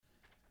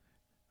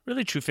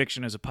Really True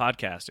Fiction is a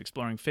podcast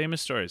exploring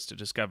famous stories to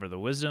discover the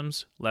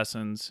wisdoms,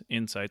 lessons,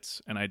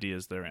 insights, and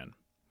ideas therein.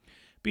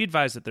 Be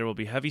advised that there will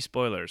be heavy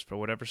spoilers for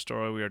whatever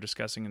story we are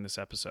discussing in this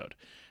episode,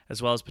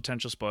 as well as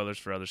potential spoilers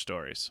for other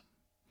stories.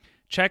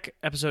 Check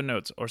episode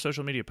notes or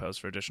social media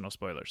posts for additional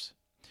spoilers.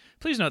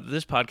 Please note that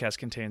this podcast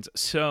contains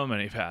so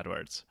many bad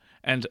words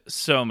and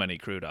so many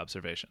crude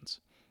observations.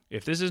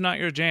 If this is not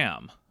your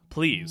jam,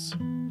 please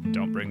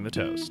don't bring the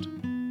toast.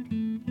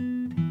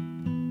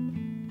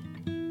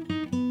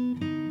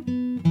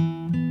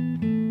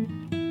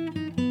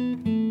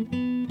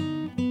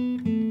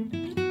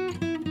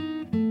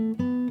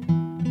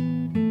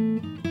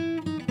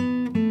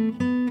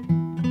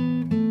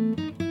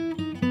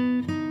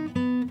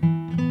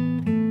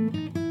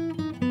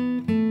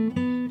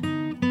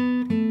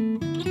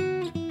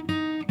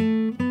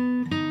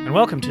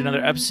 Welcome to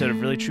another episode of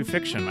Really True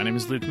Fiction. My name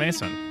is Luke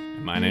Mason.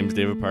 And my name is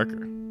David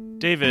Parker.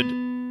 David,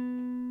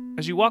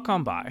 as you walk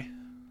on by,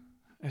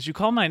 as you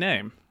call my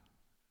name,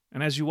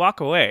 and as you walk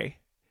away,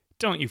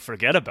 don't you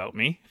forget about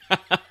me.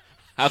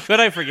 How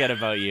could I forget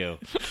about you?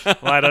 Well,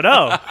 I don't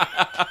know.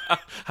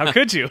 How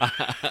could you?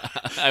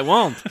 I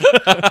won't.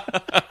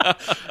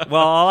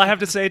 Well, all I have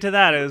to say to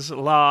that is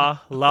la,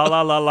 la,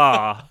 la, la,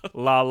 la,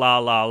 la, la,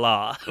 la,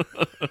 la.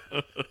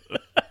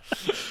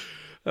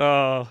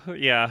 Oh,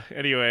 yeah.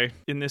 Anyway,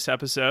 in this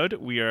episode,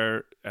 we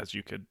are, as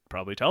you could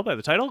probably tell by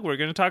the title, we're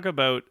going to talk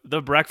about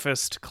The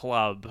Breakfast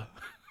Club.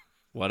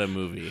 What a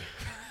movie.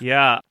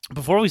 Yeah.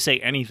 Before we say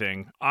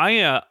anything,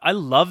 I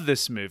love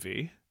this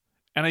movie,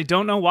 and I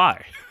don't know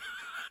why.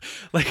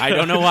 I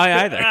don't know why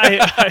either.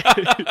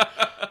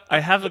 I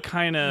have a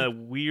kind of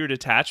weird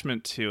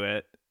attachment to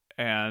it,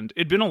 and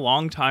it'd been a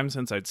long time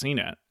since I'd seen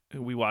it.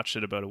 We watched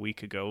it about a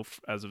week ago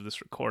as of this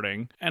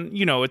recording. And,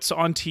 you know, it's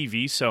on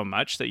TV so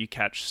much that you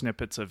catch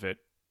snippets of it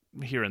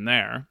here and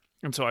there.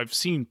 And so I've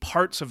seen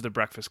parts of The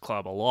Breakfast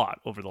Club a lot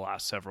over the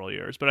last several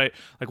years. But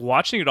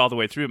watching it all the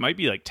way through, it might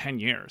be like 10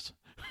 years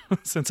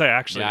since I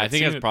actually I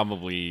think it's it.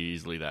 probably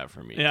easily that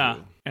for me, Yeah.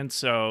 too. And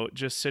so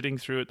just sitting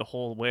through it the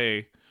whole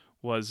way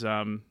was,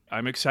 I'm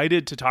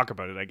excited to talk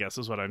about it, I guess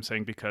is what I'm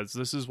saying, because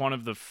this is one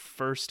of the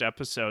first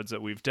episodes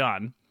that we've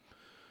done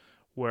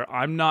where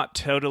I'm not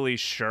totally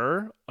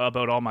sure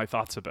about all my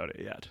thoughts about it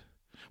yet.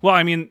 Well,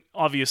 I mean,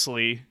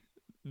 obviously,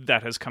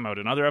 that has come out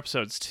in other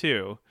episodes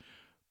too,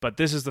 but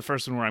this is the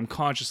first one where I'm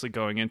consciously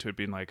going into it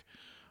being like,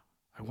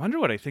 I wonder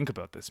what I think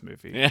about this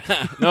movie.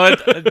 Yeah. No,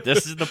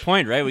 this is the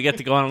point, right? We get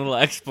to go on a little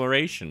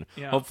exploration.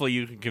 Yeah. Hopefully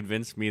you can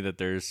convince me that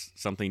there's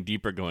something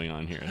deeper going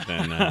on here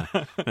than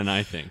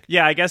I think.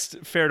 Yeah, I guess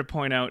fair to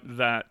point out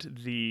that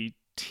the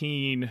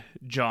teen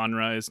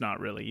genre is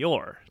not really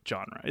your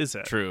genre, is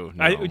it? True.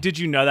 No. Did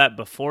you know that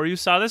before you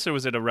saw this, or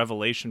was it a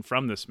revelation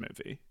from this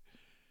movie?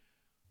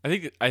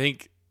 I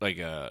think like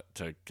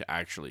to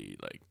actually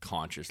like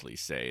consciously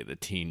say the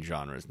teen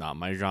genre is not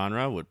my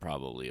genre would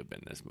probably have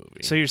been this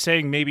movie. So you're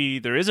saying maybe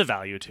there is a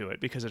value to it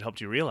because it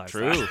helped you realize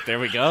True. that. There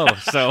we go.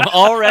 So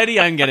already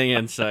I'm getting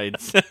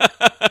insights.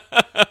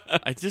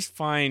 I just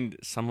find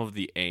some of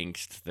the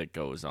angst that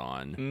goes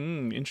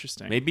on.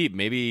 Interesting.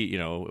 Maybe, you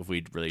know, if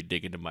we really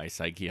dig into my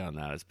psyche on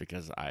that, it's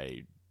because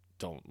I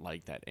don't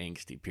like that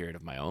angsty period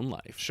of my own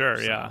life. Sure,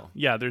 So, yeah.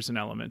 Yeah, there's an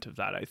element of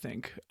that, I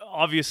think.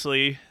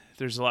 Obviously,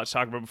 there's a lot to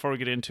talk about. Before we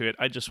get into it,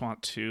 I just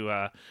want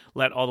to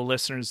let all the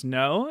listeners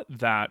know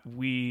that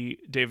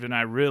David and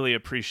I, really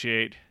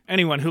appreciate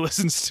anyone who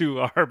listens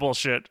to our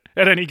bullshit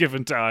at any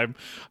given time.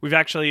 We've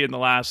actually, in the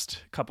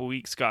last couple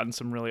weeks, gotten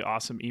some really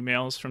awesome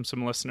emails from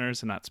some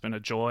listeners, and that's been a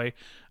joy,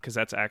 because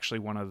that's actually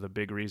one of the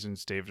big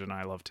reasons David and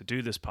I love to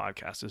do this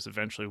podcast, is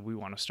eventually we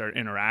want to start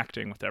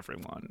interacting with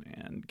everyone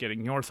and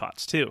getting your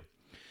thoughts too.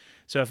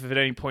 So if at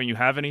any point you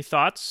have any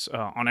thoughts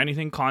on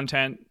anything,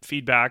 content,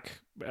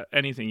 feedback,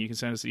 anything, you can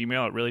send us an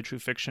email at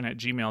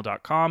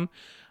reallytruefiction@gmail.com.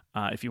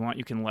 If you want,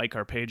 you can like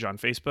our page on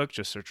Facebook.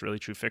 Just search Really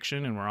True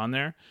Fiction, and we're on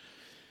there.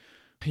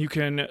 You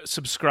can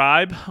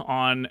subscribe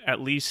on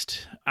at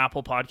least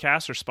Apple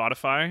Podcasts or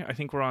Spotify. I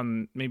think we're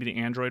on maybe the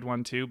Android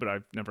one too, but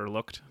I've never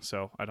looked,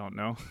 so I don't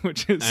know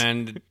which is.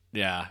 And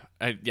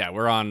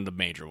we're on the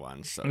major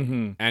ones. So.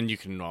 Mm-hmm. And you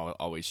can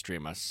always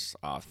stream us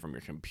off from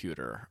your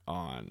computer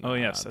on the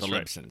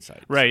Libsyn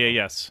site. Right, yeah,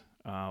 yes.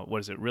 What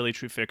is it?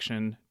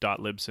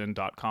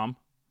 reallytruefiction.libsyn.com.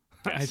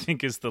 Yes. I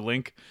think is the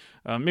link.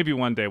 Maybe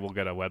one day we'll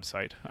get a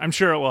website. I'm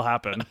sure it will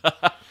happen.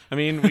 I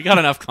mean, we got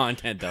enough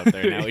content out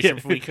there now.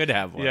 We could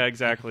have one. Yeah,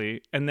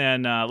 exactly. And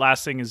then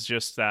last thing is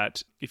just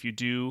that if you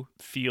do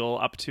feel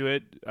up to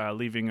it,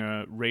 leaving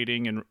a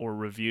rating or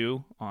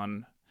review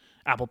on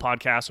Apple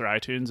Podcasts or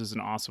iTunes is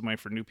an awesome way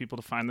for new people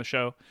to find the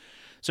show.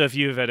 So if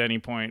you've at any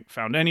point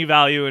found any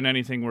value in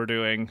anything we're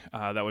doing,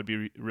 that would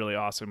be really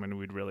awesome, and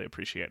we'd really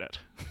appreciate it.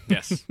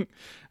 Yes.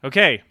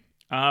 Okay.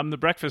 The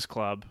Breakfast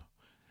Club.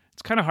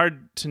 It's kind of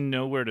hard to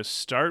know where to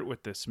start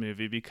with this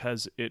movie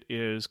because it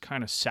is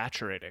kind of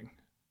saturating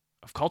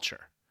of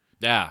culture.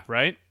 Yeah.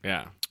 right?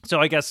 Yeah. So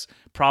I guess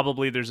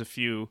probably there's a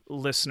few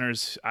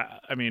listeners.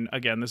 I mean,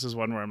 again, this is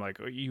one where I'm like,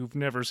 oh, you've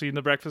never seen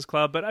The Breakfast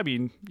Club, but I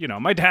mean,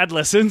 my dad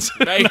listens.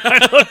 Right. I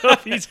don't know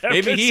if he's ever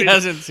Maybe he seen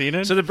hasn't seen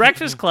it. So The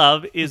Breakfast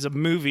Club is a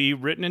movie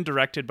written and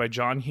directed by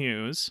John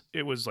Hughes.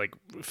 It was like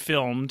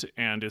filmed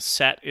and is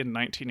set in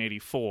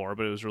 1984,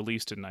 but it was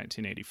released in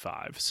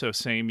 1985. So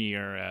same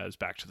year as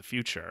Back to the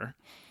Future.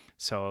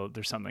 So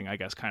there's something, I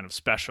guess, kind of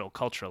special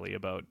culturally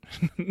about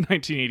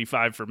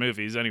 1985 for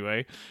movies,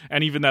 anyway.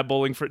 And even that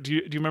Bowling for do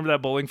you remember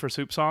that Bowling for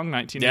Soup song,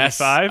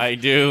 1985? Yes, I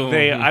do.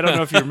 I don't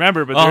know if you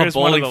remember, but there is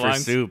one of the Bowling for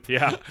lines. Soup.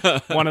 Yeah,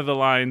 one of the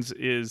lines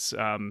is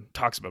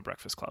talks about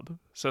Breakfast Club.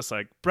 So it's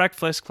like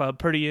Breakfast Club,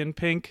 pretty in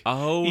pink.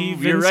 Oh,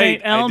 even you're right.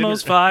 St.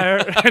 Elmo's I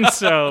fire, and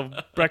so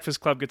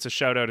Breakfast Club gets a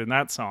shout out in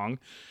that song.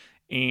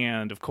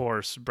 And of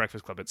course,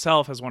 Breakfast Club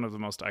itself has one of the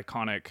most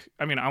iconic.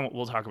 I mean,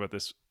 we'll talk about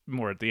this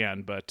more at the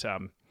end, but.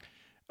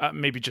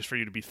 Maybe just for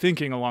you to be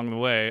thinking along the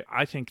way,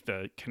 I think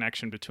the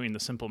connection between the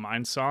Simple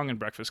Minds song and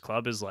Breakfast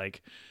Club is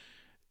like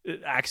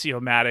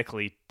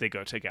axiomatically they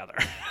go together.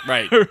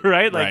 Right.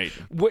 Right? Like,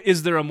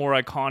 is there a more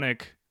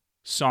iconic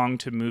song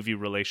to movie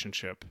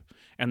relationship?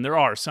 And there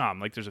are some,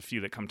 like there's a few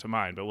that come to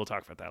mind, but we'll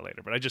talk about that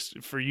later. But I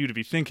just, for you to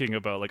be thinking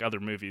about like other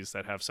movies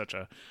that have such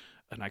an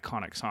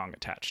iconic song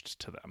attached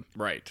to them.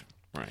 Right.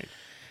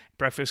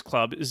 Breakfast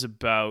Club is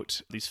about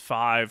these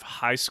 5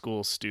 high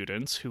school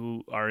students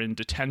who are in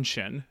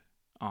detention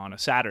on a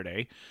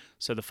Saturday.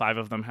 So the 5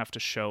 of them have to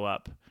show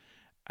up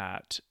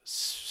at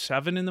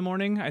 7 in the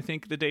morning. I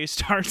think the day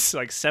starts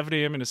like 7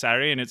 a.m. in a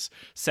Saturday. And it's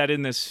set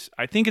in this,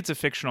 I think it's a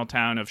fictional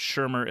town of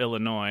Shermer,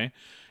 Illinois.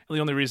 The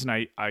only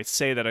reason I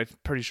say that I'm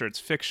pretty sure it's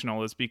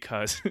fictional is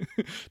because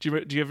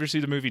do you ever see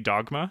the movie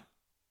Dogma?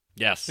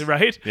 Yes.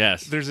 Right?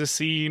 Yes. There's a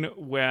scene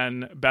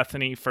when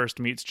Bethany first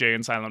meets Jay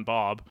and Silent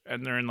Bob,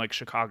 and they're in like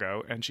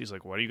Chicago, and she's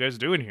like, "What are you guys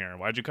doing here?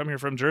 Why'd you come here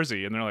from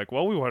Jersey?" And they're like,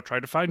 "Well, we want to try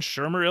to find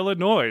Shermer,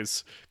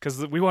 Illinois,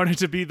 because we wanted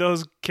to be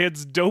those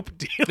kids' dope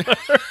dealers."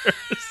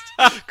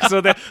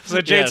 so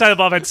Jay and Silent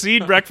Bob had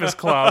seen Breakfast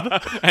Club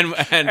and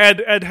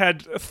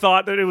had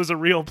thought that it was a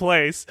real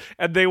place,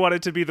 and they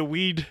wanted to be the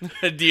weed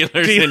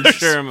dealers in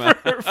Shermer.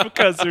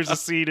 because there's a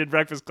scene in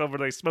Breakfast Club where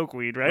they smoke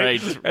weed,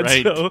 right? Right. And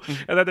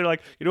then they're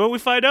like, you know what we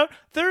find out?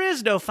 There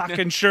is no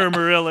fucking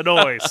Shermer,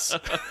 Illinois.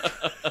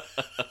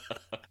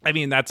 I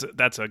mean, that's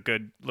a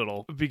good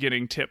little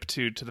beginning tip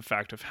to the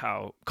fact of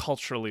how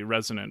culturally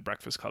resonant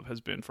Breakfast Club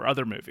has been for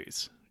other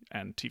movies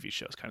and TV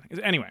shows kind of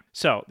things. Anyway,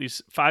 so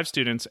these 5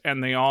 students,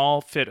 and they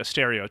all fit a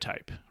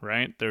stereotype,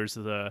 right? There's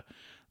the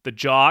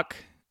jock,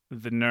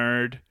 the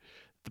nerd,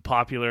 the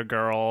popular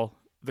girl,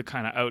 the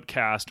kind of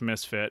outcast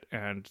misfit,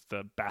 and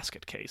the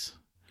basket case.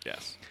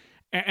 Yes.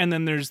 And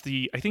then there's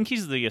I think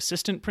he's the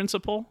assistant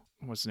principal.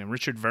 What's his name?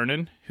 Richard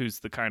Vernon, who's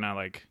the kind of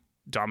like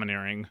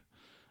domineering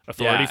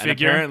authority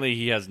figure. And apparently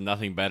he has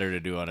nothing better to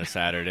do on a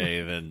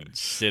Saturday than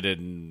sit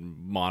and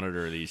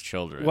monitor these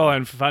children. Well,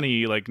 and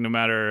funny, like no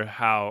matter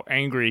how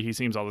angry he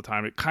seems all the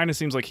time, it kind of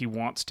seems like he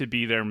wants to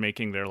be there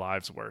making their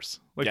lives worse.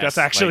 Like yes, that's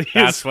actually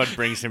that's what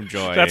brings him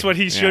joy. That's what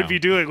he should be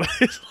doing with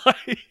his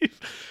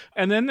life.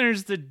 And then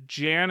there's the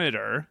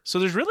janitor. So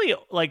there's really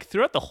like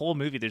throughout the whole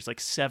movie, there's like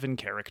 7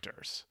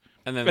 characters.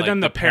 And then, but then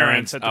the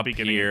parents at the up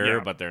beginning,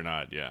 here, but they're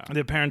not. Yeah,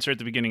 the parents are at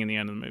the beginning and the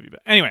end of the movie. But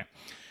anyway,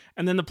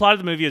 and then the plot of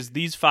the movie is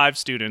these 5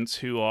 students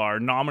who are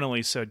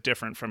nominally so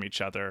different from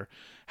each other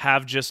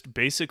have just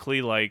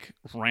basically like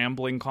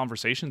rambling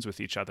conversations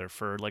with each other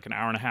for like an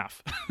hour and a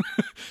half.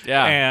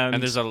 Yeah,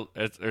 and there's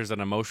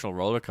an emotional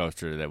roller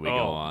coaster that we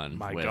go on.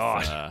 My with,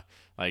 God.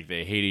 Like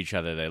they hate each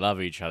other, they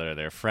love each other,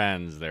 they're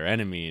friends, they're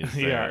enemies.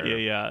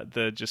 Yeah.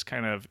 The just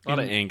kind of a lot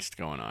of angst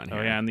going on here.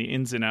 Oh yeah, and the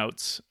ins and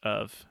outs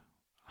of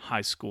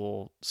high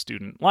school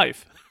student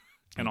life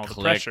and all the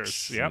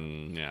pressures. Yep.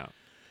 Yeah.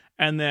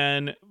 And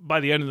then by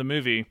the end of the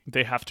movie,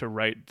 they have to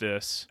write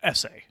this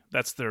essay.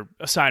 That's their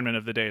assignment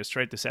of the day, is to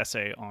write this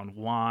essay on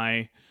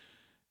why.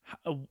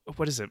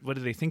 What is it? What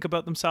do they think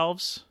about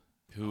themselves?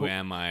 Who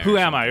am I? Who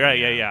am I? Right?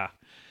 Yeah.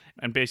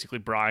 And basically,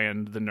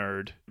 Brian, the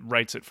nerd,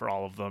 writes it for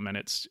all of them, and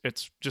it's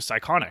just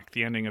iconic.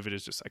 The ending of it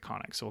is just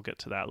iconic. So we'll get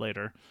to that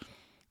later.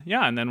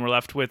 Yeah, and then we're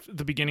left with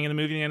the beginning of the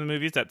movie, the end of the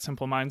movie. It's that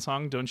Simple Minds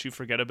song, "Don't You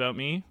Forget About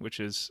Me," which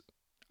is,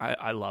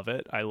 I love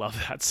it. I love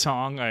that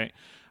song.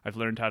 I've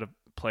learned how to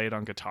play it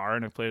on guitar,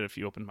 and I've played it a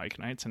few open mic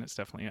nights, and it's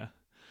definitely a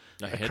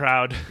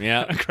crowd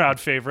a crowd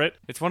favorite.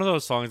 It's one of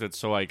those songs that's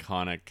so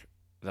iconic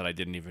that I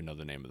didn't even know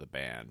the name of the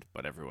band,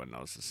 but everyone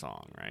knows the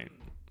song, right?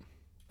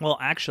 Well,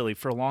 actually,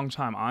 for a long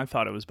time, I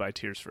thought it was by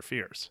Tears for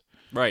Fears.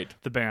 Right.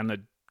 The band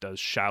that does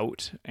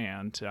Shout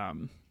and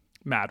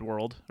Mad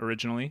World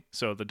originally.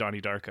 So the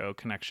Donnie Darko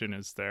connection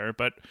is there.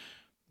 But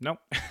nope,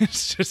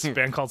 it's just a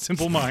band called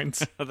Simple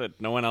Minds. That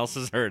no one else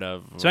has heard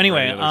of. So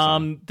anyway,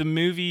 the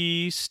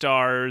movie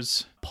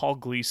stars Paul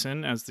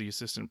Gleason as the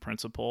assistant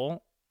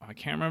principal. I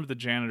can't remember the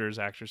janitor's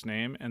actor's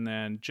name. And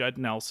then Judd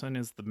Nelson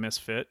is the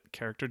misfit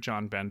character,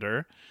 John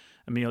Bender.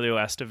 Emilio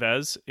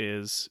Estevez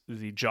is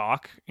the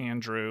jock,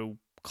 Andrew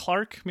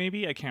Clark,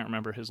 maybe? I can't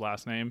remember his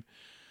last name.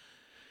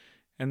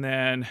 And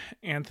then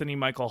Anthony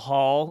Michael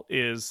Hall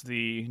is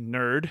the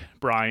nerd,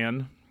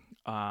 Brian.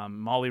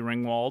 Molly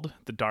Ringwald,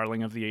 the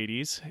darling of the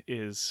 80s,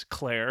 is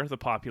Claire, the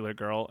popular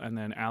girl. And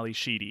then Ali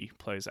Sheedy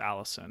plays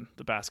Allison,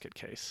 the basket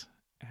case.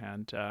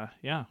 And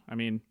yeah, I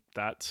mean,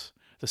 that's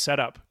the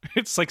setup.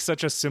 It's like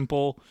such a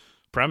simple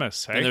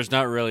premise. Hey? And there's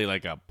not really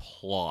like a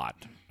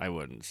plot, I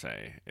wouldn't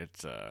say.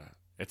 It's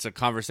a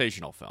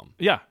conversational film.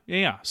 Yeah.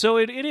 So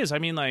it is. I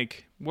mean,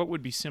 like, what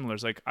would be similar?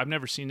 It's like, I've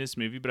never seen this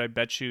movie, but I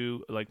bet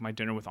you, like, My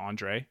Dinner with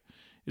Andre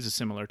is a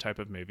similar type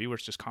of movie where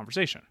it's just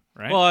conversation,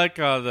 right? Well, like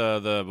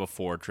the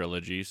Before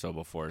trilogy, so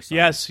Before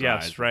Sunrise,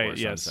 right, Before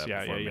yes,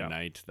 Sunset, Before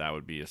Midnight, that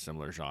would be a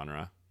similar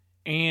genre.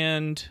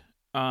 And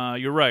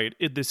you're right.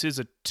 This is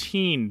a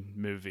teen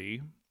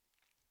movie.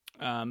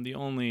 The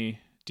only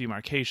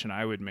demarcation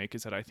I would make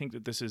is that I think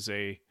that this is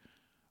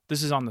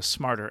on the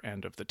smarter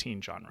end of the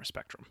teen genre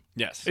spectrum.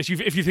 Yes. If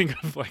you think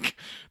of like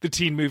the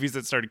teen movies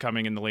that started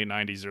coming in the late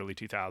 90s, early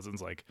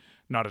 2000s, like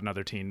Not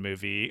Another Teen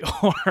Movie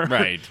or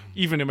right.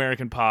 even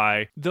American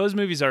Pie, those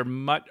movies are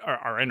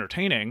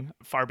entertaining,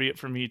 far be it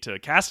for me to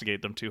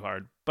castigate them too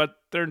hard, but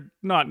they're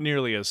not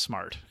nearly as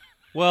smart.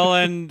 Well,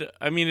 and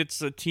I mean,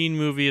 it's a teen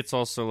movie. It's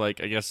also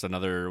like, I guess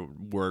another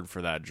word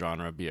for that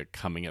genre would be a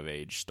coming of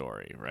age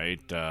story, right?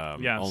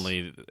 Yes.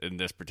 Only in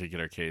this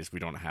particular case, we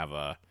don't have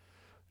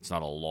it's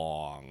not a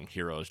long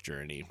hero's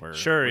journey where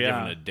we're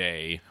given a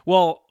day.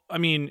 Well, I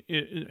mean,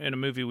 in a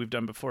movie we've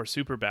done before,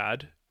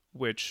 Superbad,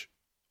 which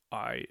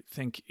I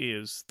think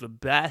is the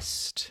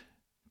best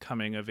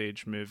coming of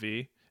age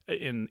movie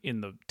in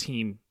the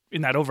teen,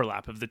 in that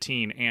overlap of the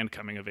teen and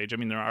coming of age. I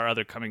mean, there are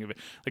other coming of age.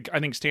 Like, I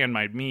think Stand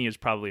By Me is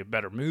probably a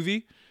better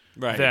movie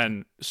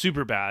than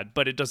Superbad,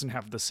 but it doesn't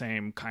have the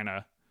same kind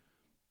of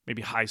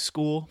maybe high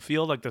school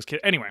feel like those kids.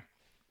 Anyway,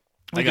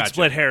 we could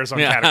split hairs on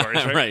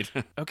categories, right?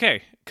 Right.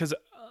 Okay, because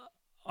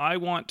I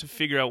want to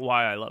figure out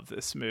why I love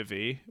this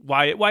movie,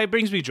 why it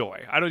brings me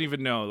joy. I don't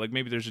even know. Like,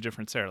 maybe there's a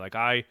difference there. Like,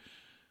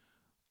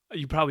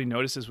 you probably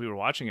noticed as we were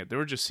watching it, there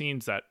were just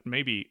scenes that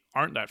maybe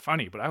aren't that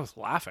funny, but I was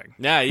laughing.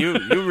 Yeah, you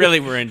really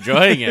were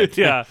enjoying it.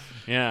 Yeah.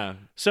 Yeah.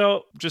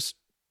 So just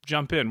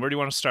jump in. Where do you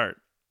want to start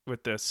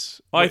with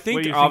this? Well, I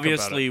think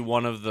obviously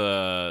one of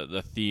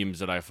the themes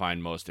that I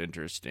find most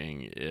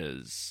interesting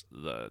is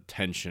the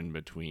tension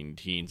between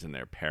teens and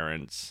their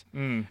parents.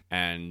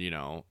 And,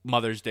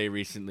 Mother's Day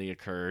recently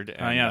occurred,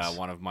 and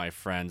one of my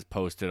friends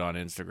posted on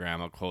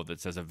Instagram a quote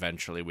that says,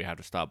 "Eventually we have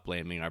to stop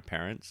blaming our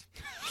parents."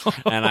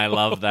 And I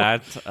love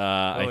that.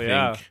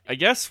 I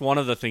guess one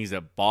of the things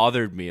that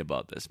bothered me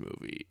about this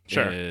movie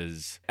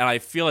is, and I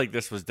feel like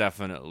this was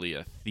definitely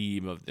a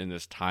theme in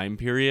this time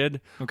period,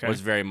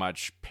 was very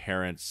much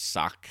parents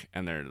suck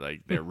and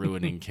they're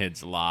ruining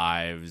kids'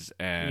 lives,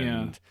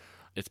 and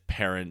it's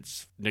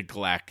parents'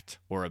 neglect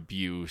or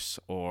abuse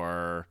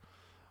or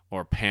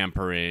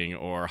pampering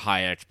or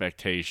high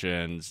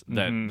expectations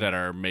that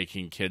are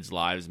making kids'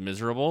 lives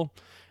miserable.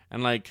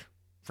 And like,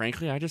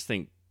 frankly, I just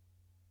think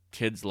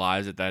kids'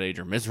 lives at that age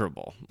are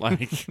miserable.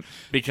 Like,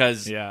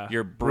 because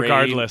your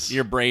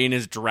brain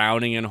is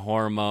drowning in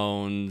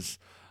hormones.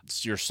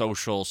 Your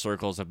social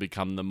circles have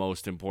become the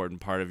most important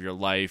part of your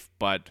life,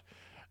 but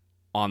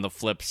on the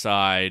flip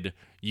side,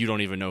 you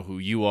don't even know who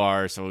you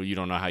are, so you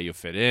don't know how you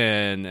fit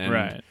in. And,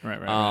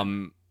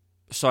 right.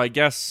 So I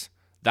guess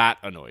that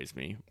annoys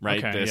me,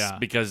 right?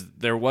 Because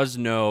there was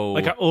no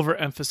like an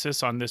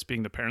overemphasis on this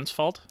being the parents'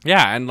 fault.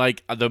 Yeah, and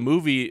like the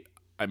movie,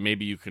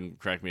 maybe you can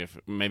correct me if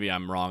maybe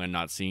I'm wrong and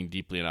not seeing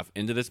deeply enough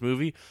into this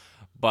movie,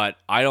 but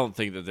I don't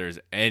think that there's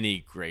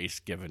any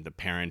grace given to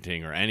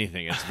parenting or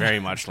anything. It's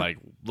very much like,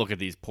 look at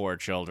these poor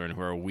children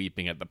who are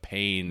weeping at the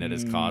pain that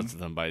is caused to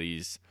them by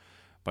these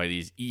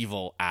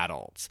evil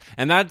adults.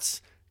 And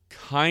that's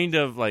kind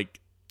of like,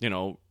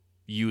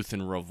 youth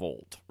and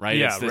revolt, right?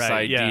 Yeah, it's this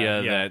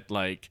idea that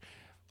like,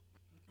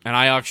 and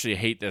I actually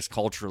hate this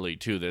culturally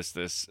too,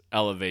 this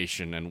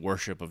elevation and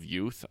worship of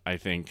youth. I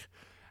think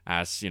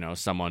as,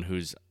 someone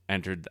who's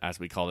entered, as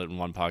we called it in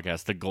one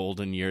podcast, the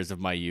golden years of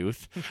my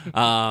youth,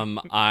 I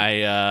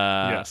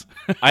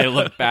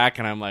look back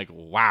and I'm like,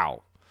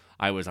 wow,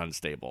 I was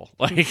unstable.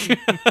 Like,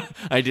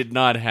 I did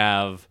not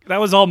have...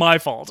 That was all my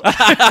fault.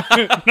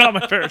 Not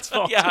my parents'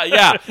 fault.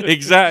 Yeah,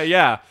 exactly.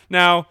 Yeah.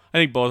 Now, I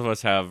think both of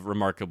us have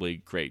remarkably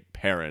great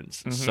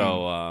parents. Mm-hmm.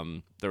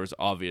 So there was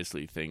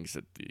obviously things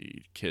that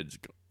the kids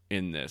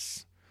in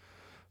this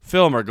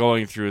film are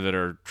going through that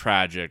are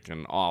tragic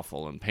and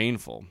awful and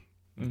painful.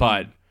 Mm-hmm.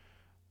 But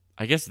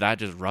I guess that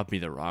just rubbed me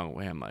the wrong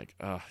way. I'm like,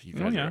 oh, you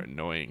guys are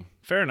annoying.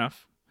 Fair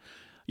enough.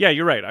 Yeah,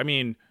 you're right. I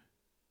mean,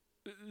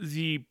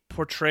 the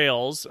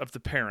portrayals of the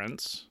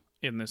parents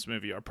in this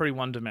movie are pretty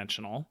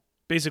one-dimensional.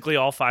 Basically,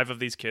 all 5 of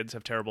these kids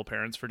have terrible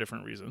parents for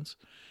different reasons.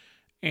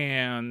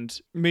 And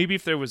maybe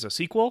if there was a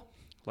sequel,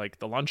 like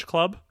The Lunch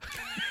Club,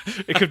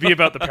 it could be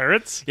about the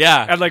parents.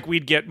 Yeah. And like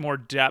we'd get more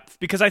depth.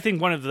 Because I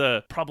think one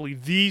of probably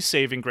the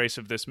saving grace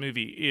of this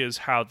movie is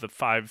how the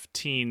 5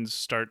 teens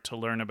start to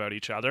learn about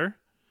each other.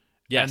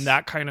 Yes. And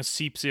that kind of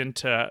seeps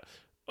into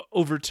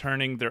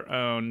overturning their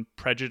own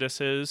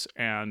prejudices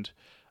and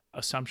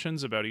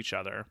assumptions about each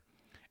other.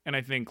 And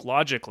I think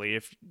logically,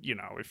 if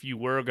you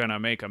were going to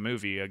make a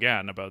movie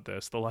again about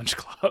this, The Lunch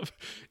Club,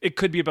 it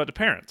could be about the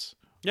parents.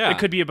 Yeah. It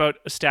could be about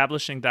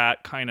establishing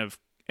that kind of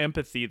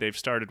empathy they've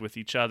started with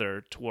each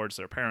other towards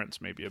their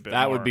parents, maybe a bit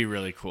That more. would be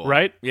really cool.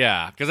 Right?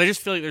 Yeah, because I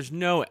just feel like there's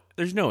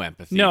no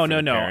empathy. No, for no,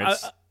 the no.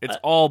 parents. It's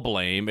all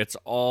blame. It's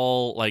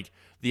all like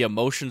the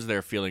emotions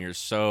they're feeling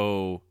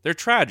they're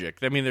tragic.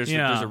 I mean, there's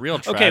a real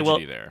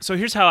tragedy there. So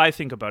here's how I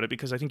think about it,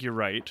 because I think you're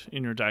right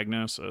in your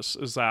diagnosis,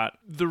 is that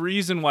the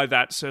reason why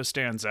that so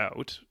stands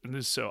out and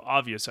is so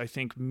obvious, I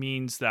think,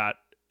 means that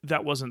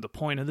wasn't the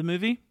point of the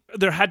movie.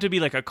 There had to be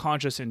like a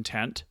conscious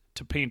intent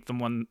to paint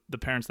the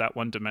parents that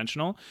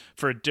one-dimensional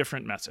for a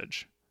different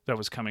message that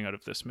was coming out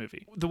of this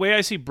movie. The way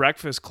I see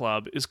Breakfast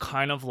Club is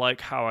kind of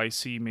like how I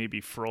see maybe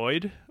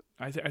Freud.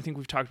 I think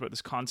we've talked about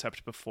this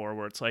concept before,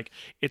 where it's like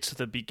it's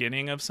the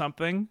beginning of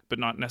something, but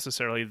not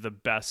necessarily the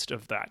best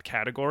of that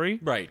category.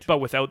 Right. But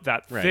without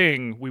that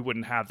thing, we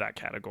wouldn't have that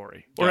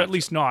category, or at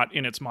least not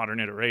in its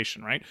modern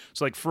iteration, right?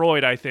 So like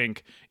Freud, I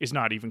think, is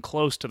not even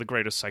close to the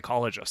greatest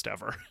psychologist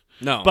ever.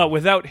 No. But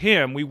without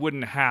him, we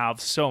wouldn't have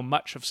so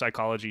much of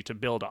psychology to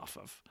build off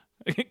of,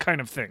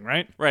 kind of thing,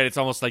 right? Right. It's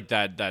almost like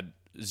that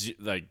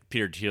like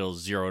Peter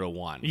Thiel's 0 to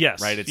 1.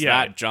 Yes. Right? It's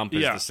that jump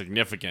is the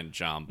significant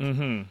jump.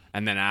 Mm-hmm.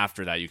 And then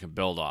after that, you can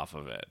build off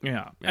of it.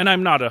 Yeah. And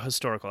I'm not a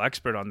historical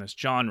expert on this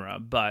genre,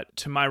 but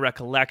to my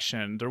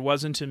recollection, there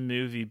wasn't a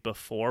movie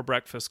before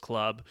Breakfast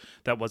Club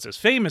that was as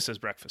famous as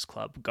Breakfast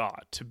Club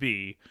got to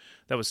be,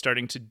 that was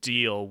starting to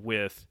deal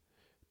with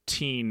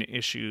teen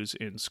issues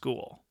in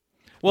school.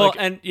 Well,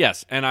 and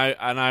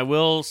I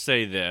will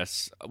say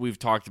this. We've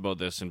talked about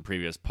this in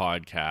previous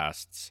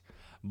podcasts,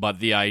 but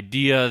the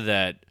idea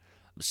that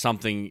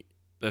something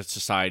that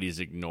society is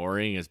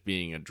ignoring is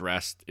being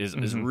addressed is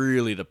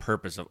really the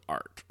purpose of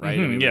art, right?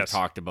 I mean, we've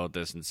talked about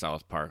this in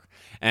South Park.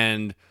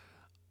 And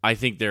I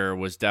think there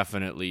was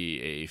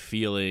definitely a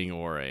feeling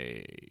or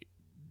a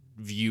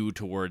view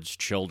towards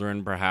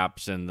children,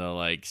 perhaps in the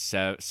like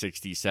 60s,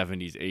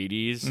 70s,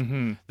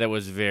 80s, that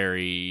was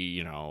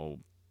very,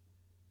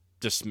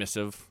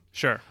 dismissive.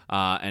 Sure.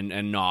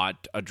 And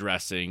not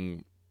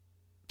addressing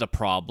the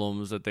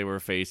problems that they were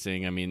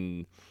facing. I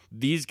mean,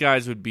 these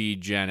guys would be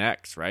Gen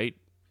X, right?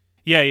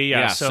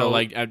 Yeah. So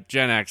like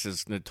Gen X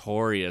is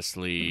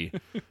notoriously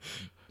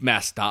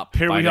messed up.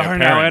 Here by we their are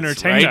parents, now,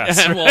 entertain right?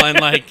 us. Well,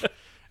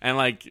 and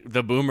like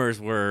the boomers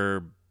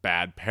were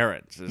bad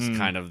parents. Is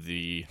kind of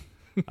the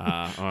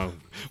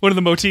one of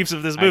the motifs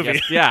of this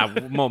movie.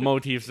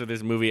 Motifs of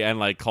this movie, and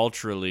like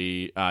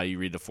culturally, you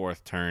read The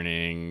Fourth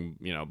Turning,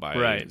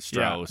 by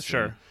Strauss,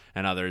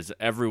 and others.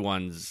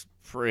 Everyone's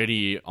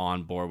pretty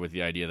on board with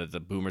the idea that the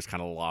boomers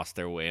kind of lost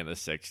their way in the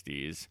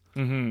 60s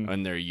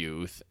in their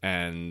youth,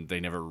 and they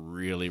never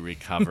really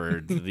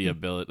recovered the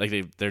ability.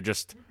 Like they're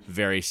just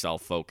very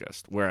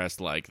self-focused, whereas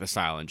like the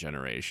silent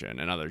generation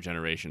and other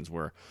generations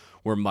were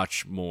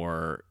much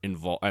more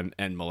involved, and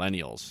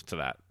millennials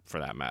for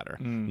that matter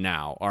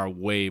now are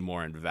way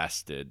more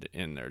invested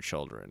in their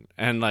children,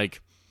 and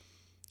like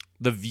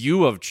the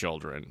view of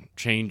children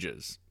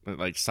changes,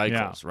 like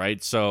cycles,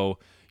 right? So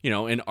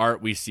in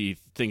art, we see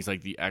things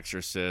like The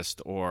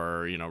Exorcist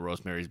or,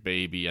 Rosemary's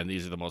Baby, and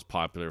these are the most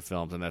popular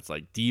films, and that's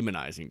like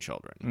demonizing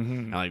children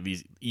and like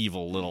these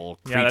evil little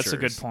creatures. Yeah, that's a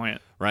good point.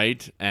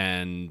 Right?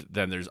 And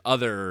then there's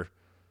other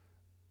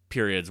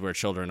periods where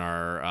children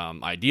are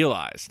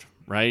idealized,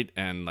 right?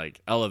 And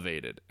like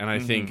elevated. And I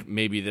think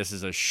maybe this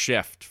is a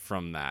shift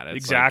from that. It's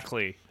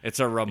exactly. Like, it's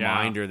a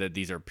reminder that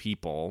these are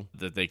people,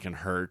 that they can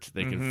hurt,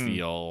 they can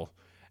feel,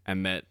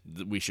 and that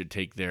we should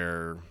take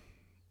their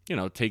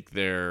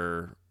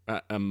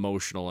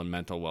emotional and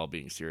mental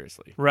well-being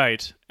seriously.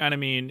 Right. And I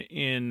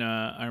mean,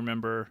 I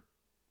remember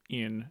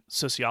in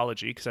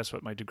sociology, because that's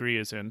what my degree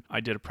is in, I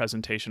did a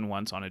presentation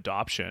once on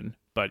adoption,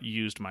 but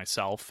used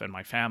myself and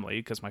my family,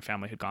 because my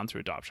family had gone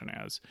through adoption,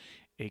 as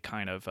a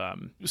kind of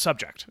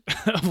subject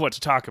of what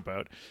to talk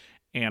about.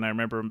 And I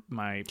remember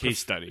my case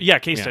study. Yeah,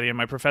 case study. And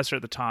my professor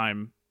at the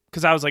time,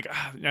 because I was like,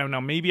 no,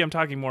 maybe I'm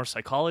talking more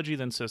psychology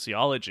than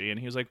sociology. And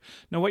he was like,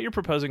 no, what you're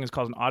proposing is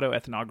called an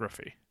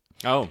autoethnography.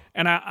 Oh.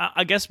 And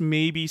I guess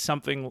maybe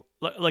something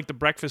like The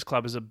Breakfast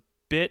Club is a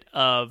bit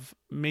of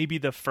maybe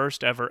the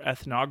first ever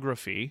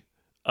ethnography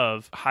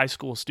of high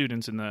school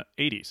students in the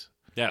 80s.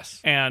 Yes.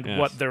 And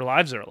what their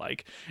lives are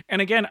like.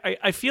 And again,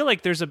 I feel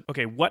like there's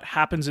what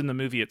happens in the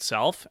movie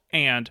itself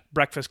and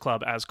Breakfast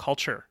Club as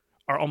culture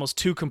are almost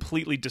two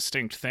completely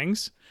distinct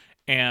things.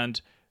 And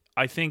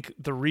I think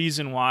the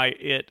reason why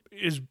it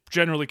is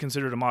generally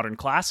considered a modern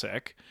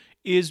classic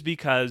is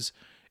because,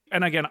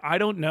 and again, I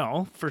don't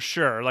know for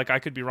sure, like I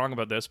could be wrong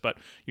about this, but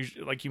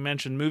like you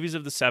mentioned, movies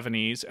of the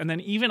 70s, and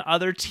then even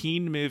other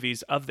teen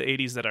movies of the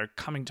 80s that are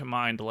coming to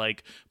mind,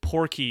 like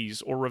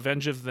Porky's or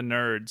Revenge of the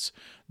Nerds,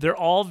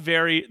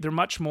 they're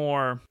much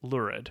more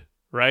lurid,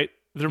 right?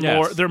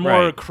 They're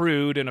more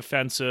crude and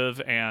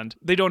offensive, and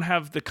they don't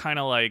have the kind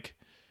of like,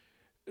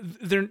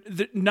 they're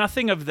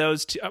nothing of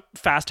those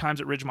Fast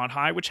Times at Ridgemont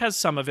High, which has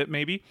some of it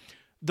maybe.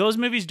 Those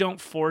movies don't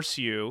force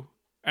you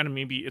and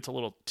maybe it's a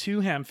little too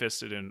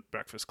ham-fisted in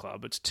Breakfast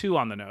Club. It's too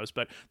on the nose,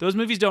 but those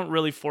movies don't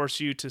really force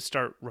you to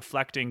start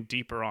reflecting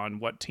deeper on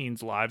what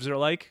teens' lives are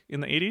like in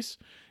the 80s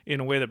in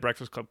a way that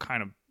Breakfast Club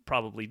kind of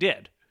probably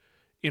did,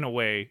 in a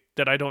way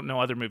that I don't know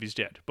other movies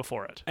did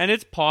before it. And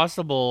it's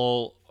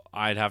possible,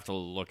 I'd have to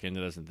look into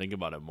this and think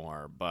about it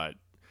more, but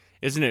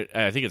isn't it,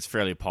 I think it's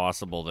fairly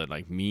possible that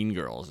like Mean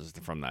Girls is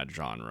from that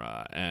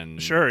genre,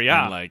 and sure,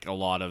 yeah, and like a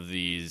lot of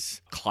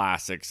these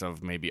classics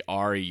of maybe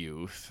our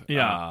youth,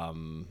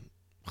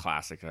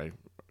 classic,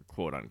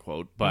 quote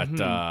unquote,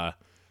 but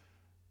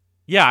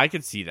yeah, I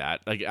could see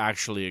that, like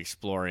actually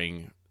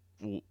exploring,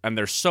 and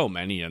there's so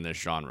many in this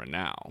genre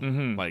now,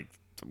 like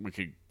we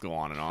could go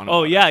on and on.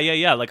 Oh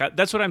yeah. Like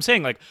that's what I'm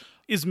saying. Like,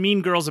 is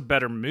Mean Girls a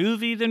better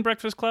movie than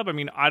Breakfast Club? I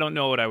mean, I don't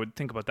know what I would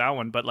think about that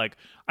one, but like,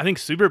 I think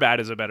Superbad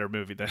is a better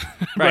movie than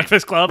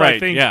Breakfast Club. Right. I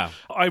think. Yeah.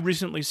 I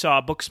recently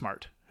saw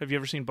Booksmart. Have you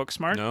ever seen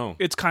Booksmart? No.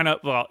 It's kind of,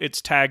 well,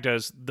 it's tagged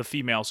as the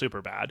female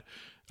Superbad.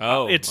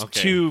 Oh, it's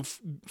okay. two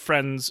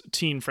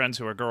teen friends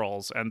who are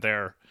girls and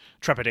their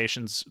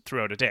trepidations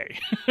throughout a day.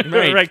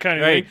 Right, kind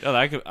of right.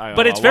 thing. Oh,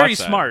 But it's I'll very watch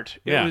that. smart.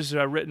 Yeah. It was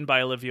written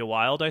by Olivia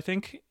Wilde, I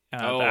think, the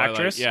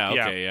actress.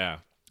 Yeah.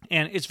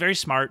 And it's very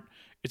smart.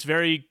 It's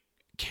very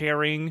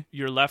caring.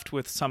 You're left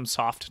with some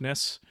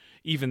softness,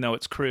 even though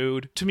it's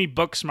crude. To me,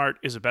 Booksmart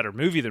is a better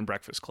movie than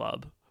Breakfast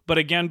Club. But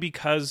again,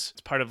 because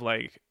it's part of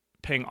like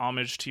paying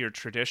homage to your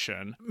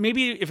tradition,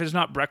 maybe if it's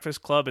not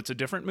Breakfast Club, it's a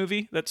different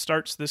movie that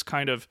starts this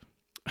kind of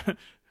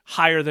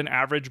higher than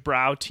average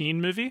brow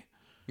teen movie.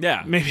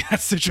 Yeah. Maybe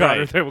that's the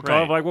genre that we'll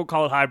call it. Like, we'll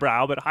call it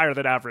highbrow, but higher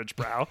than average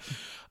brow.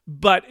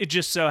 But it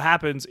just so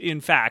happens,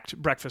 in fact,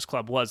 Breakfast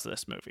Club was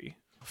this movie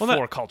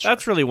for culture.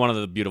 That's really one of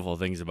the beautiful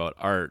things about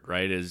art,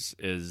 right? Is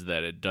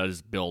that it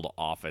does build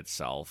off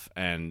itself,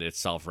 and it's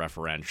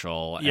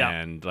self-referential. Yeah.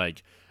 And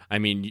like, I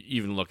mean, you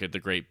even look at the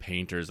great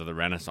painters of the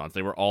Renaissance.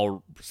 They were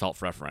all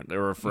self-referent. They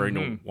were referring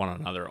to one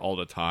another all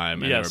the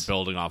time, and they were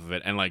building off of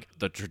it. And like,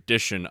 the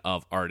tradition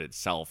of art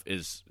itself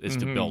is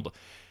to build.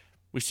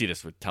 We see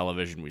this with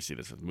television. We see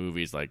this with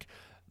movies. Like,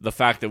 the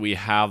fact that we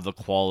have the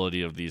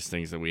quality of these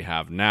things that we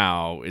have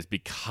now is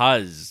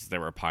because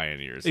there were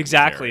pioneers.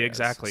 Exactly.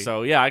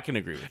 So yeah, I can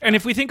agree with that. And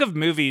if we think of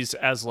movies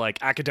as like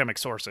academic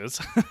sources,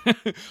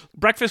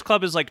 Breakfast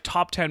Club is like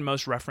top 10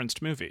 most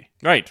referenced movie.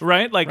 Right.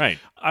 Like, right.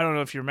 I don't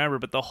know if you remember,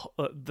 but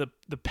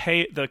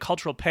the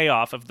cultural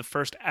payoff of the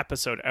first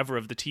episode ever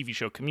of the TV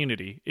show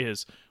Community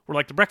is we're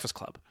like the Breakfast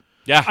Club.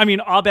 Yeah. I mean,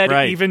 Abed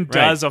even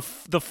does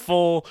the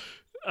full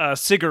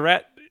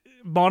cigarette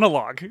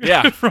monologue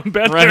from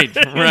Bender in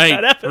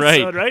that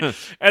episode, right?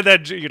 And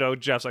then,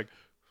 Jeff's like,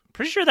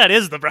 pretty sure that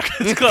is the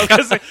Breakfast Club,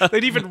 because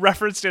they'd even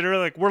referenced it earlier,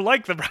 like, we're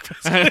like the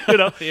Breakfast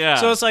Club, Yeah.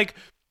 So it's like,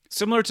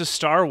 similar to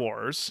Star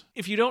Wars,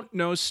 if you don't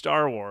know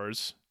Star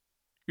Wars,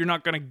 you're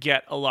not going to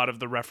get a lot of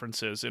the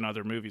references in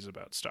other movies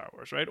about Star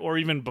Wars, right? Or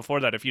even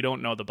before that, if you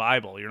don't know the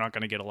Bible, you're not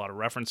going to get a lot of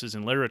references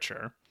in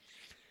literature.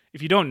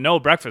 If you don't know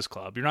Breakfast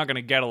Club, you're not going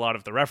to get a lot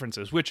of the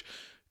references,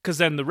 because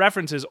then the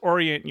references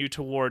orient you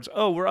towards,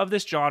 we're of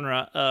this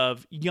genre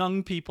of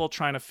young people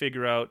trying to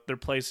figure out their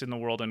place in the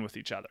world and with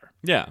each other.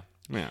 Yeah.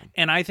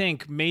 And I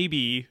think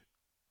maybe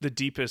the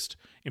deepest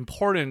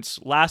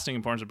lasting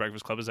importance of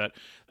Breakfast Club is that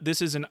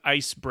this is an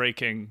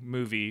ice-breaking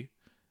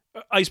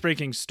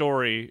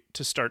story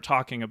to start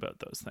talking about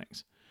those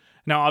things.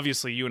 Now,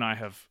 obviously, you and I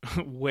have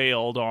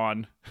wailed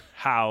on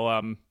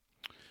how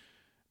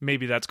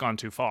maybe that's gone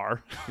too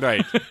far.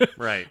 Right.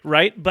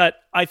 Right? But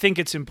I think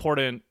it's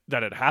important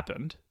that it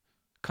happened,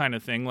 kind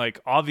of thing.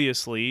 Like,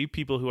 obviously,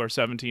 people who are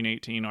 17,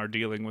 18 are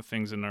dealing with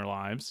things in their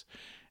lives.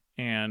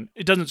 And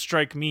it doesn't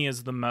strike me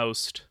as the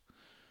most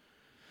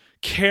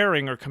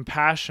caring or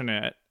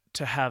compassionate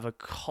to have a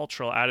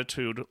cultural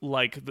attitude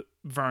like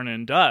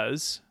Vernon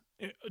does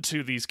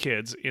to these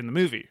kids in the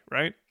movie,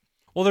 right?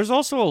 Well, there's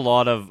also a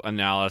lot of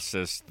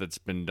analysis that's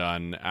been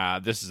done.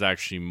 This is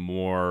actually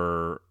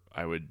more,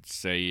 I would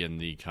say, in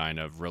the kind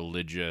of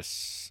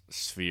religious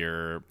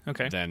sphere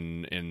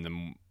than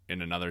in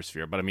another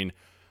sphere. But I mean,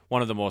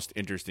 one of the most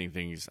interesting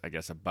things, I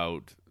guess,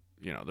 about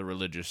the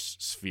religious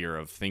sphere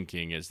of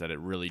thinking is that it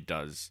really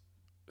does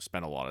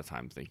spend a lot of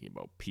time thinking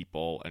about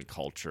people and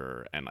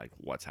culture and like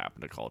what's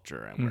happened to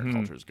culture and where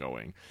culture is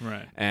going.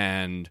 Right.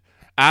 And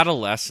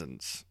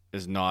adolescence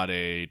is not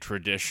a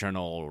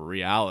traditional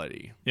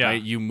reality. Yeah.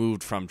 Right? You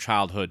moved from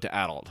childhood to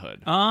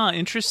adulthood. Ah,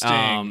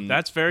 interesting.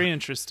 That's very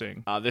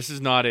interesting. This is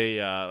not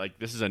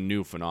this is a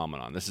new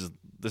phenomenon. This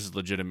is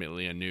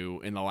legitimately a new,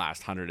 in the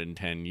last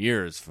 110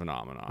 years,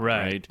 phenomenon.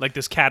 Right? Like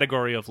this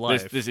category of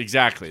life. This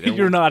exactly.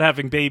 You're not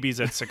having babies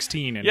at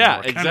 16 anymore.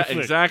 Yeah,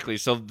 exactly.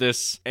 So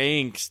this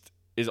angst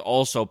is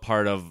also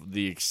part of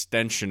the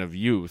extension of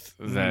youth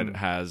that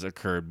has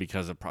occurred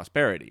because of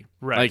prosperity.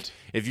 Right. Like,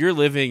 if you're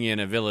living in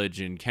a village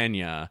in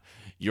Kenya,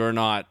 you're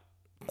not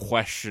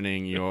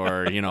questioning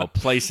your,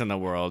 place in the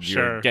world.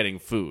 Sure. You're getting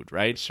food,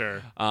 right?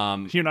 Sure.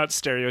 You're not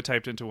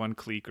stereotyped into one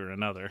clique or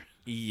another.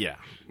 Yeah.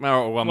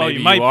 Well, maybe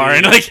you might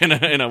are be.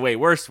 in a way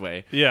worse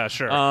way. Yeah,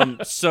 sure.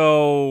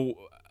 So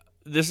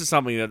this is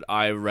something that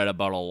I read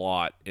about a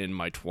lot in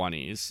my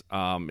 20s,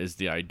 is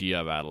the idea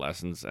of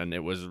adolescence, and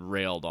it was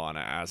railed on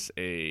as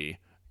a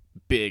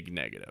big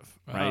negative,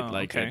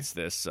 right? Okay. It's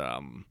this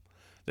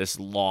this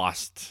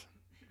lost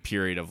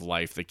period of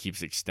life that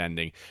keeps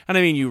extending. And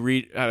I mean, you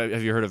read,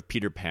 have you heard of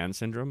Peter Pan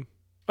syndrome?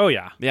 Oh,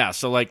 yeah. Yeah,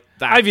 so that's...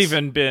 I've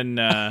even been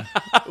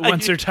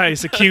once or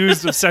twice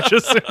accused of such a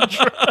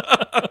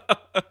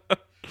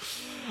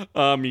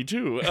syndrome. Me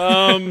too.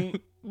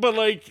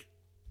 But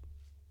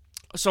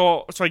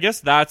so I guess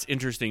that's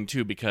interesting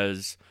too,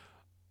 because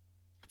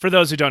for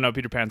those who don't know,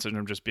 Peter Pan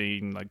syndrome just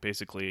being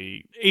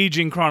basically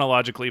aging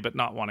chronologically, but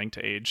not wanting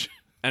to age.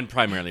 And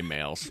primarily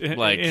males,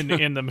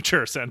 in the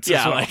mature sense.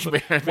 Yeah, as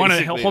well. Want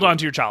to hold on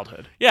to your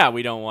childhood. Yeah,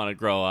 we don't want to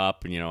grow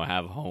up and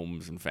have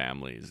homes and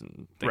families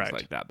and things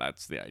like that.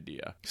 That's the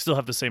idea. Still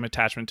have the same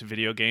attachment to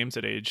video games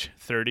at age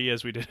 30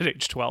 as we did at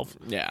age 12.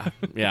 Yeah.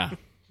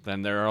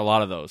 Then there are a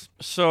lot of those.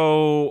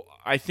 So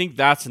I think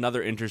that's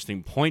another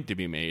interesting point to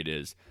be made,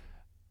 is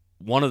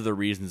one of the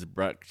reasons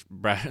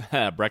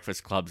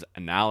Breakfast Club's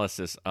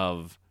analysis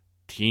of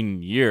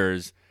teen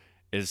years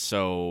is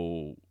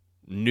so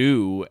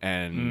new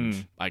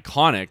and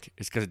iconic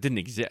is because it didn't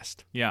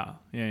exist. Yeah.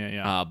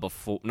 Not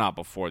before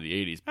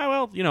the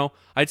 80s.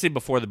 I'd say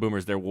before the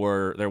boomers there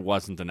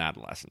wasn't an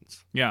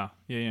adolescence. Yeah.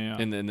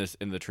 In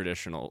the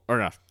traditional, or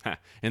not,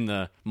 in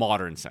the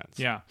modern sense.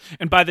 Yeah.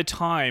 And by the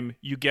time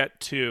you get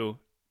to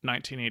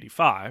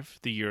 1985,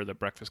 the year that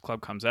Breakfast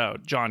Club comes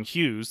out, John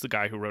Hughes, the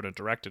guy who wrote and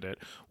directed it,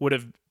 would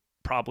have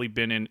probably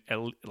been in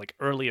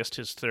earliest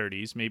his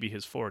 30s, maybe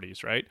his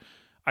 40s, right?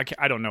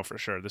 I don't know for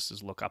sure. This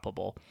is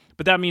look-upable.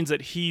 But that means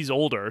that he's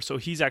older, so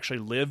he's actually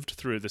lived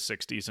through the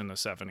 60s and the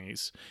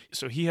 70s.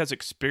 So he has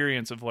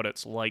experience of what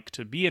it's like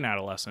to be an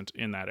adolescent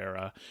in that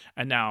era.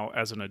 And now,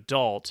 as an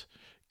adult,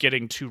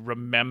 getting to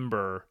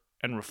remember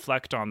and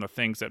reflect on the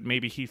things that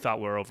maybe he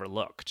thought were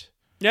overlooked.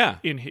 Yeah.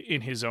 In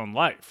his own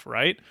life,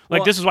 right?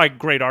 This is why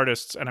great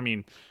artists, and I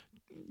mean,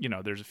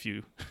 there's a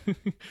few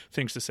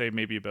things to say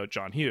maybe about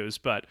John Hughes,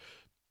 but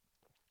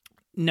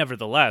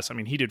nevertheless, I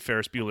mean, he did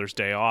Ferris Bueller's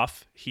Day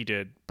Off. He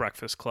did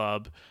Breakfast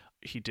Club.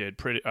 He did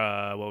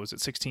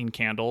 16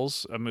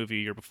 Candles, a movie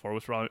a year before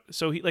with Robin.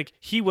 So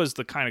he was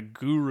the kind of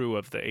guru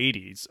of the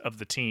 80s, of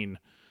the teen,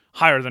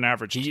 higher than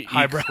average. He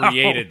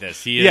created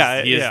this. He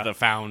is the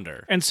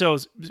founder. And so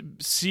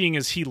seeing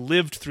as he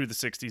lived through the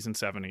 60s and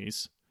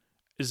 70s,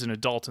 is an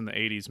adult in the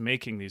 80s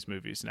making these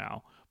movies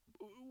now,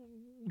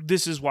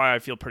 this is why I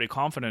feel pretty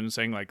confident in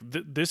saying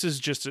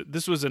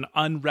this was an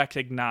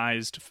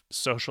unrecognized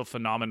social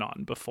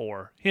phenomenon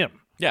before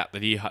him. Yeah,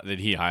 that he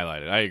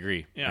highlighted. I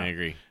agree. Yeah. I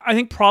agree. I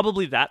think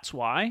probably that's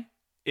why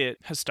it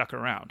has stuck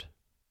around.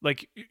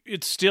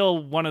 It's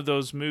still one of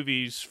those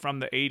movies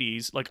from the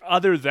 80s,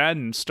 other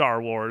than Star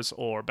Wars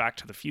or Back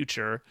to the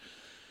Future,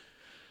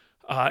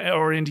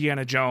 or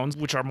Indiana Jones,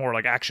 which are more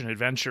like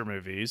action-adventure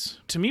movies.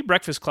 To me,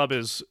 Breakfast Club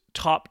is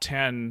top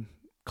 10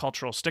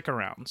 cultural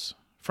stick-arounds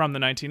from the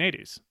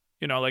 1980s.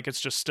 It's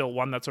just still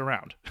one that's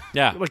around.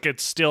 Yeah.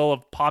 It's still a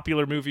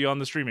popular movie on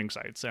the streaming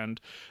sites.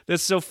 And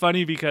that's so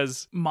funny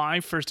because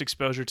my first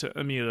exposure to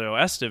Emilio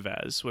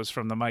Estevez was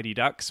from the Mighty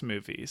Ducks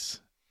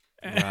movies.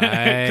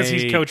 Right. Because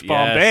he's Coach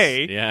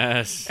Bombay.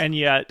 Yes. And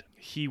yet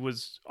he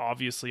was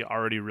obviously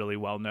already really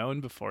well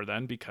known before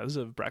then because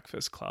of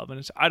Breakfast Club.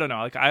 And I don't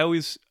know, I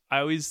always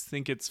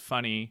think it's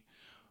funny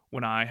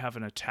when I have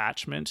an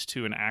attachment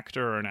to an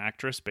actor or an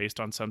actress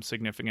based on some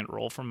significant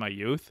role from my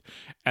youth,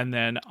 and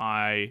then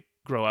I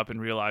grow up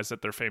and realize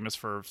that they're famous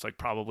for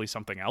probably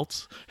something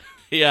else.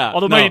 Yeah.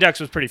 Although Mighty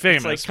Ducks was pretty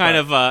famous. It's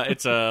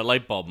it's a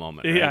light bulb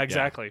moment. Right? Yeah,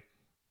 exactly.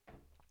 Yeah.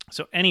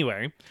 So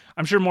anyway,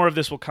 I'm sure more of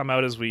this will come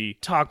out as we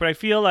talk, but I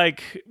feel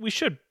like we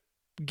should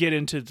get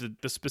into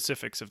the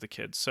specifics of the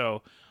kids.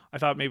 So I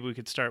thought maybe we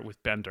could start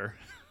with Bender.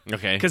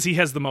 Okay. Because he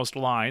has the most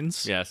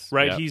lines. Yes.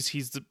 Right? Yep.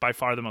 He's by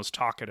far the most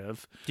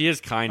talkative. He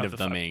is kind of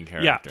the main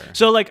character. Yeah.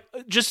 So,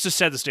 just to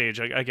set the stage,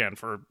 again,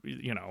 for,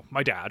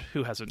 my dad,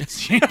 who hasn't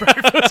seen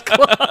Breakfast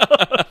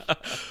Club.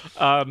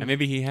 And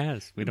maybe he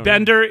has. We don't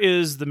Bender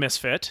is the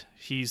misfit.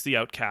 He's the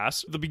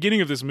outcast. The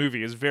beginning of this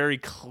movie is very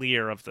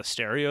clear of the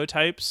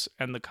stereotypes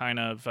and the kind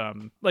of,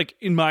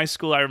 in my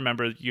school, I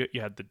remember you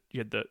had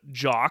the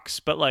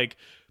jocks, but,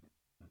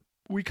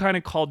 we kind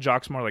of called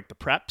jocks more like the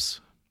preps.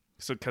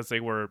 So, because they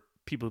were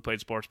people who played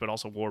sports but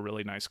also wore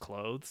really nice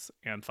clothes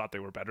and thought they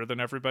were better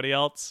than everybody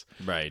else.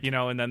 Right.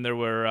 And then there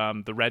were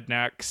the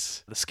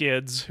rednecks, the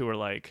skids, who were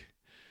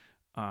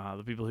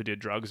the people who did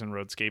drugs and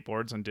rode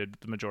skateboards and did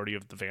the majority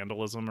of the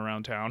vandalism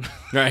around town.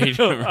 Right.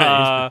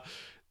 Right.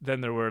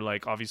 Then there were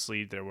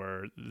obviously there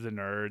were the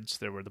nerds,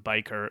 there were the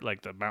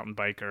the mountain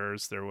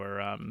bikers, there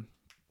were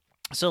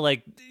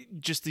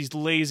just these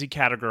lazy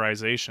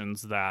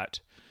categorizations that,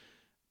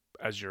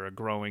 as you're a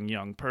growing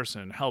young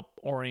person, help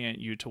orient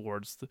you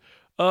towards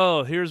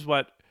here's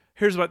what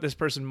this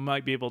person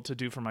might be able to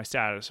do for my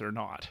status or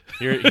not.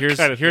 Here's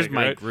thing,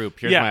 my right? group.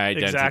 Here's my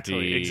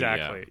identity.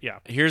 Exactly. Yeah.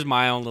 Here's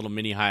my own little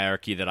mini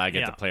hierarchy that I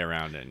get to play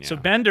around in. Yeah. So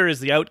Bender is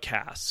the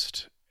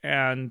outcast,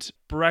 and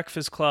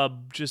Breakfast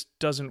Club just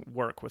doesn't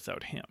work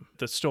without him.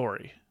 The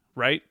story,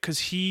 right? Because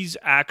he's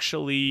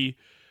actually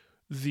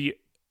the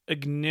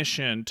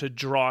ignition to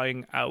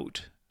drawing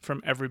out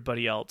from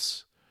everybody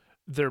else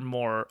their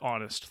more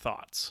honest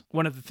thoughts.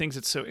 One of the things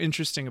that's so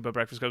interesting about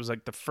Breakfast Club is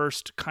like the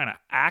first kind of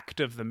act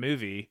of the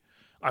movie,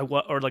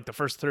 or like the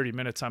first 30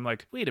 minutes, I'm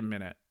like, wait a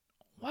minute,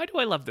 why do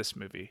I love this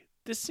movie?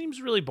 This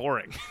seems really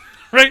boring,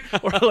 right?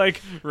 Or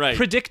like Right.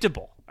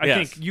 predictable. I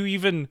Yes. think you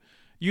even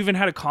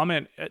had a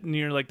comment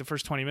near like the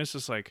first 20 minutes,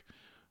 just like,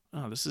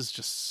 oh, this is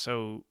just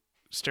so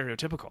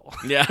stereotypical.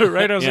 Yeah.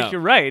 Right? I was Yeah. like,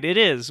 you're right, it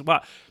is.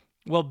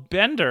 Well,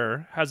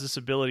 Bender has this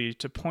ability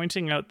to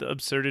pointing out the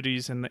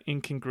absurdities and the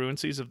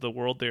incongruencies of the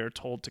world they are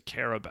told to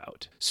care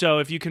about. So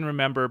if you can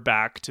remember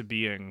back to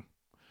being,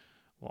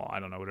 well, I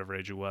don't know, whatever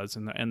age you was,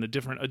 and the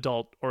different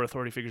adult or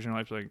authority figures in your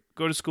life, like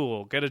go to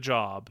school, get a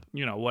job,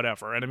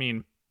 whatever. And I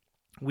mean,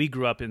 we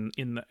grew up in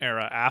the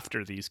era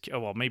after these,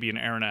 well, maybe an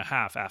era and a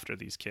half after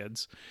these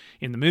kids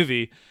in the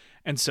movie.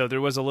 And so there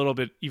was a little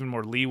bit even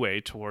more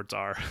leeway towards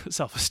our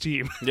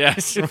self-esteem.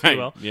 Yes, if right. you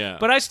will. Yeah.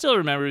 But I still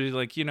remember,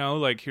 like,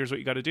 here's what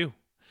you got to do.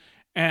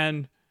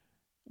 And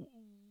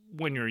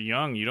when you're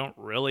young, you don't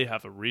really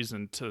have a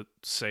reason to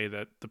say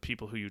that the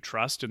people who you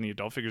trust and the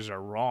adult figures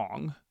are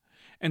wrong.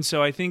 And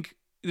so I think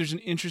there's an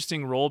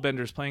interesting role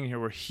Bender's playing here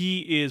where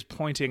he is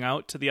pointing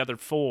out to the other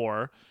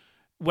four,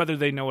 whether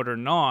they know it or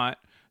not,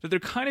 that they're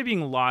kind of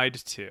being lied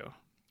to,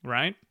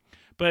 right?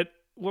 But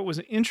what was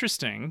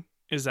interesting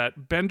is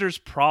that Bender's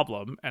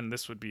problem, and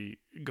this would be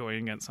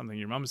going against something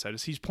your mom said,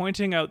 is he's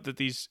pointing out that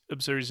these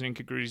absurdities and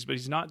incongruities, but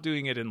he's not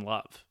doing it in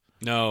love.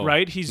 No.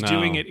 Right? He's no.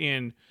 doing it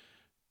in,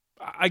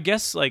 I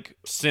guess, like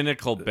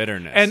cynical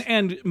bitterness.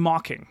 and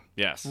mocking.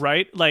 Yes.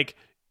 Right? Like,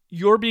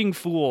 you're being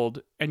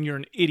fooled and you're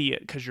an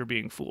idiot because you're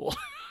being fooled.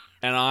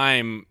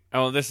 And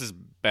this is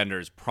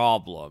Bender's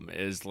problem,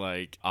 is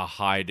like a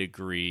high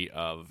degree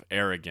of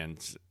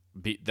arrogance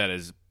that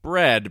is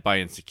bred by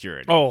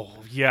insecurity. Oh,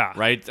 yeah.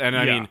 Right? And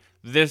I Yeah. mean,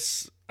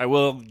 I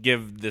will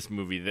give this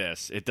movie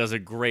this. It does a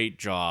great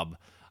job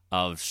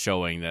of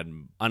showing that,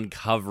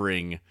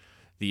 uncovering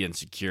the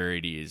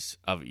insecurities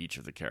of each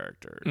of the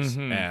characters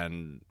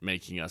and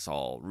making us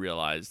all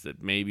realize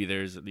that maybe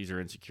these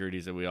are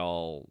insecurities that we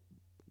all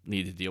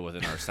need to deal with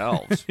in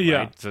ourselves. Yeah.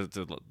 Right?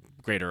 To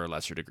greater or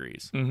lesser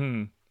degrees.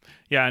 Mm-hmm.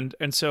 Yeah,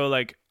 and so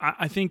like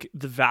I think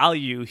the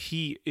value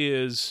he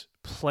is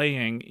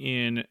playing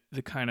in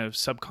the kind of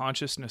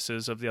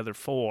subconsciousnesses of the other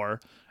four,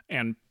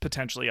 and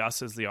potentially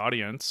us as the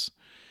audience,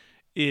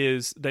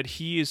 is that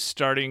he is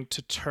starting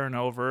to turn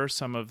over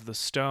some of the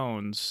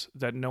stones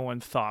that no one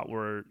thought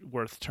were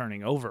worth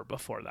turning over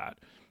before that.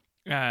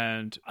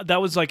 And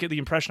that was like the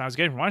impression I was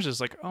getting from watching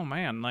this, like, oh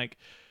man, like,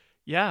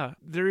 yeah,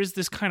 there is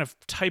this kind of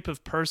type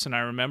of person I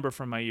remember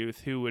from my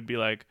youth who would be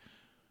like,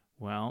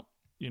 well,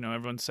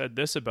 everyone said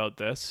this about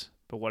this,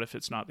 but what if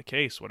it's not the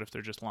case? What if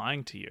they're just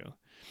lying to you?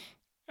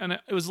 And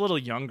it was a little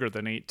younger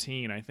than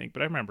 18, I think,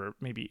 but I remember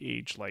maybe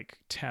age like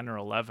 10 or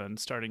 11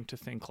 starting to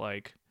think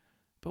like,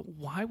 but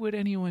why would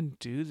anyone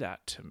do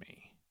that to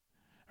me?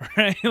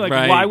 Right? Like,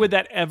 Right. Why would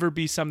that ever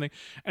be something?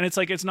 And it's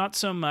like, it's not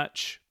so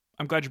much,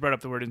 I'm glad you brought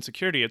up the word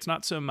insecurity. It's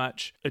not so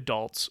much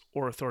adults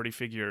or authority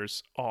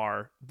figures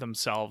are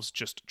themselves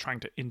just trying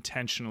to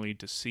intentionally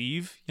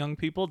deceive young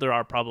people. There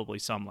are probably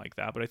some like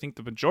that, but I think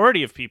the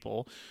majority of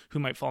people who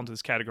might fall into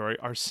this category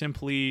are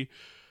simply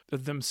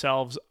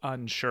themselves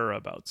unsure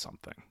about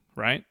something,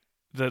 right?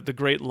 The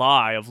great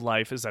lie of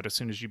life is that as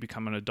soon as you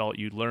become an adult,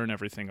 you learn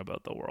everything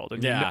about the world,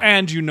 and Yeah.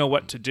 you know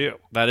what to do.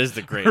 That is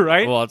the great,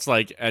 Right? Well, it's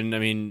like, and I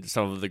mean,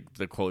 some of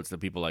the quotes that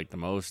people like the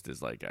most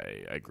is like,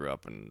 I grew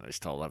up and I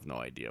still have no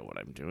idea what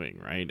I'm doing,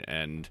 right?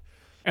 And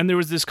there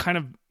was this kind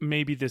of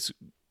maybe this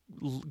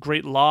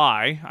great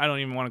lie. I don't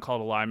even want to call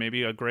it a lie.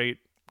 Maybe a great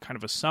kind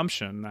of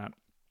assumption that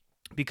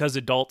because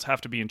adults have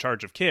to be in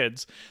charge of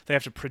kids, they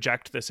have to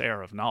project this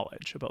air of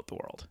knowledge about the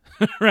world,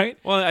 right?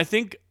 well, I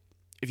think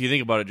if you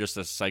think about it just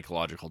as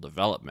psychological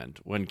development,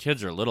 when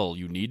kids are little,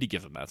 you need to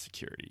give them that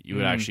security. You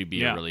would actually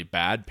be a really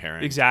bad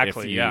parent.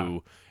 Exactly,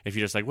 if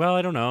you're just like, well,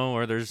 I don't know,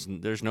 or there's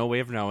no way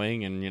of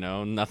knowing,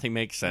 and nothing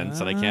makes sense,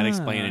 and I can't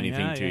explain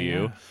anything to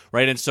you,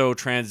 right? And so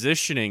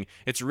transitioning,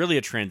 it's really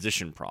a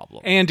transition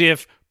problem. And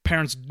if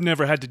parents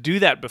never had to do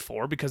that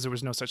before because there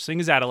was no such thing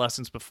as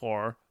adolescence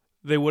before,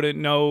 they wouldn't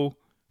know.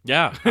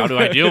 Yeah, how do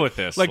I deal with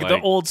this? Like the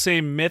old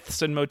same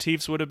myths and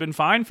motifs would have been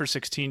fine for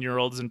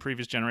 16-year-olds in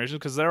previous generations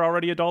because they're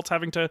already adults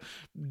having to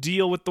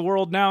deal with the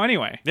world now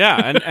anyway.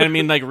 Yeah, and I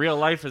mean, like, real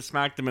life has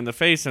smacked them in the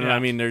face, and Yeah.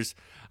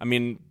 I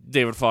mean,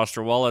 David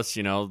Foster Wallace,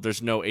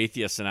 there's no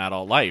atheists in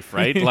adult life,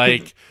 right?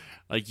 like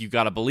you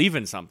got to believe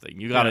in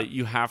something.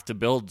 You have to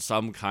build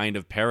some kind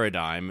of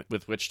paradigm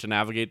with which to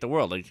navigate the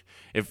world. Like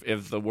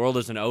if the world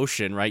is an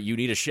ocean, right, you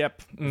need a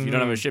ship. If you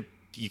don't have a ship,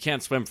 you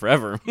can't swim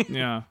forever.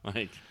 Yeah.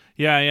 Like,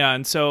 Yeah.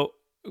 And so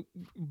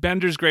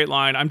Bender's great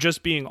line, I'm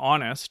just being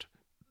honest,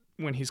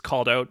 when he's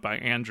called out by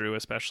Andrew,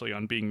 especially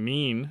on being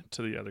mean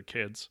to the other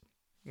kids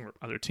or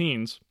other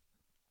teens.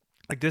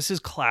 Like, this is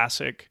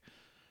classic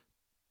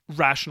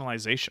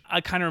rationalization.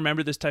 I kind of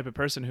remember this type of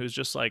person who's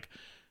just like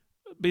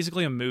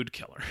basically a mood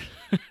killer,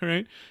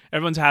 right?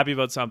 Everyone's happy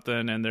about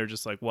something and they're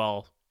just like,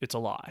 well, it's a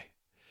lie.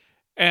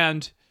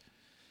 And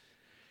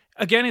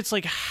again, it's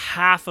like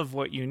half of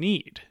what you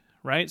need,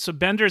 right? So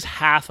Bender's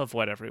half of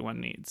what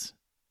everyone needs.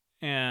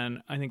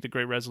 And I think the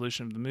great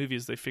resolution of the movie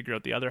is they figure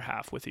out the other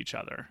half with each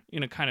other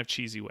in a kind of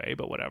cheesy way,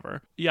 but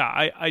whatever.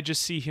 Yeah, I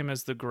just see him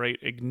as the great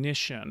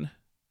ignition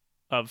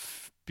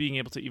of being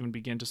able to even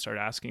begin to start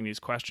asking these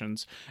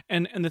questions.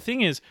 And the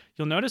thing is,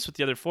 you'll notice with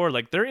the other four,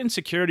 like their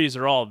insecurities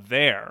are all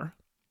there,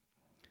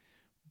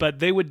 but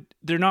they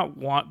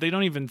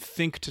don't even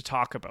think to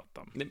talk about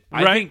them.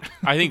 Right?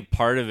 I think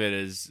part of it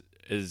is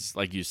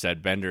like you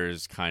said, Bender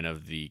is kind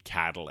of the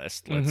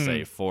catalyst, let's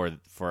say,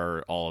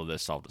 for all of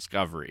this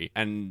self-discovery.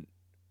 And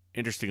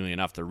interestingly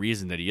enough, the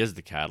reason that he is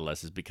the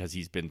catalyst is because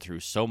he's been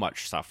through so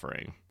much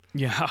suffering.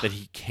 Yeah. That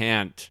he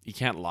can't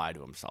lie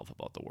to himself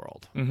about the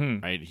world.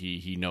 Right?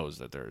 He knows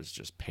that there's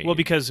just pain. Well,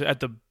 because at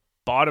the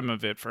bottom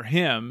of it for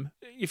him,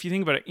 if you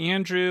think about it,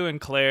 Andrew and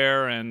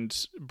Claire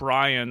and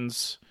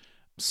Brian's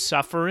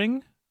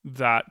suffering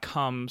that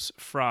comes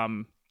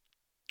from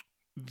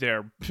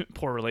their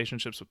poor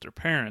relationships with their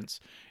parents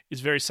is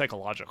very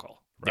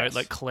psychological, right? Yes.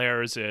 Like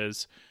Claire's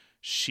is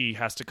she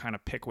has to kind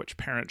of pick which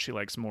parent she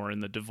likes more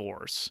in the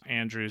divorce.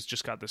 Andrew's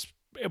just got this,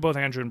 both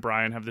Andrew and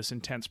Brian have this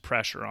intense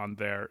pressure on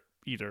their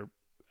either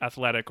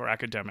athletic or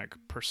academic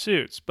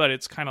pursuits, but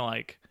it's kind of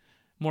like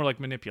more like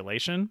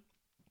manipulation.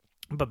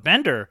 But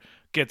Bender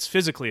gets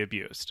physically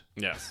abused.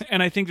 Yes.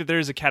 And I think that there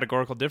is a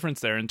categorical difference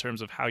there in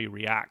terms of how you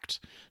react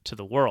to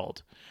the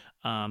world.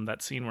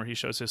 That scene where he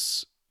shows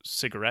his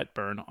cigarette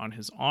burn on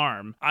his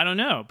arm. I don't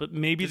know, but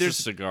maybe there's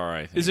a cigar,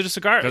 I think. Is it a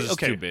cigar? Because it's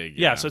okay. too big.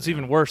 Yeah, so it's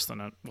even worse than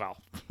a...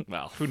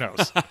 Well, who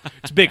knows?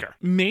 It's bigger.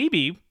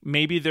 Maybe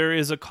there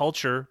is a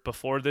culture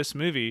before this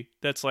movie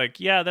that's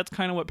like, yeah, that's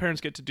kind of what parents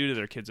get to do to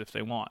their kids if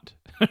they want.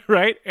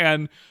 Right?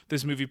 And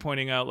this movie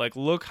pointing out, like,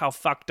 look how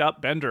fucked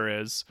up Bender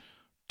is.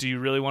 Do you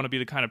really want to be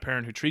the kind of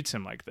parent who treats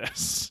him like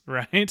this?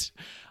 Right?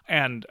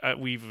 And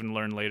we even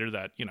learn later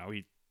that,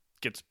 he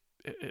gets...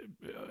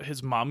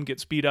 his mom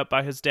gets beat up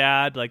by his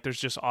dad. Like, there's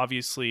just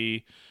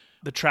obviously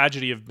the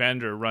tragedy of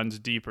Bender runs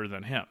deeper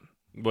than him.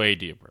 Way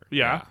deeper.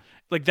 Yeah.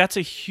 Like, that's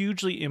a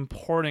hugely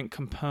important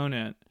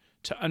component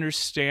to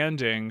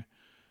understanding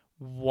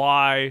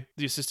why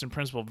the assistant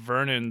principal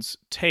Vernon's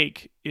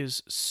take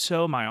is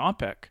so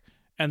myopic,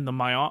 and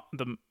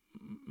the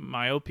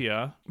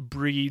myopia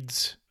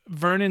breeds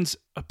Vernon's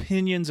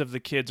opinions of the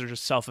kids are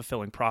just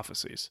self-fulfilling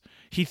prophecies.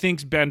 He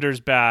thinks Bender's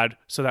bad,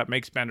 so that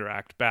makes Bender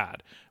act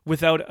bad.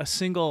 Without a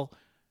single...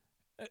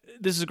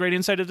 This is a great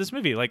insight of this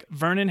movie. Like,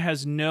 Vernon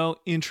has no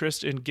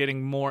interest in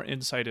getting more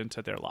insight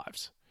into their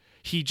lives.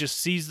 He just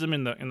sees them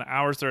in the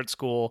hours they're at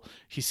school.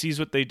 He sees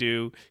what they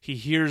do. He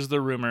hears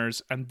the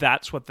rumors, and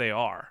that's what they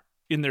are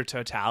in their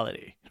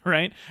totality,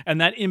 right?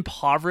 And that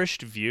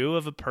impoverished view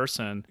of a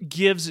person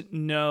gives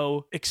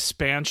no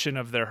expansion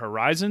of their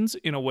horizons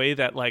in a way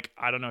that, like,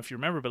 I don't know if you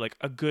remember, but like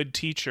a good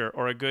teacher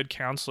or a good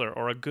counselor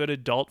or a good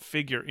adult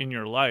figure in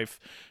your life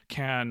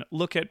can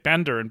look at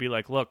Bender and be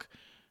like, look,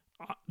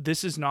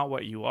 this is not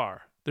what you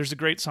are. There's a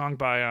great song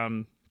by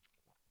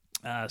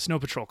Snow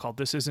Patrol called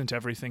This Isn't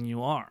Everything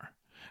You Are.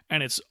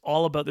 And it's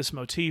all about this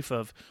motif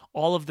of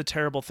all of the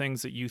terrible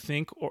things that you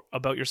think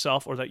about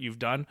yourself or that you've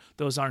done.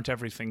 Those aren't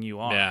everything you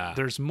are. Yeah.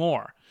 There's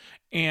more.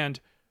 And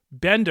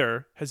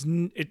Bender has,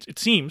 it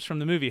seems from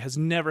the movie, has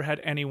never had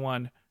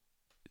anyone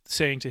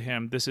saying to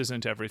him, this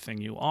isn't everything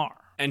you are.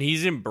 And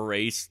he's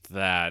embraced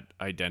that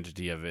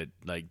identity of it.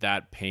 Like,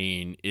 that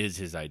pain is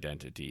his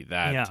identity.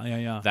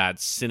 That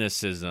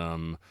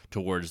cynicism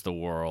towards the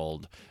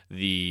world,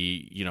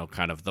 the,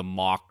 kind of the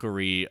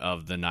mockery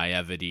of the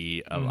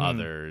naivety of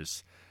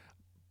others.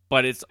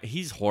 But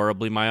he's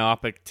horribly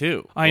myopic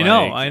too. I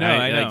know.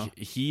 Like,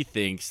 he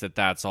thinks that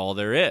that's all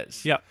there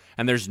is. Yeah.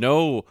 And there's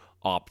no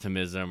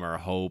optimism or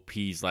hope.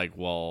 He's like,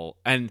 well,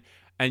 and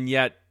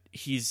yet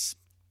it's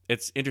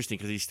interesting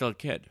because he's still a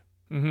kid,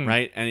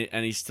 right?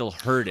 And he's still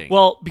hurting.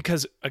 Well,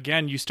 because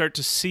again, you start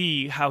to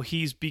see how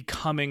he's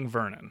becoming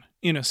Vernon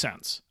in a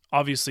sense.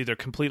 Obviously, they're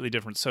completely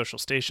different social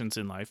stations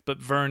in life, but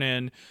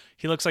Vernon,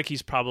 he looks like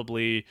he's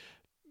probably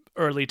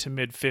early to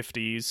mid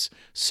 50s.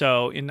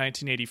 So in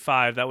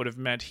 1985, that would have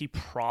meant he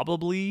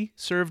probably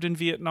served in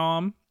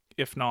Vietnam.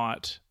 If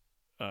not,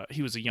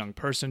 he was a young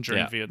person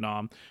during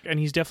Vietnam. And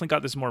he's definitely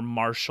got this more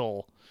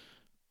martial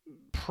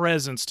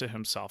presence to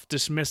himself,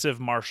 dismissive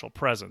martial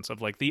presence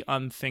of like the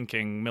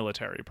unthinking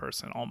military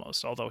person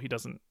almost, although he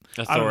doesn't...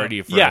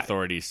 Authority for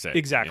authority's sake.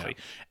 Exactly.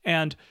 Yeah.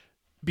 And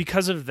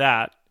because of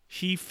that,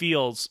 he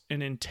feels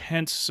an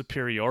intense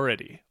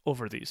superiority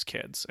over these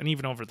kids and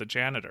even over the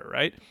janitor,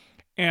 right?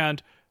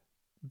 And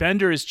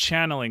Bender is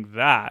channeling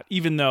that,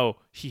 even though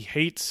he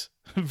hates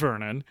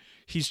Vernon,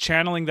 he's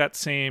channeling that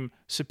same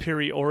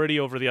superiority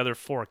over the other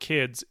four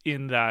kids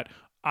in that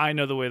I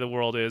know the way the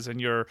world is, and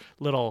your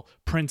little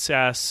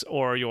princess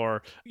or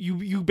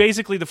you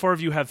basically, the four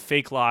of you have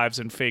fake lives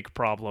and fake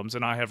problems,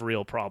 and I have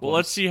real problems. Well,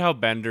 let's see how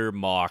Bender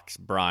mocks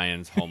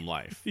Brian's home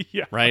life.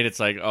 Yeah. Right? It's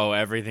like, oh,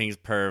 everything's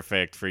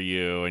perfect for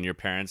you, and your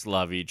parents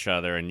love each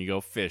other, and you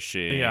go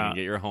fishing and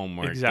get your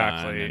homework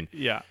done.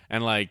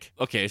 And like,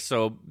 okay,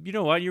 so you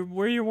know what?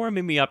 You're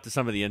warming me up to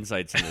some of the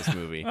insights in this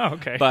movie. Oh,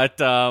 okay. But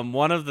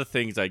one of the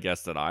things I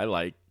guess that I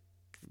like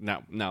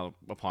now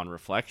upon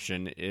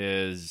reflection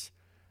is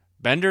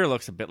Bender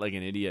looks a bit like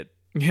an idiot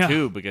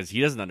too, because he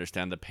doesn't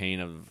understand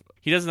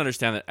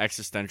that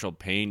existential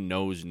pain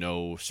knows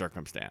no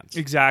circumstance.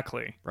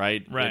 Exactly.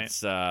 Right.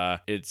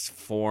 It's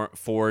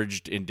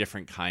forged in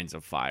different kinds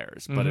of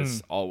fires, but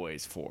it's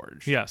always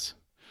forged. Yes.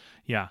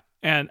 Yeah.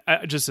 And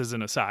just as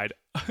an aside,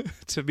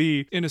 to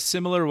be in a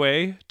similar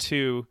way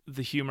to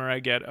the humor I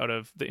get out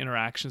of the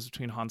interactions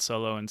between Han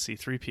Solo and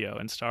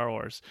C-3PO in Star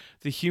Wars,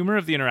 the humor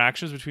of the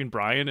interactions between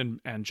Brian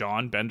and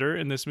John Bender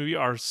in this movie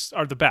are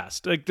the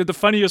best. Like, the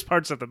funniest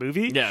parts of the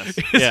movie is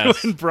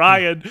when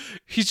Brian,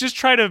 he's just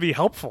trying to be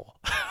helpful.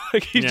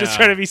 Like, he's just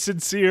trying to be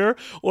sincere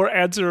or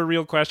answer a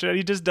real question, and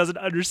he just doesn't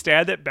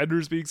understand that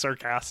Bender's being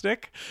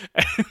sarcastic.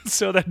 And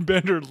so then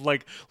Bender,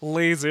 like,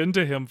 lays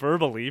into him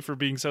verbally for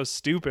being so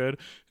stupid,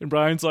 and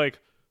Brian's like,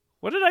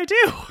 what did I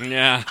do?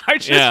 Yeah. I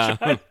just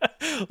tried.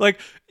 Like,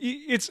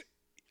 it's,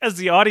 as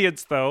the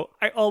audience, though,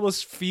 I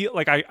almost feel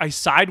like I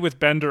side with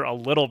Bender a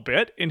little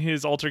bit in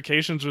his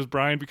altercations with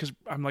Brian, because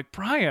I'm like,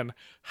 Brian,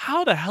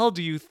 how the hell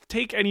do you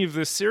take any of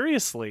this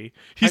seriously?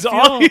 He's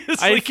obviously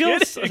I feel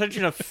kidding. such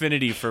an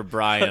affinity for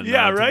Brian,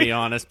 to be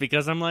honest,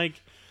 because I'm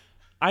like,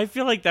 I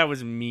feel like that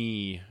was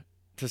me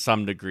to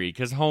some degree,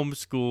 because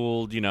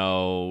homeschooled,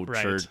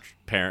 church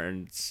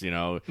parents,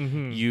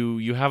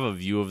 you have a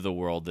view of the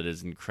world that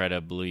is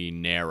incredibly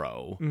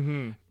narrow,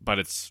 but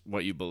it's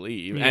what you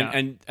believe.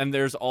 And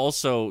there's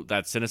also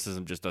that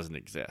cynicism just doesn't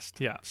exist.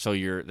 Yeah. So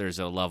there's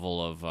a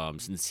level of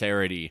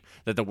sincerity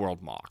that the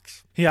world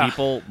mocks. Yeah.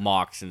 People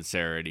mock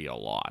sincerity a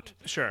lot.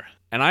 Sure.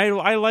 And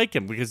I like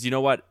him because, you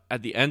know what?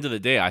 At the end of the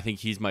day, I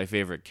think he's my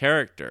favorite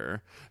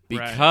character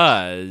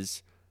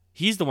because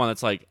he's the one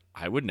that's like,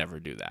 I would never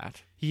do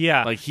that.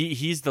 Yeah. Like,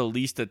 he's the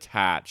least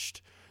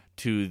attached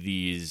to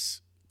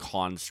these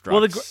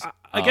constructs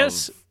I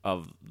guess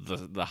of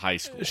the high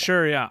school.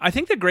 Sure, yeah. I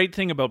think the great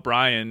thing about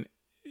Brian,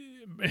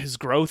 his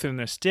growth in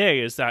this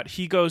day, is that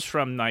he goes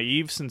from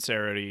naive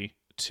sincerity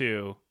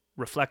to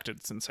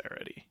reflected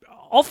sincerity.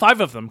 All five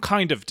of them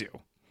kind of do.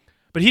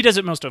 But he does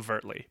it most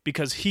overtly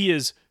because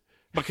he's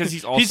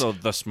also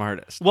the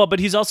smartest. Well, but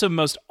he's also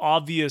most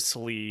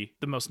obviously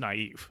the most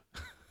naive.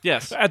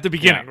 Yes. At the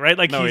beginning, right?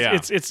 Like,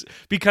 it's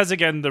because,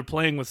 again, they're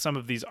playing with some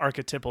of these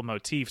archetypal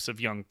motifs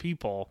of young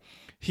people.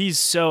 He's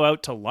so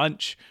out to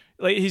lunch.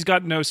 Like, he's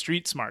got no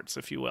street smarts,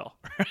 if you will.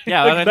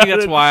 Yeah, like, I think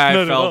that's why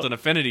I felt an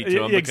affinity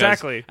to him.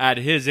 Exactly. At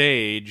his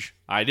age,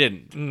 I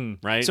didn't.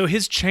 Right? So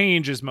his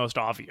change is most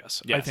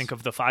obvious, I think,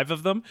 of the five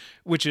of them,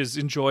 which is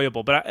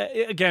enjoyable. But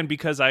again,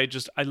 because I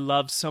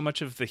love so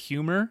much of the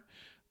humor,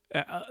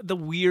 the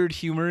weird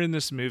humor in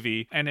this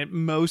movie, and it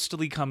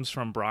mostly comes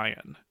from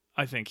Brian.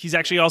 I think he's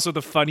actually also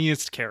the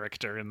funniest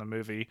character in the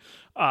movie,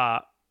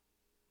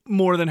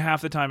 more than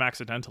half the time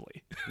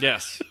accidentally.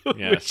 Yes.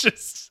 Which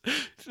is,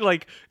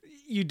 like,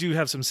 you do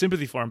have some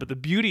sympathy for him, but the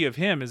beauty of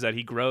him is that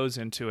he grows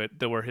into it,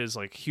 where his,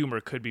 like,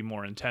 humor could be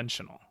more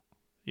intentional,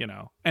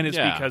 and it's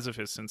because of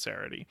his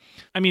sincerity.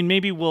 I mean,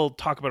 maybe we'll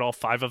talk about all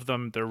five of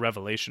them, their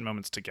revelation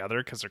moments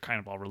together, because they're kind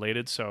of all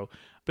related. So,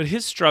 but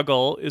his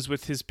struggle is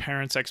with his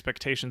parents'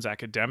 expectations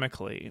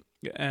academically,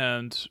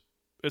 and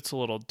it's a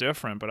little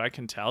different, but I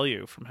can tell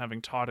you from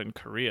having taught in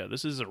Korea,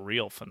 this is a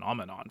real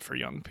phenomenon for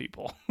young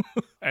people.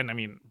 And I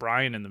mean,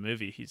 Brian in the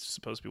movie, he's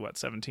supposed to be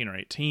 17 or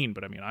 18,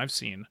 but I mean, I've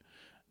seen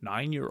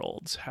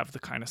 9-year-olds have the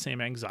kind of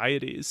same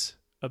anxieties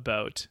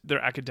about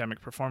their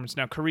academic performance.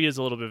 Now, Korea is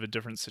a little bit of a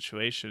different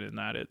situation in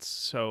that it's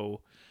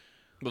so...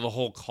 Well, the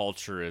whole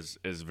culture is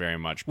very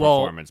much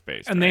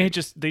performance-based. And right?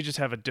 they just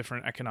have a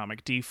different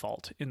economic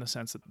default in the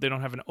sense that they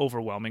don't have an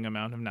overwhelming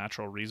amount of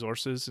natural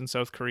resources in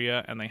South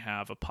Korea, and they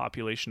have a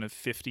population of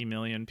 50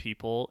 million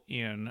people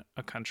in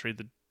a country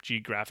the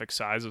geographic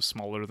size of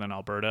smaller than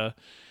Alberta.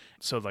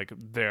 So, like,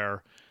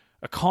 their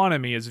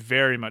economy is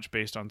very much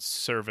based on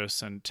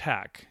service and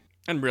tech.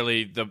 And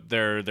really,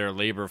 their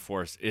labor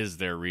force is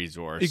their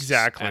resource.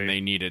 Exactly. And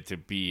they need it to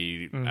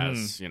be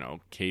as,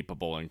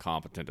 capable and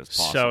competent as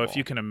possible. So if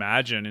you can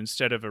imagine,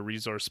 instead of a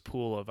resource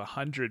pool of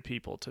 100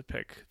 people to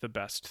pick the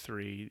best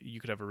three, you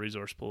could have a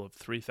resource pool of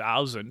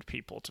 3,000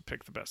 people to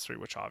pick the best three,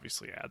 which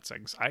obviously adds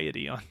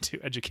anxiety onto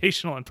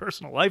educational and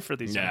personal life for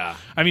these. Yeah.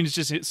 I mean,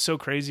 it's so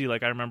crazy.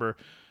 Like, I remember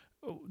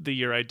the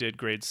year I did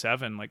grade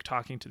 7, like,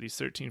 talking to these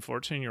 13,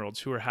 14-year-olds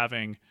who were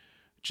having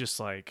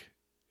just, like,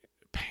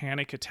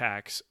 panic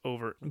attacks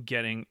over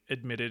getting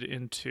admitted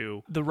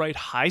into the right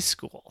high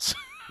schools.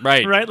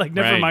 Right. Right? Like,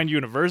 never mind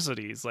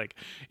universities. Like,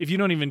 if you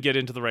don't even get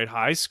into the right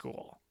high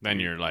school,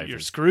 then you're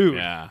screwed.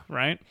 Yeah.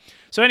 Right?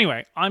 So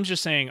anyway, I'm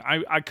just saying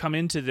I come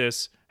into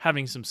this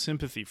having some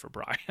sympathy for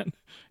Brian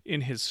in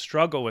his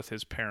struggle with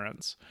his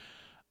parents.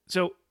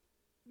 So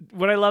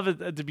what I love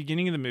at the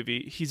beginning of the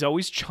movie, he's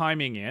always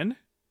chiming in,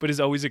 but is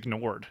always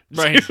ignored.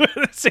 Right. At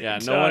the same Yeah,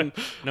 time.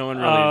 no one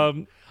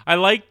really. I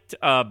liked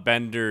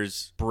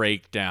Bender's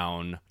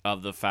breakdown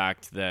of the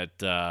fact that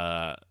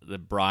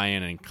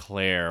Brian and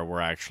Claire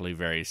were actually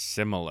very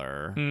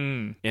similar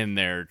in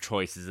their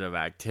choices of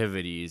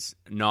activities,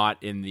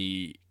 not in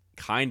the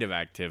kind of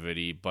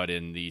activity, but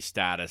in the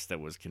status that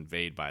was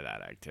conveyed by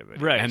that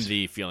activity, right, and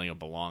the feeling of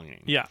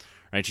belonging. Yeah.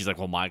 Right. She's like,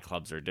 well, my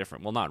clubs are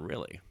different. Well, not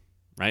really.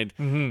 Right.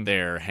 Mm-hmm.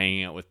 They're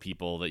hanging out with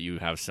people that you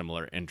have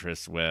similar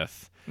interests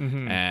with.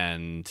 Mm-hmm.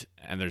 And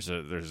there's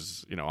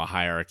a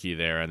hierarchy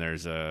there, and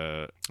there's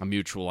a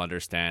mutual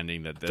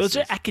understanding that those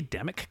are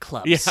academic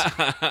clubs.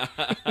 Yeah.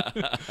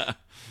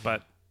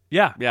 But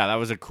yeah, that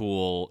was a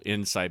cool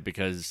insight,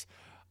 because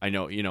I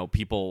know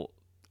people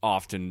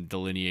often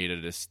delineate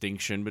a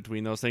distinction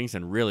between those things,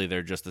 and really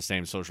they're just the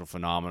same social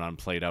phenomenon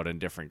played out in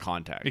different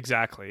contexts.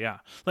 Exactly. Yeah.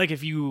 Like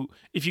if you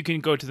can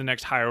go to the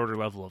next higher order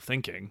level of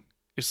thinking,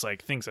 it's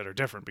like things that are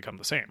different become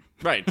the same.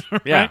 Right.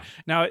 Yeah. Right?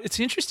 Now, it's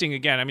interesting,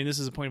 again, I mean, this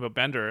is a point about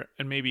Bender,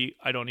 and maybe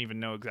I don't even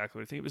know exactly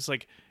what I think. It was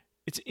like,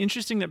 it's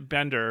interesting that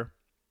Bender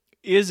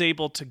is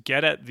able to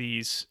get at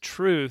these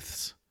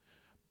truths,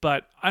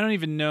 but I don't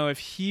even know if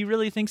he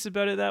really thinks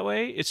about it that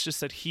way. It's just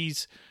that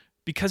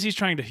because he's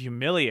trying to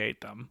humiliate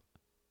them,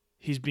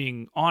 he's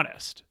being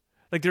honest.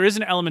 Like, there is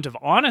an element of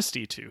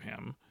honesty to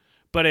him,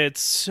 but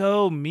it's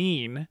so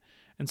mean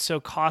and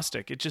so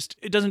caustic.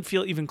 It doesn't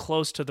feel even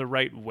close to the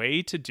right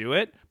way to do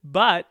it,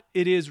 but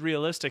it is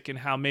realistic in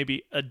how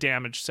maybe a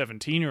damaged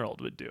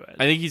 17-year-old would do it.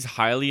 I think he's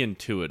highly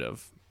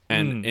intuitive,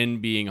 and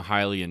in being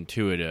highly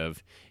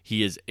intuitive,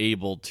 he is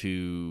able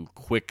to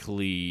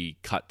quickly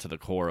cut to the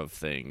core of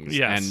things.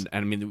 Yes.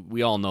 And I mean,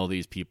 we all know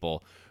these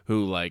people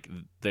who, like,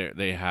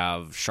 they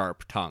have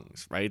sharp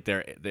tongues, right?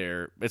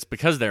 It's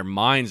because their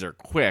minds are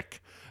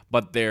quick,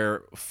 but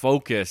their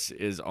focus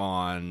is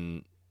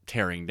on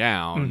tearing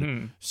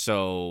down,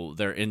 so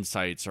their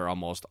insights are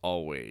almost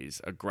always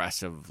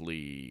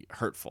aggressively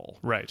hurtful,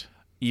 right?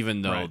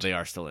 Even though they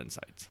are still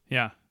insights.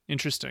 Yeah,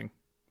 interesting.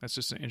 That's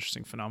just an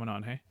interesting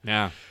phenomenon, hey?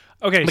 Yeah.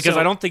 Okay, because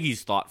I don't think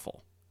he's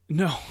thoughtful.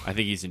 No, I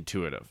think he's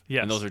intuitive.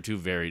 Yes, and those are two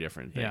very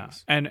different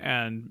things. Yeah,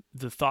 and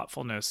the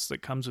thoughtfulness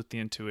that comes with the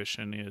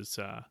intuition is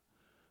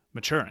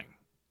maturing.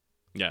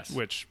 Yes,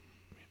 which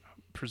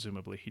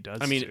presumably he does.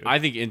 I mean, too. I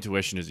think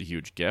intuition is a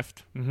huge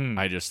gift.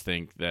 I just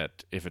think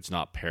that if it's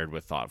not paired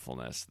with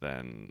thoughtfulness,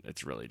 then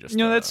it's really just...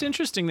 that's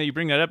interesting that you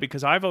bring that up,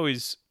 because I've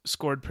always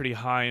scored pretty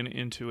high in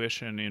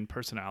intuition in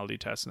personality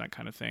tests and that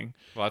kind of thing.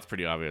 Well, that's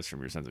pretty obvious from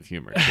your sense of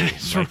humor,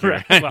 too. Like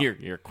Right.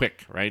 You're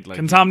quick, right? Like,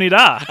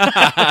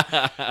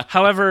 Kantamnida.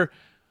 However,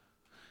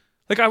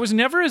 like, I was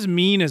never as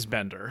mean as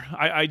Bender.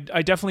 I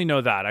definitely know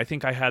that. I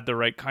think I had the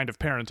right kind of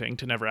parenting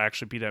to never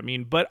actually be that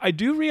mean. But I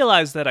do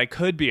realize that I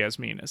could be as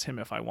mean as him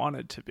if I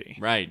wanted to be.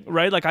 Right.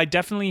 Right? Like, I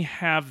definitely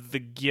have the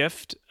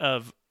gift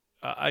of,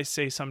 I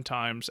say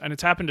sometimes, and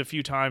it's happened a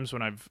few times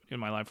in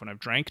my life when I've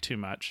drank too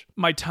much,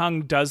 my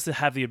tongue does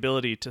have the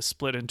ability to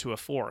split into a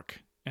fork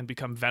and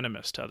become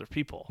venomous to other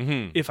people,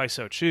 if I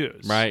so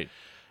choose. Right.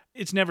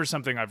 It's never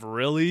something I've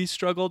really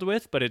struggled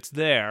with, but it's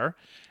there.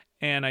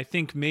 And I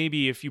think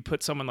maybe if you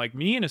put someone like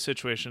me in a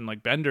situation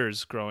like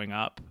Bender's growing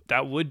up,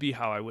 that would be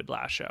how I would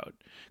lash out.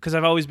 Because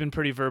I've always been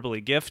pretty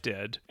verbally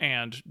gifted,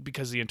 and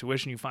because of the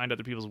intuition, you find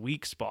other people's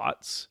weak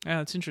spots.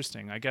 Yeah, it's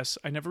interesting. I guess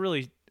I never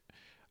really...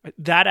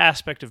 That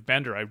aspect of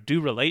Bender I do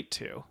relate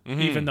to,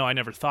 even though I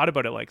never thought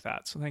about it like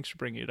that. So thanks for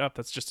bringing it up.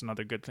 That's just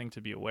another good thing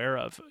to be aware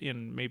of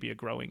in maybe a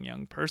growing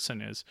young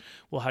person is,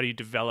 well, how do you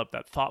develop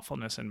that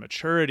thoughtfulness and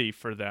maturity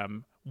for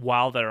them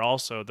while they're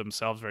also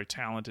themselves very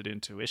talented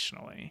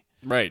intuitionally?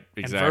 Right,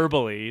 exactly. And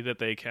verbally, that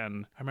they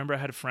can... I remember I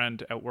had a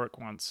friend at work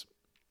once,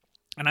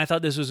 and I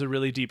thought this was a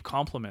really deep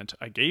compliment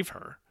I gave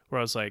her, where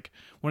I was like,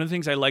 one of the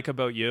things I like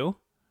about you,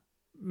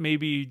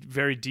 maybe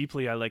very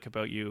deeply I like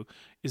about you,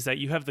 is that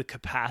you have the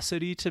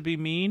capacity to be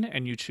mean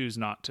and you choose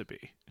not to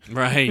be.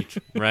 Right,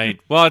 right.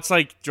 Well, it's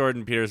like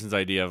Jordan Peterson's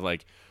idea of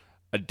like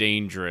a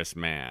dangerous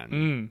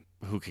man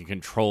who can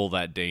control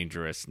that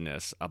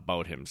dangerousness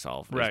about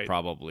himself is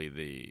probably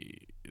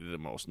the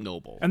most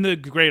noble. And the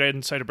great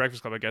insight of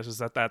Breakfast Club, I guess, is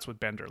that that's what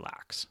Bender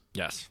lacks.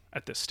 Yes.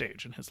 At this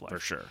stage in his life. For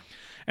sure.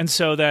 And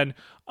so then,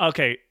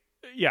 okay,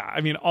 yeah, I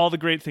mean, all the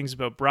great things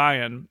about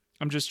Brian,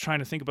 I'm just trying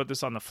to think about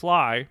this on the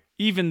fly,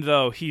 even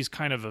though he's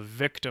kind of a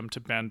victim to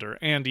Bender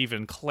and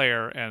even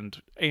Claire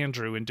and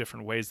Andrew in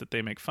different ways that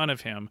they make fun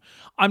of him.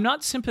 I'm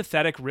not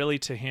sympathetic really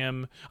to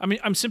him. I mean,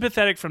 I'm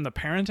sympathetic from the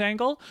parent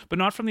angle, but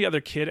not from the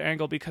other kid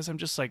angle, because I'm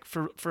just like,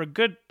 for a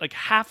good like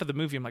half of the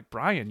movie, I'm like,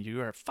 Brian,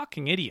 you are a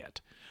fucking idiot.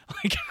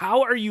 Like,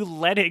 how are you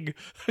letting...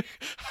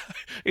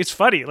 It's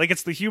funny. Like,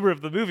 it's the humor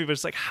of the movie, but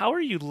it's like, how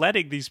are you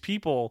letting these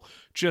people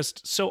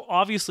just so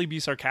obviously be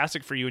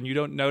sarcastic for you and you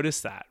don't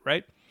notice that,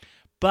 right?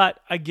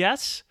 But I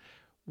guess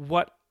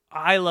what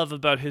I love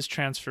about his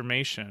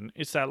transformation,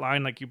 it's that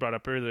line like you brought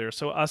up earlier,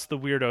 so us the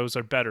weirdos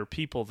are better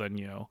people than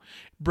you.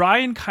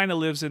 Brian kind of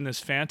lives in this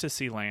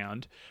fantasy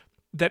land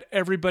that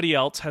everybody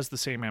else has the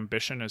same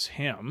ambition as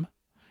him,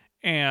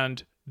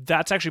 and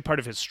that's actually part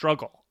of his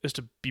struggle, is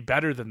to be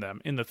better than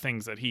them in the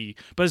things that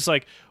but it's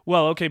like,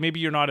 well, okay, maybe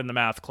you're not in the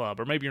math club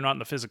or maybe you're not in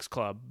the physics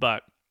club,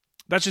 but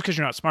that's just because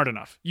you're not smart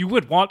enough. You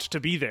would want to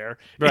be there.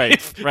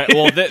 Right. Right.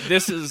 Well,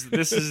 this is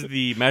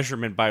the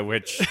measurement by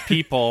which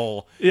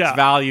people's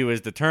value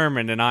is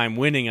determined, and I'm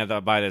winning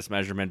by this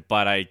measurement,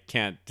 but I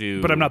can't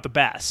do... But I'm not the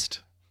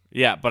best.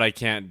 Yeah, but I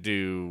can't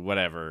do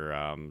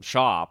whatever,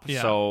 shop.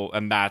 Yeah. So,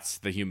 and that's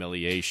the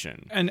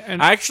humiliation. And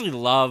I actually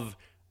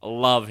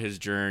love his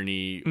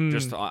journey,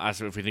 just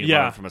as if we think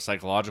about it from a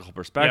psychological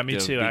perspective. Yeah,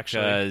 me too,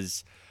 actually.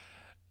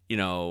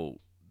 Because,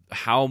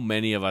 how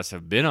many of us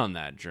have been on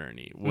that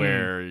journey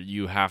where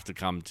you have to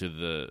come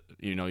to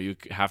you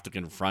have to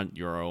confront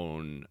your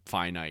own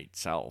finite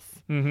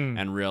self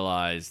and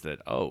realize that,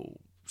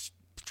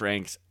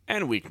 strengths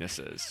and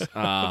weaknesses.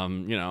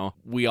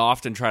 We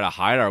often try to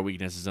hide our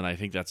weaknesses, and I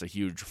think that's a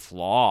huge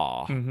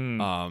flaw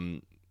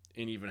in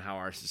even how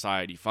our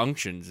society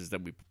functions, is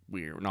that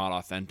we're not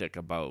authentic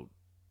about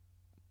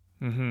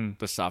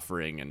the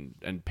suffering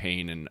and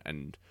pain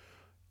and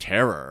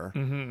terror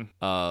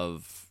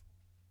of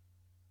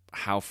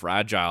how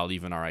fragile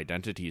even our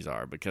identities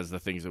are, because the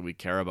things that we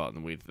care about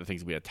and the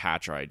things we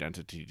attach our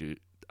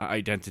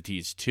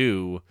identities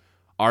to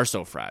are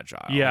so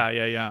fragile.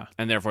 Yeah.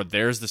 And therefore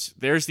there's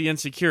the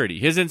insecurity.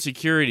 His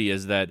insecurity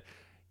is that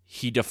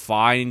he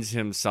defines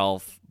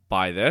himself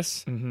by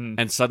this,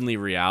 and suddenly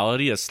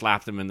reality has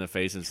slapped him in the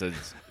face and says,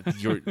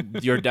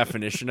 your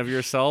definition of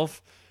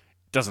yourself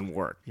doesn't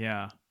work.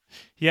 Yeah.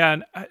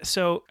 And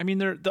so, I mean,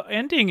 the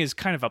ending is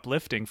kind of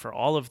uplifting for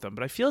all of them,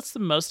 but I feel it's the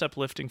most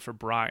uplifting for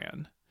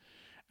Brian.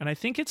 And I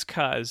think it's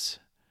because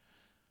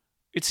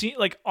it seems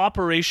like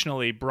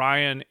operationally,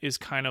 Brian is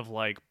kind of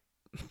like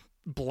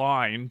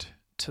blind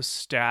to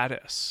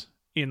status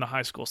in the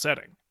high school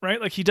setting, right?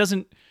 Like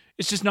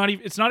it's not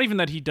even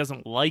that he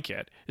doesn't like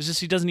it. It's just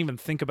he doesn't even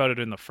think about it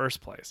in the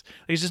first place.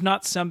 Like, it's just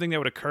not something that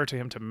would occur to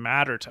him to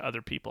matter to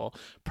other people,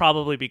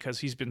 probably because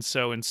he's been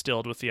so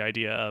instilled with the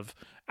idea of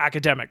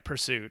academic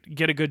pursuit,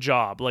 get a good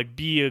job, like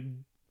be a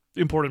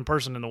important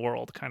person in the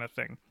world kind of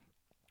thing,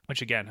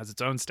 which again has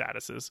its own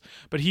statuses.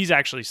 But he's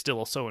actually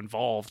still so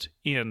involved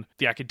in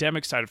the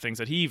academic side of things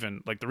that he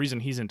even, like, the reason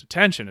he's in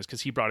detention is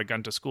because he brought a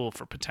gun to school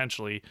for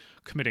potentially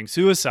committing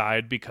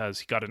suicide because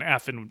he got an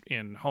F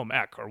in home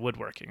ec or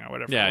woodworking or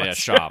whatever. Yeah,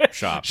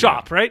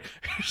 shop, right?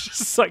 It's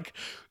just like,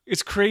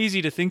 it's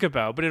crazy to think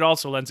about, but it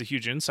also lends a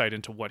huge insight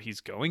into what he's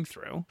going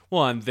through.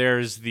 Well, and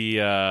there's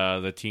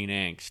the teen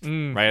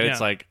angst, right? Yeah.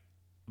 It's like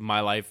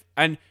my life,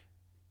 and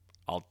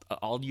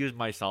I'll use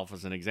myself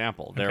as an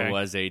example. There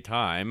was a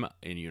time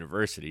in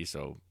university,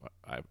 so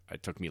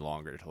it took me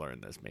longer to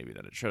learn this maybe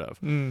than it should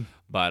have.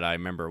 But I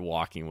remember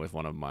walking with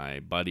one of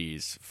my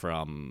buddies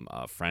from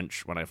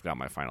French when I got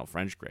my final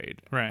French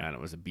grade, right? And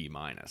it was a B-,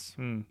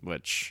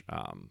 which,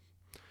 and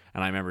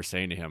I remember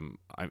saying to him,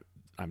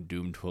 I'm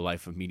doomed to a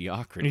life of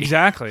mediocrity.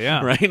 Exactly,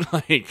 yeah. Right?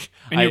 Like,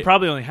 and you're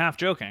probably only half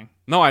joking.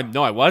 No,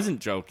 I wasn't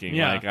joking.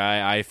 Yeah. Like,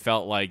 I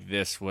felt like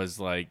this was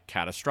like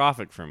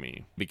catastrophic for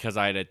me because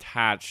I had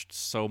attached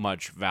so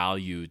much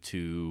value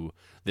to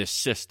this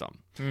system.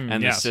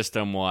 And the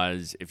system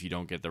was, if you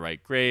don't get the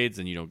right grades,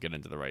 then you don't get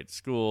into the right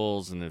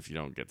schools, and if you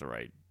don't get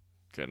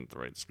into the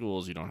right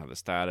schools, you don't have the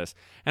status.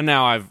 And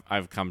now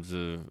I've come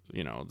to,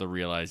 the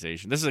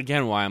realization. This is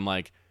again why I'm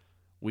like,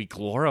 we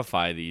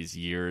glorify these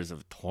years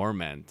of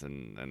torment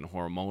and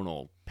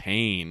hormonal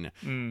pain.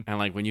 And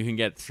like, when you can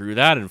get through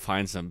that and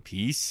find some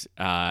peace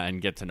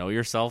and get to know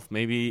yourself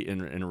maybe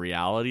in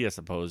reality as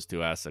opposed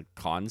to as a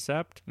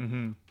concept,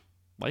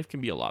 life can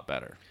be a lot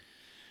better.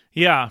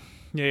 Yeah,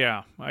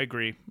 I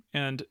agree.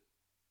 And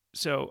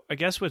so I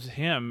guess with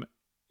him,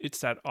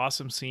 it's that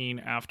awesome scene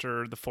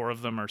after the four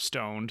of them are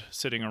stoned,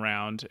 sitting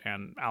around,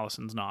 and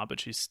Allison's not, but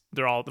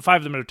the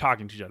five of them are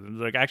talking to each other.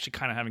 They're like actually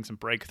kind of having some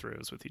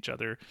breakthroughs with each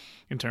other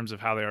in terms of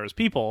how they are as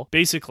people.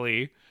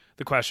 Basically,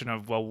 the question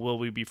of, well, will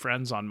we be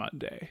friends on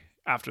Monday?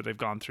 After they've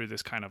gone through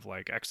this kind of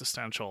like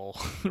existential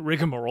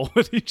rigmarole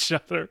with each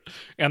other,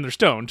 and they're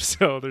stoned,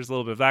 so there's a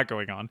little bit of that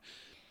going on.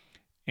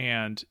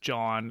 And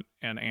John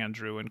and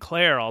Andrew and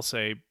Claire all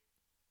say,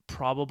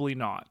 probably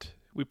not.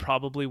 We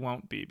probably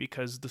won't be,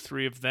 because the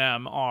three of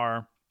them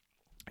are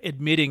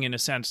admitting, in a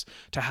sense,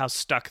 to how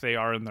stuck they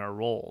are in their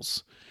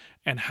roles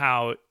and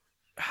how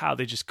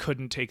they just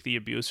couldn't take the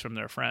abuse from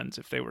their friends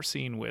if they were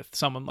seen with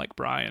someone like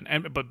Brian.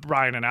 But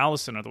Brian and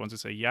Allison are the ones that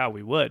say, yeah,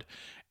 we would.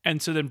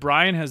 And so then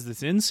Brian has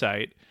this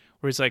insight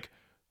where he's like,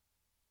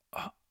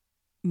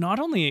 not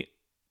only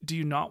do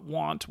you not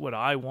want what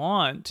I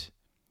want,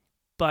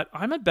 but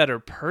I'm a better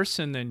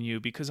person than you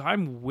because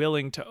I'm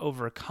willing to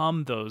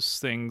overcome those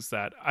things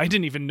that I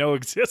didn't even know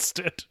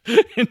existed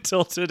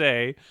until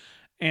today.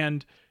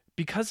 And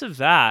because of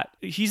that,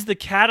 he's the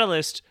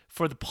catalyst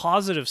for the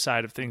positive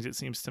side of things, it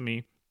seems to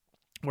me,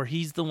 where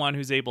he's the one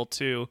who's able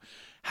to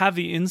have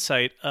the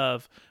insight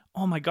of,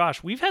 oh my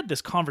gosh, we've had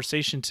this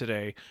conversation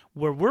today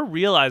where we're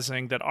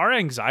realizing that our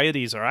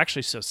anxieties are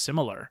actually so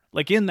similar.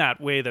 Like in that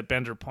way that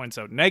Bender points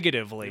out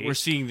negatively. We're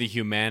seeing the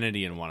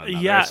humanity in one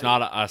another. Yeah, it's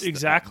not us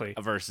exactly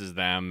versus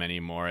them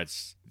anymore.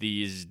 It's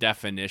these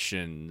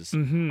definitions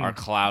Mm-hmm. are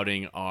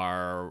clouding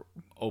our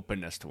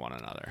openness to one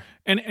another.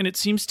 And it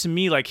seems to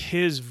me like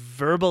his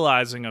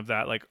verbalizing of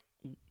that, like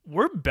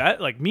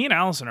like me and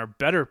Allison are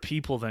better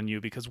people than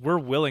you because we're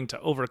willing to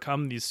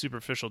overcome these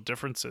superficial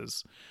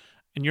differences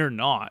and you're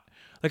not.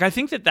 Like, I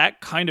think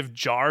that kind of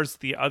jars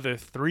the other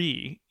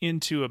three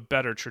into a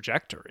better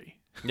trajectory.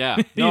 Yeah,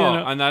 You no,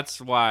 know? and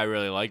that's why I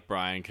really like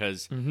Brian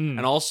because, Mm-hmm.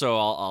 and also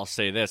I'll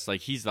say this,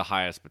 like he's the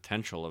highest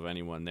potential of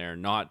anyone there,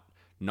 not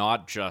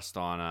just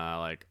on a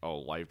like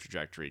life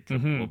trajectory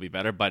Mm-hmm. will be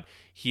better, but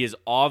he is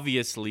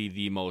obviously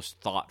the most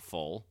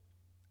thoughtful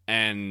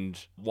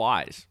and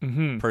wise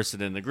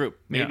person in the group.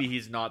 Maybe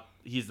he's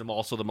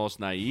also the most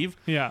naive.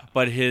 Yeah.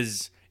 But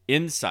his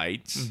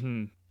insights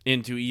Mm-hmm.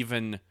 into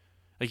even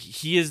like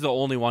he is the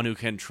only one who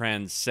can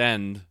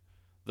transcend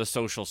the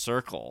social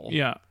circle.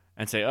 Yeah.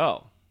 And say,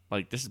 oh,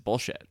 like this is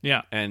bullshit.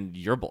 Yeah. And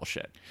you're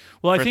bullshit.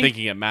 Well, I for think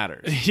thinking it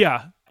matters.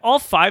 yeah. All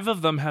five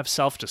of them have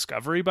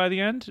self-discovery by the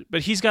end,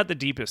 but he's got the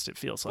deepest, it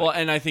feels like. Well,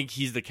 and I think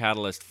he's the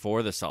catalyst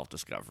for the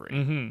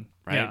self-discovery.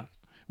 Right? Yeah.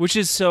 Which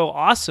is so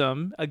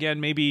awesome. Again,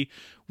 maybe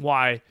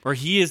why. Or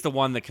he is the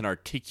one that can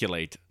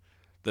articulate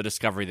the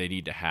discovery they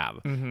need to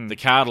have. The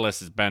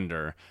catalyst is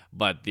Bender,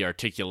 but the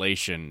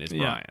articulation is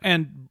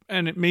Brian.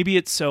 And maybe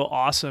it's so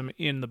awesome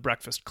in the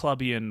Breakfast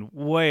Clubian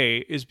way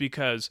is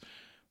because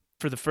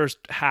for the first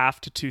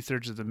half to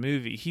 2/3 of the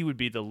movie, he would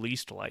be the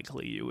least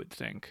likely, you would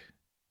think,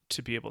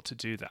 to be able to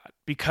do that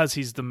because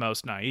he's the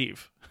most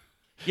naive.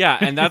 Yeah,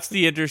 and that's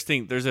the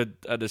interesting. There's a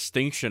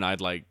distinction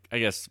I'd like, I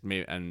guess,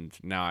 maybe, and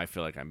now I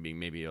feel like I'm being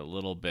maybe a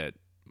little bit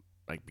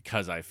like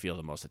because I feel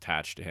the most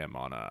attached to him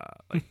on a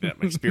like that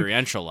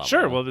experiential level.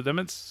 Sure, well, that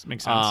makes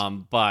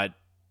sense. But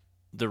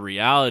the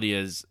reality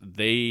is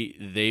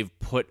they've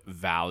put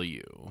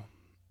value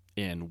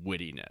in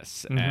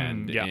wittiness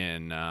and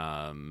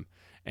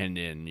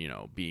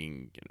in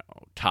being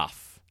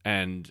tough,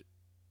 and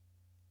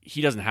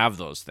he doesn't have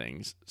those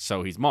things,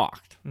 so he's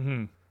mocked.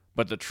 Mm-hmm.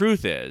 But the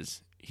truth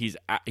is he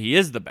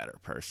is the better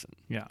person.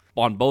 Yeah,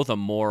 on both a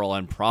moral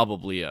and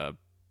probably a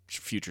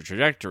future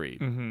trajectory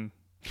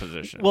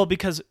position. Well,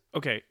 because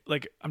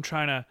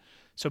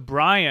so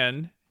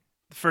Brian,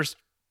 the first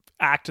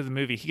act of the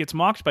movie, he gets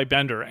mocked by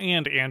Bender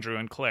and Andrew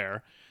and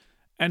Claire,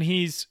 and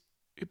he's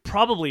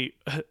probably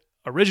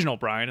original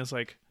Brian is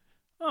like,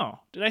 oh,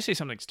 did I say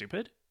something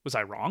stupid? Was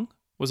I wrong?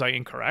 Was I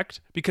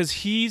incorrect? Because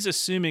he's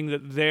assuming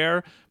that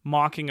their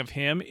mocking of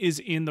him is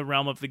in the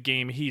realm of the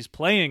game he's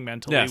playing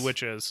mentally, Yes.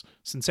 which is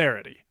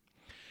sincerity.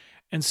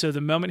 And so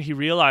the moment he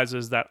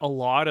realizes that a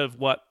lot of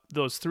what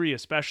those three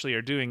especially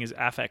are doing is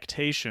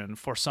affectation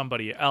for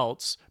somebody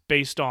else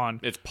based on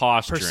it's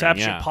posturing,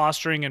 perception,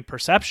 posturing and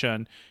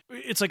perception,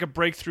 it's like a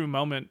breakthrough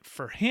moment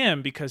for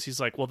him because he's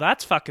like, well,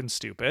 that's fucking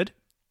stupid.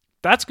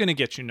 That's going to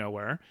get you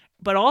nowhere.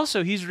 But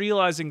also he's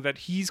realizing that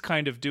he's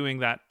kind of doing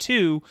that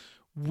too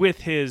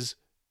with his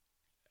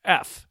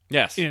F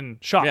in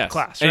shop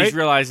class, right? And he's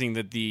realizing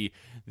that the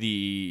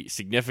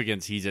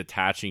significance he's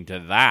attaching to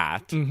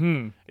that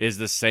is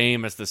the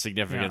same as the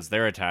significance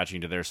they're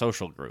attaching to their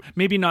social group.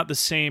 Maybe not the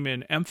same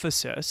in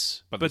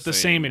emphasis, but the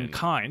same in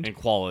kind. In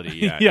quality,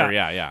 yeah.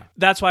 yeah.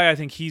 That's why I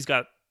think he's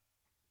got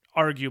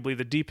arguably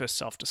the deepest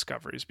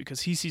self-discoveries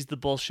because he sees the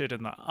bullshit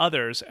in the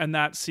others, and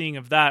that seeing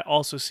of that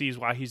also sees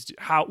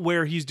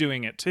where he's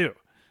doing it too,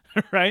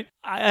 right?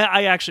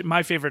 I actually,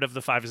 my favorite of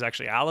the five is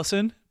actually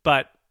Allison,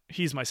 but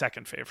he's my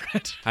second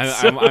favorite.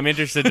 I'm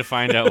interested to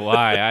find out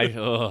why. I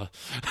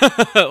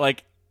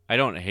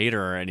don't hate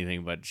her or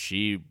anything, but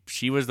she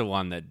was the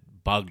one that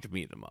bugged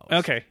me the most.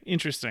 Okay,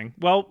 interesting.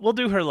 Well, we'll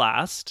do her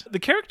last. The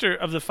character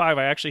of the five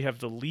I actually have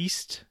the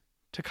least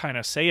to kind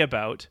of say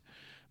about.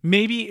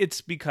 Maybe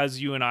it's because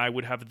you and I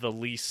would have the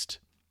least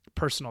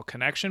personal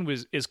connection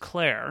is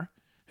Claire,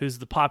 who's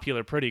the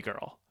popular pretty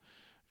girl.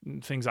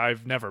 Things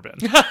I've never been.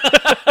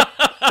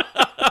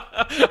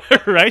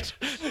 Right?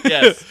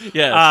 Yes.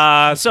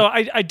 So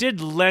I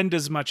did lend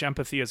as much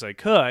empathy as I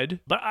could,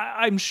 but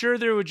I'm sure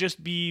there would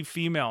just be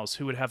females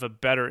who would have a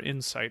better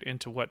insight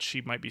into what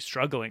she might be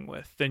struggling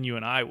with than you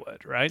and I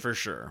would, right? For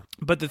sure.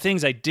 But the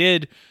things I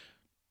did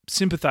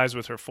sympathize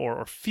with her for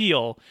or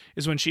feel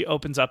is when she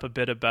opens up a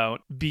bit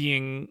about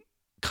being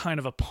kind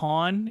of a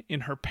pawn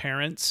in her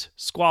parents'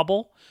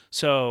 squabble.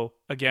 So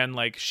again,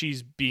 like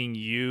she's being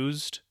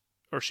used,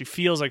 or she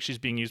feels like she's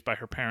being used by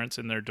her parents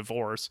in their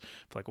divorce.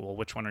 Like, well,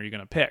 which one are you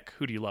going to pick?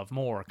 Who do you love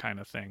more? Kind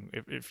of thing.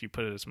 If you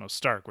put it as most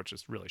stark, which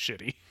is really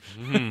shitty.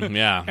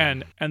 Yeah.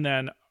 And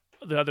then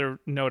the other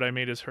note I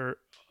made is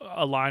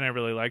a line I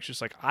really like.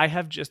 She's like, I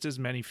have just as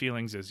many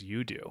feelings as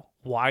you do.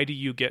 Why do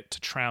you get to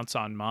trounce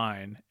on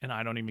mine and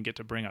I don't even get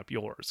to bring up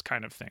yours,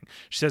 kind of thing.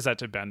 She says that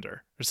to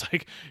Bender. It's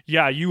like,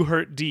 yeah, you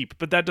hurt deep,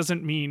 but that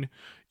doesn't mean,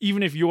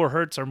 even if your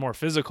hurts are more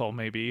physical,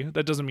 maybe,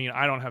 that doesn't mean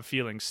I don't have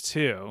feelings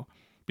too.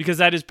 Because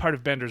that is part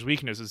of Bender's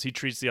weakness, is he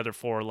treats the other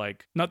four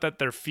like, not that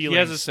they're feeling. He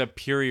has a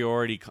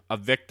superiority, a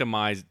victim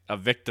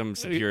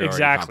superiority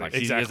complex.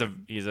 Exactly.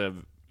 He's a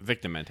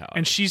victim mentality.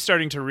 And she's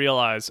starting to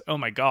realize, oh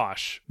my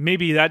gosh,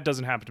 maybe that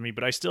doesn't happen to me,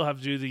 but I still have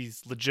to do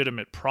these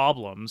legitimate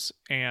problems.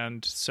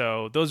 And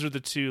so those are the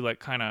two like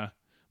kind of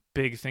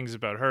big things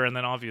about her. And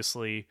then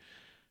obviously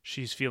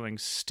she's feeling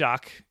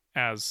stuck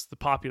as the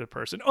popular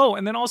person. Oh,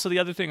 and then also the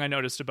other thing I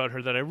noticed about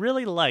her that I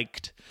really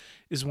liked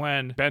is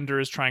when Bender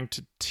is trying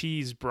to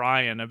tease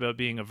Brian about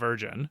being a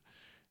virgin,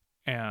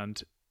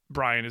 and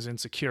Brian is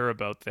insecure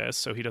about this,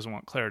 so he doesn't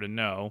want Claire to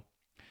know.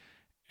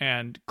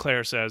 And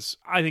Claire says,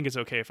 I think it's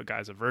okay if a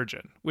guy's a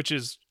virgin, which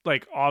is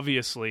like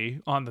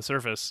obviously on the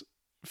surface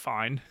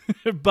fine,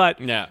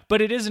 but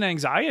it is an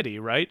anxiety,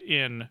 right?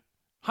 In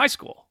high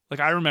school.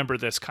 Like I remember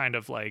this kind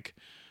of like,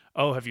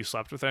 oh, have you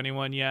slept with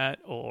anyone yet?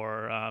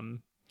 Or,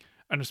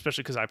 and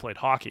especially because I played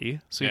hockey,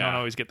 so you don't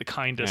always get the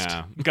kindest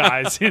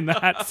guys in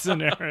that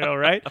scenario,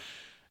 right?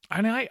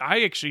 And I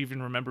actually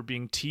even remember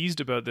being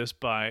teased about this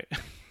by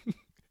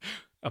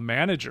a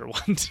manager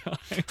one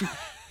time.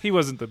 He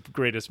wasn't the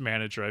greatest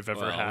manager I've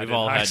ever had. We've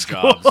all had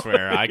school. Jobs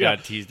where I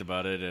got teased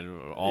about it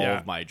in all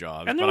of my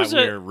jobs. And but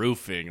we were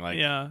roofing.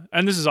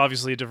 And this is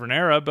obviously a different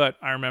era, but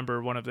I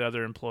remember one of the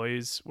other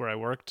employees where I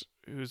worked,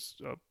 who's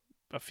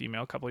a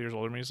female, a couple of years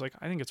older than me, is like,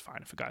 I think it's fine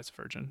if a guy's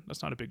a virgin.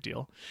 That's not a big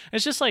deal. And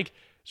it's just like,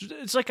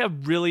 it's like a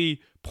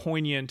really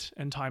poignant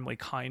and timely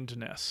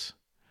kindness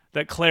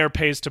that Claire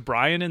pays to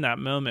Brian in that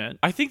moment.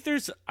 I think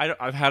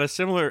I've had a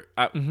similar,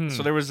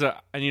 so there was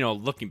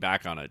and looking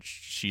back on it,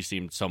 she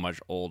seemed so much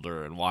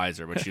older and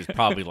wiser, but she was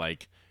probably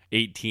like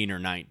 18 or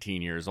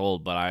 19 years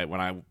old. But when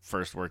I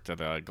first worked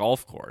at a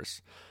golf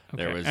course,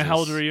 there was. And how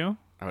old were you?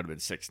 I would have been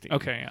 16.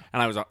 Okay, yeah.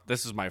 And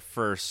this is my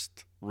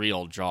first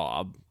real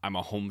job. I'm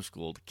a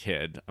homeschooled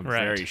kid. I'm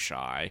very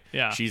shy.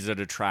 Yeah. She's an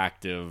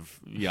attractive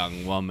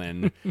young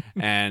woman,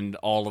 and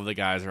all of the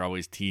guys are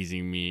always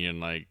teasing me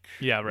and like,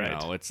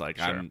 it's like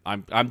sure.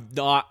 I'm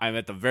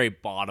at the very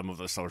bottom of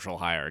the social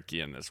hierarchy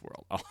in this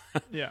world.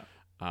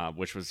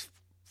 Which was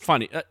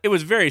funny. It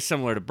was very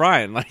similar to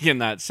Brian, like in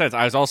that sense.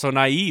 I was also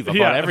naive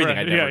about everything.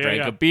 I never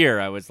drank a beer.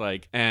 I was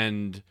like,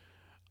 and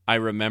I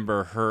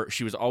remember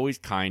she was always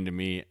kind to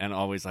me and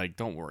always like,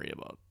 don't worry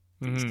about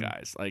these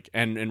guys. Like,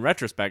 and in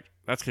retrospect,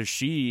 that's because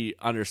she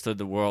understood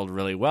the world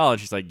really well. And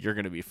she's like, you're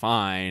going to be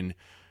fine.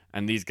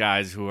 And these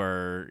guys who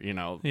are,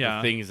 the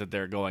things that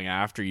they're going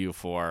after you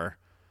for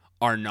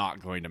are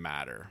not going to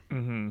matter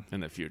in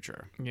the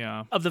future.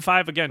 Yeah. Of the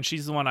five, again,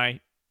 she's the one I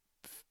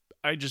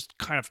just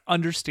kind of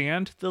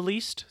understand the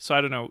least. So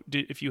I don't know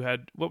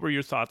what were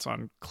your thoughts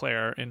on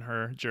Claire in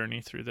her journey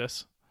through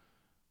this?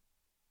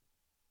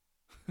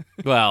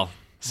 Well,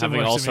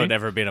 having also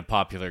never been a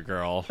popular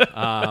girl,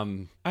 I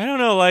don't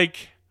know.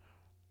 Like,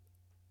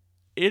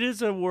 it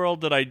is a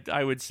world that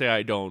I would say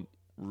I don't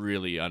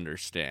really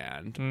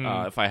understand.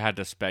 If I had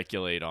to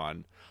speculate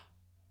on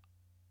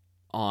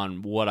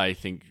what I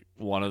think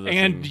one of the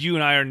things, you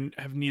and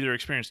I have neither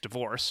experienced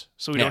divorce,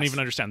 so we don't even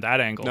understand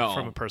that angle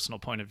from a personal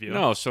point of view.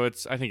 No, so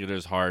I think it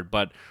is hard.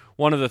 But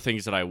one of the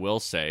things that I will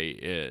say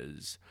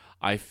is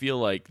I feel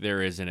like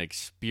there is an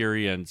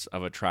experience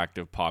of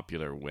attractive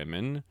popular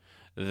women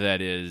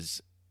that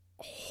is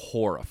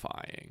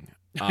horrifying.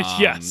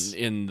 Yes.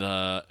 In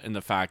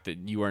the fact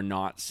that you are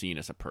not seen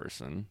as a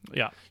person.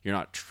 Yeah. You're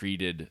not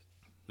treated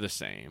the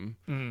same.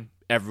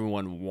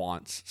 Everyone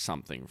wants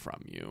something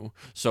from you.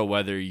 So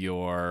whether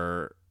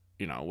you're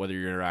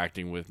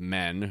interacting with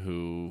men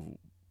who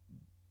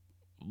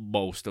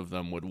most of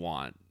them would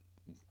want,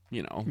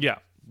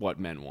 what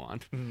men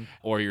want,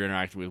 or you're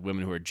interacting with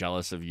women who are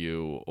jealous of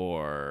you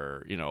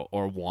or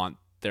want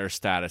their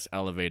status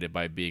elevated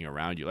by being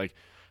around you. Like,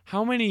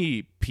 how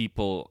many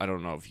people, I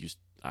don't know if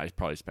I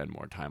probably spend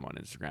more time on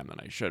Instagram than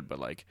I should, but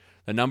like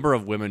the number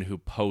of women who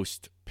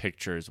post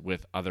pictures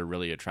with other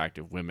really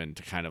attractive women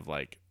to kind of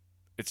like,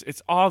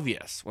 it's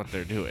obvious what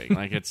they're doing.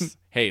 Like it's,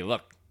 hey,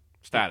 look,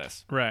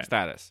 status, right.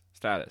 status.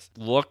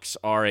 Looks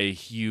are a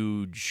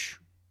huge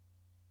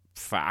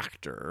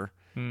factor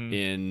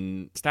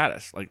in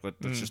status. Like,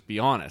 let's just be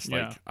honest.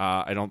 Yeah. Like,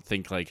 I don't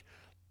think like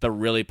the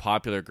really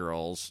popular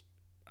girls,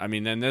 I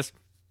mean, then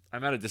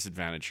I'm at a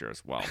disadvantage here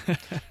as well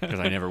because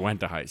I never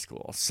went to high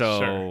school. So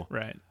sure,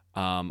 right.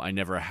 I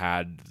never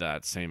had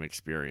that same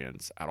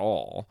experience at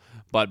all.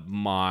 But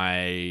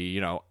my,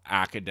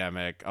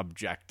 academic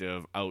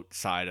objective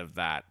outside of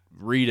that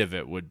read of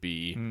it would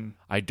be,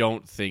 I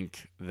don't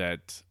think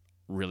that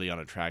really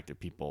unattractive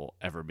people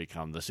ever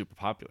become the super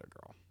popular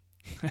girl.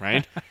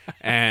 Right?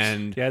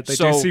 And yeah, they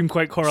do seem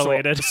quite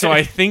correlated. So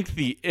I think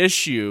the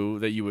issue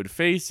that you would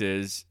face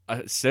is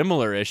a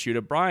similar issue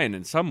to Brian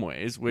in some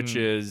ways, which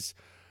is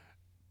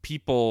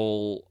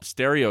people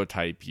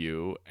stereotype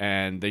you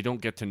and they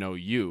don't get to know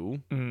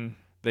you.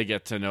 They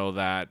get to know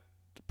that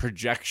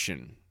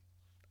projection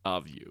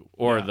of you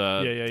or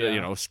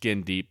the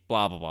skin deep,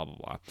 blah, blah, blah, blah,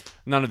 blah.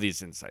 None of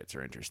these insights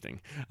are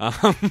interesting.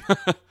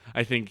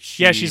 I think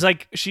she's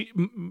like,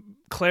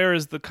 Claire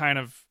is the kind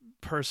of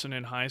person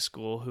in high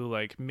school who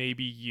like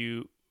maybe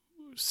you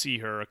see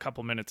her a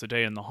couple minutes a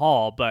day in the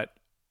hall, but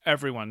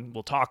everyone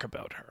will talk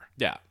about her,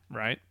 Yeah.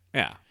 right?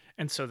 Yeah.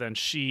 And so then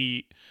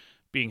she,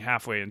 being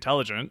halfway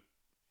intelligent,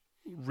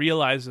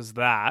 realizes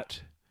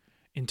that,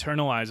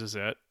 internalizes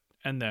it,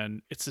 and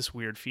then it's this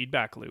weird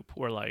feedback loop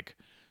where like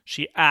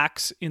she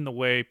acts in the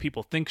way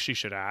people think she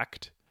should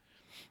act.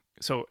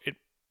 So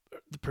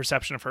the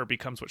perception of her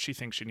becomes what she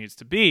thinks she needs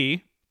to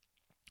be,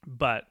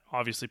 but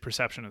obviously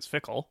perception is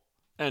fickle.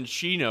 And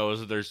she knows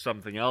that there's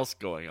something else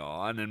going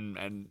on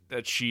and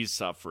that she's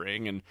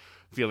suffering and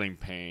feeling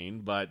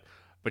pain, but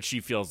she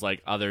feels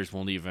like others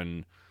won't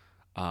even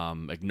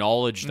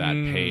acknowledge that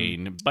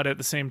pain. But at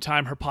the same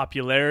time, her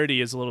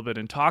popularity is a little bit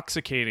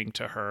intoxicating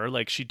to her.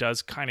 Like she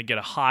does kind of get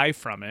a high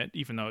from it,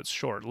 even though it's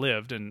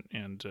short-lived and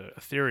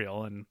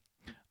ethereal and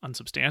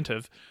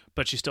unsubstantive,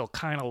 but she still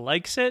kind of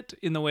likes it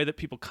in the way that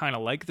people kind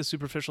of like the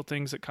superficial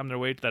things that come their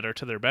way that are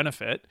to their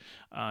benefit,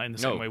 in the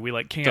same way we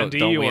like candy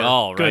don't we or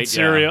all, good right?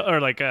 cereal or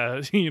like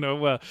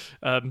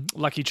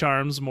Lucky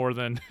Charms more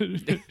than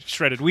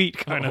shredded wheat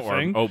kind of or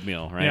thing.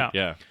 Oatmeal, right?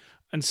 Yeah.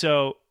 And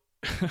so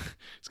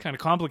it's kind of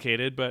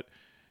complicated, but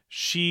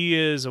she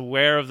is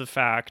aware of the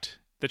fact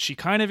that she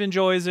kind of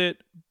enjoys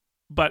it,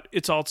 but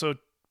it's also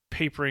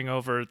papering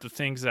over the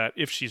things that,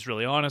 if she's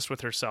really honest with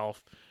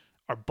herself,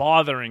 are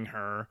bothering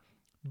her.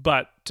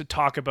 But to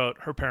talk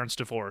about her parents'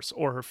 divorce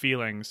or her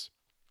feelings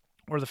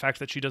or the fact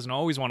that she doesn't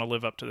always want to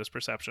live up to this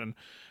perception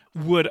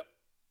would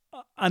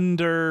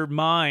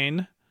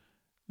undermine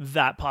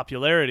that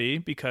popularity,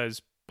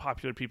 because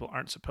popular people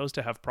aren't supposed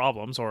to have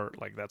problems, or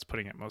like that's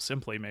putting it most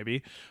simply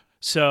maybe.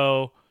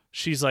 So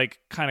she's like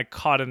kind of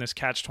caught in this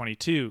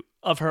catch-22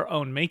 of her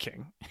own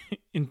making,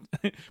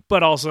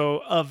 but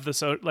also of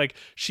the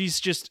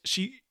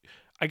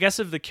I guess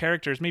of the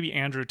characters, maybe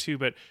Andrew too,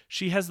 but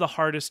she has the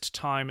hardest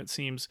time, it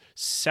seems,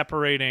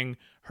 separating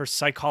her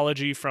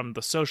psychology from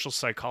the social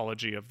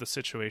psychology of the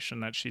situation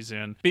that she's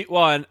in.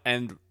 Well,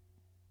 and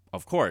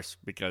of course,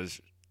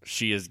 because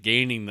she is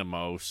gaining the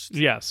most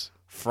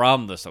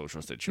from the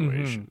social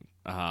situation.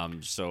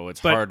 So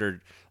it's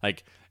harder,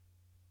 like,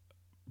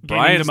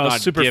 Brian's the most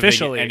not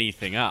superficially giving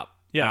anything up.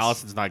 Yes.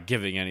 Allison's not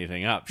giving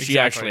anything up. She Exactly.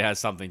 actually has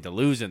something to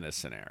lose in this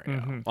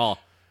scenario. Well,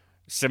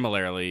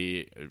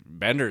 similarly,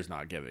 Bender's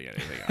not giving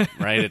anything up,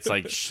 right? It's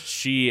like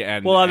she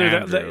and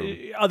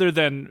other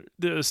than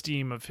the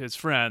esteem of his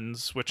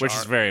friends, which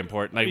is very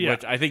important. Like,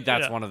 which I think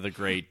that's Yeah. one of the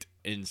great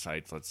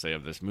insights, let's say,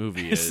 of this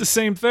movie. It's the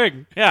same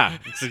thing. Yeah,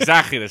 it's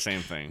exactly the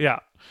same thing. Yeah.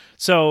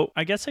 So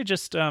I guess I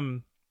just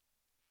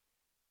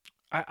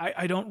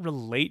I don't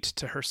relate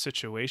to her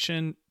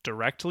situation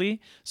directly.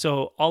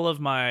 So all of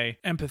my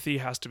empathy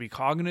has to be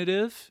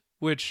cognitive,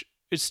 which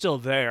is still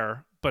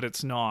there, but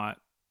it's not.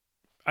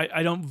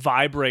 I don't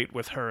vibrate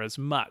with her as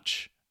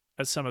much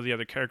as some of the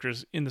other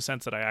characters, in the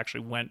sense that I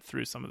actually went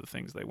through some of the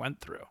things they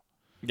went through.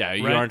 Yeah,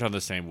 you aren't on the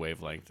same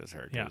wavelength as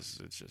her, because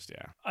it's just,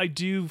 I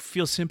do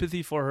feel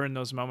sympathy for her in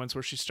those moments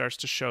where she starts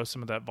to show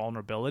some of that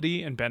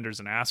vulnerability, and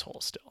Bender's an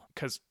asshole still,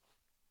 because,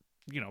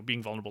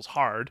 being vulnerable is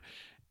hard,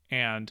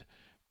 and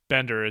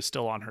Bender is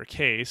still on her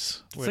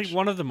case. It's like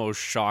one of the most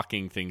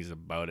shocking things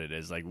about it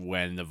is like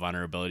when the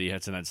vulnerability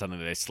hits and then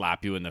suddenly they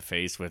slap you in the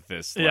face with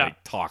this like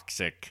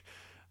toxic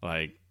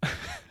like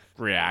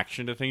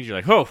reaction to things. You're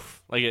like, oh,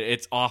 like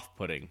it's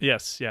off-putting.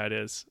 Yes, yeah, it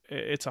is.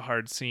 It's a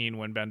hard scene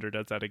when Bender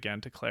does that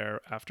again to Claire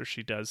after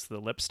she does the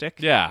lipstick.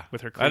 Yeah,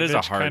 with her cleavage, that is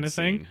a hard kind of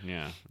scene. thing.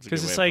 Yeah,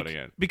 because it's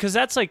like because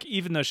that's like,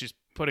 even though she's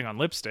putting on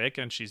lipstick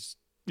and she's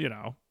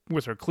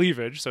with her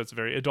cleavage, so it's a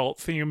very adult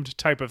themed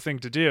type of thing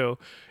to do.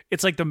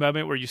 It's like the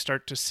moment where you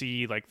start to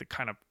see like the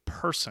kind of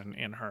person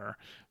in her,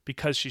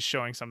 because she's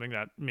showing something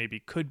that maybe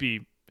could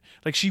be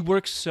like, she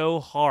works so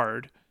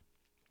hard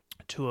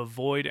to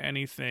avoid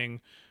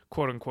anything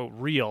quote unquote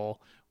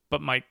real,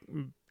 but might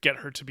get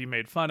her to be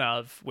made fun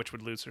of, which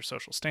would lose her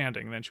social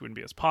standing. Then she wouldn't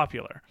be as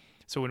popular.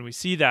 So when we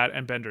see that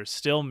and Bender's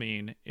still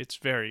mean, it's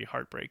very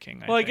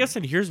heartbreaking. I guess,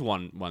 and here's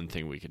one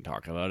thing we can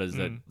talk about is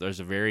that there's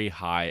a very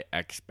high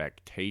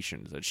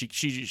expectations that she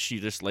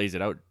just lays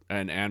it out,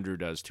 and Andrew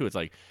does too. It's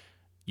like,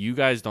 you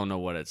guys don't know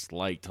what it's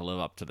like to live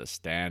up to the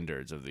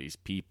standards of these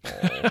people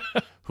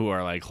who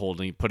are like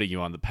putting you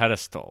on the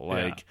pedestal.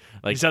 Like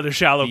these other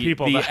shallow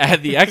people.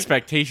 The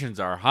expectations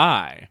are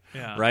high,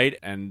 yeah. right?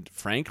 And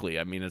frankly,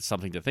 I mean, it's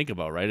something to think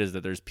about, right? Is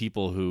that there's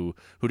people who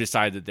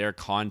decide that their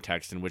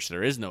context in which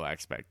there is no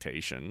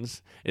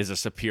expectations is a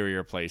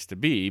superior place to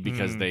be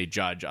because they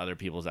judge other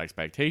people's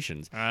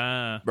expectations,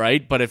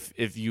 right? But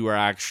if you are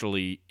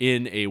actually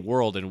in a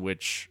world in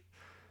which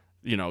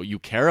you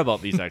care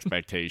about these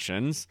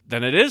expectations,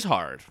 then it is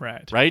hard.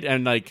 Right.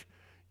 And like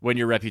when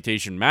your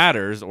reputation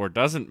matters or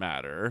doesn't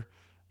matter,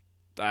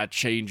 that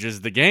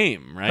changes the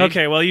game, right?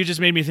 Okay, well, you just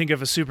made me think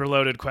of a super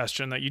loaded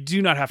question that you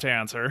do not have to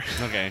answer.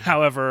 Okay.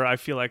 However, I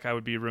feel like I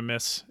would be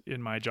remiss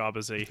in my job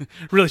as a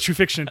Really True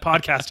Fiction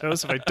podcast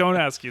host if I don't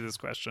ask you this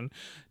question.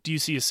 Do you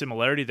see a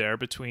similarity there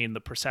between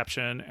the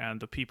perception and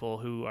the people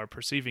who are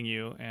perceiving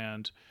you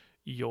and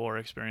your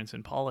experience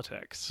in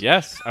politics?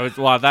 Yes, I was.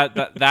 Well,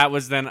 that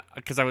was then,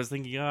 because I was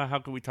thinking, how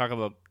could we talk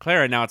about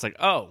Claire? And now it's like,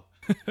 oh,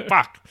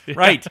 Fuck.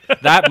 Right.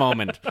 That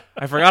moment.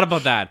 I forgot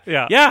about that.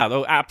 Yeah. Yeah,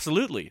 though,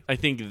 absolutely. I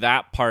think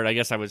that part, I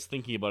guess I was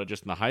thinking about it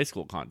just in the high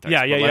school context.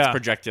 Yeah, but yeah, let's yeah.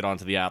 project it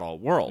onto the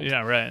adult world.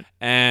 Yeah, right.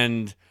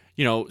 And,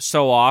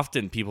 so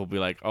often people be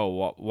like,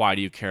 oh, why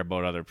do you care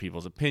about other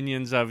people's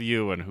opinions of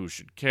you and who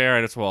should care?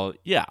 And it's, well,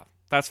 yeah,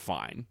 that's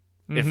fine.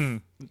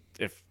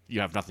 If you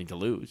have nothing to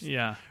lose.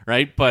 Yeah.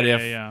 Right? But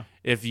Yeah.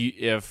 if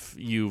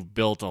you've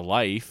built a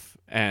life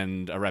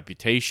and a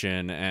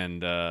reputation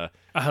and A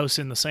house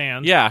in the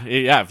sand. yeah,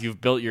 if you've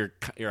built your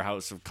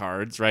house of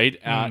cards, right?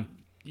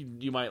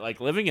 You might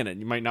like living in it.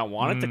 You might not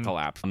want it to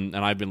collapse. And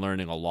I've been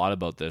learning a lot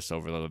about this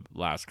over the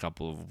last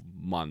couple of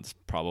months,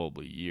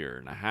 probably year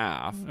and a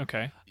half.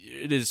 Okay.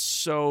 It is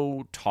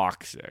so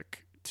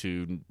toxic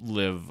to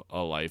live a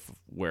life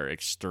where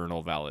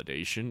external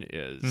validation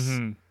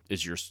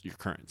is your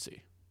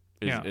currency,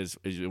 is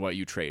what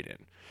you trade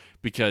in,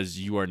 because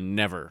you are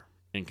never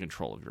in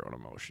control of your own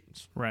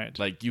emotions. Right.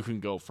 Like, you can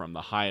go from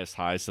the highest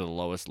highs to the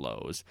lowest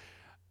lows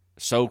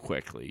so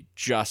quickly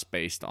just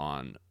based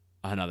on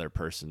another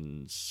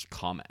person's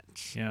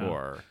comment.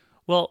 Yeah.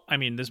 Well, I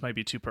mean, this might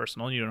be too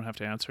personal. You don't have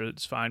to answer it.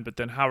 It's fine. But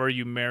then how are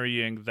you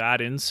marrying that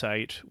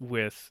insight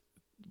with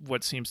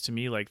what seems to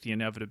me like the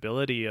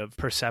inevitability of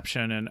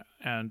perception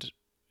and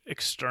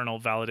external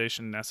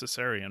validation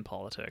necessary in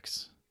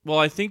politics? Well,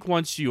 I think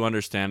once you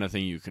understand a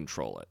thing, you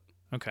control it.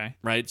 Okay.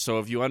 Right? So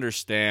if you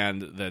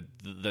understand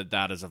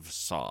that is a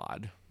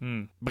facade,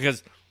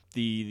 because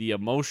the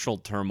emotional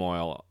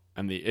turmoil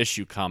and the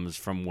issue comes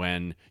from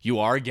when you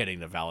are getting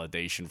the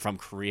validation from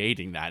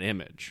creating that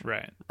image.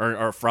 Right.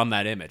 Or from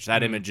that image.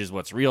 That image is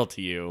what's real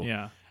to you.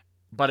 Yeah.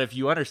 But if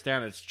you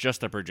understand it's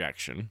just a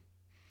projection,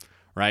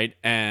 right?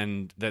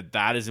 And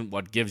that isn't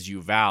what gives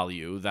you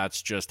value,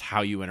 that's just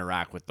how you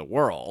interact with the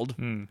world.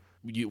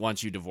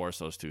 Once you divorce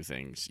those two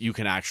things, you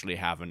can actually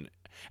have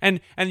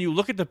and you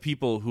look at the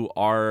people who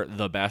are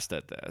the best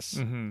at this.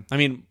 I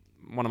mean,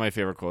 one of my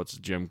favorite quotes is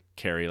Jim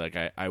Carrey. Like,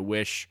 I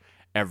wish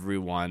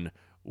everyone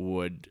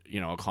would,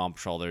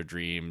 accomplish all their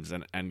dreams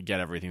and get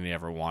everything they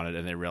ever wanted,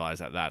 and they realize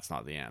that that's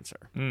not the answer.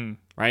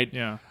 Right?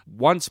 Yeah.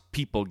 Once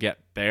people get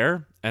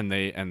there and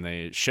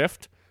they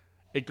shift,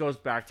 it goes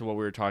back to what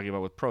we were talking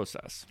about with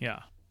process.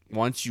 Yeah.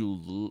 If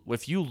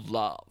you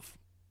love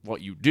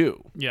what you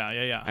do,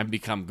 yeah, and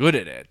become good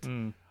at it,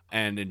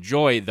 and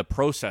enjoy the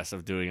process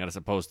of doing it as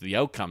opposed to the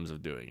outcomes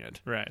of doing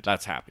it, right,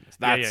 that's happiness.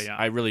 Yeah.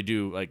 I really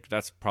do, like,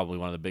 that's probably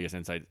one of the biggest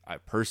insights I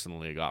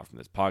personally got from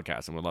this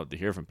podcast, and would love to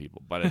hear from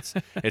people. But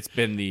it's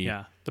been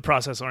the the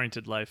process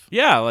oriented life.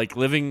 Yeah, like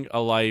living a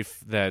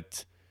life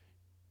that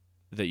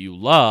you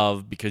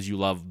love because you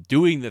love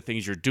doing the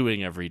things you're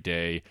doing every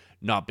day,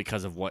 not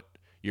because of what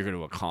you're going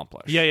to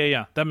accomplish.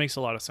 Yeah. That makes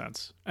a lot of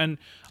sense. And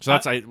so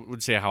that's I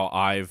would say how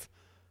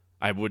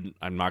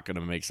I'm not going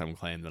to make some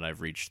claim that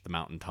I've reached the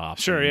mountaintop.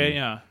 Sure,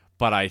 yeah.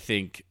 But I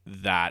think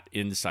that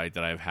insight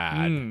that I've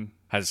had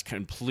has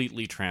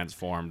completely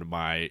transformed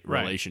my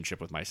relationship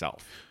with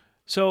myself.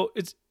 So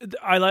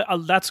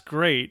that's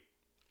great.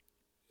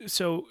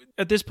 So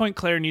at this point,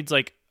 Claire needs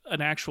like an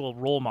actual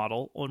role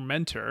model or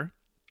mentor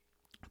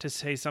to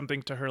say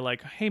something to her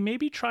like, hey,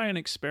 maybe try an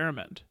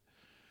experiment.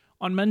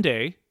 On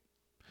Monday,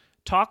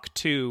 talk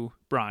to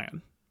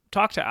Brian,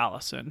 talk to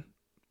Allison,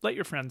 let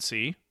your friends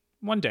see.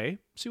 One day,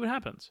 see what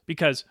happens.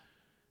 Because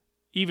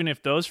even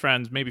if those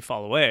friends maybe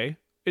fall away,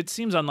 it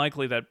seems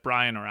unlikely that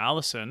Brian or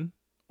Allison,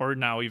 or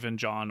now even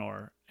John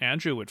or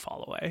Andrew, would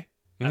fall away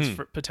as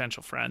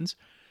potential friends.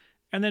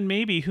 And then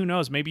maybe, who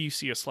knows, maybe you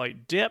see a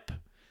slight dip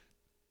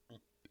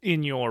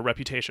in your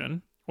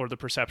reputation or the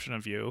perception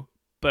of you,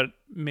 but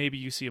maybe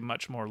you see a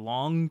much more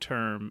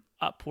long-term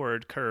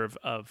upward curve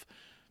of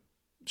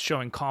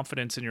showing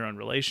confidence in your own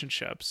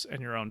relationships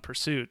and your own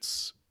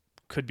pursuits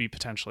could be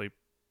potentially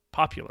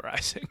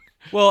popularizing.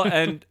 Well,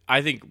 and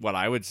I think what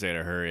I would say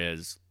to her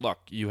is, look,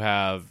 you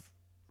have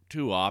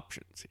two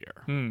options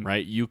here,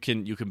 right? You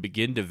can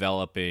begin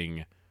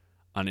developing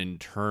an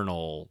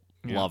internal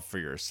love for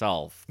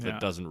yourself that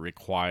doesn't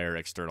require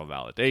external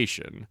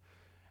validation.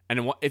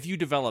 And if you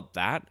develop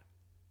that,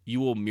 you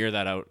will mirror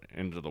that out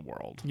into the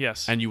world.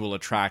 Yes. And you will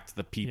attract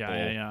the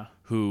people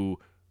who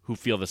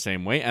feel the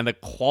same way, and the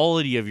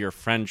quality of your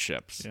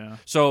friendships. Yeah.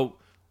 So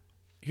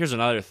here's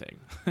another thing.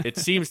 It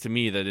seems to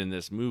me that in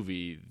this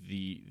movie,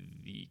 the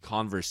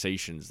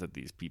conversations that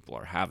these people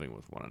are having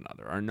with one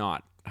another are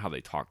not how they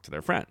talk to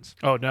their friends.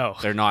 Oh, no.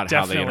 They're not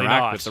how they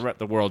interact with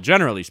the world,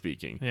 generally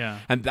speaking. Yeah.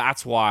 And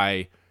that's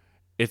why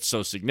it's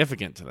so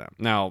significant to them.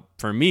 Now,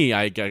 for me,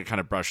 I kind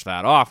of brush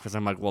that off because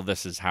I'm like, well,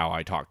 this is how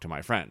I talk to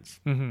my friends.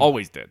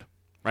 Always did.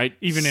 Right?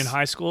 Even in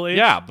high school age?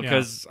 Yeah,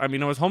 because, I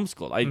mean, I was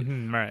homeschooled.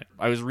 Right.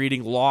 I was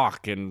reading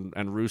Locke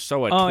and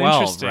Rousseau at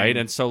 12, right?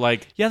 And so,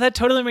 like... Yeah, that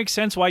totally makes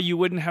sense why you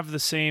wouldn't have the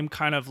same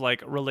kind of,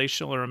 like,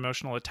 relational or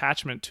emotional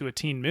attachment to a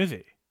teen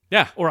movie.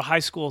 Yeah. Or a high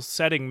school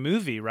setting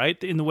movie,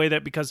 right? In the way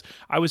that, because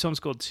I was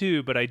homeschooled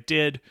too, but I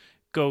did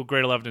go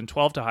grade 11 and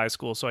 12 to high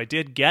school, so I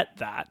did get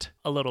that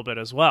a little bit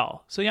as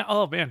well. So, yeah,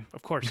 oh, man,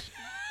 of course.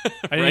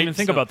 I didn't even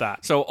think about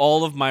that. So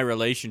all of my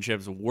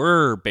relationships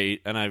were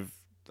and I've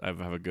I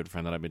have a good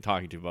friend that I've been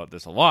talking to about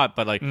this a lot,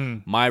 but like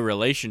my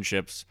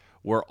relationships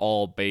were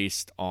all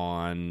based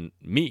on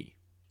me.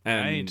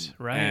 And,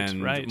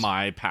 right.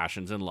 my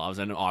passions and loves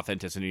and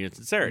authenticity and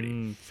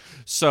sincerity.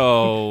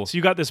 So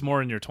you got this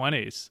more in your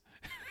 20s.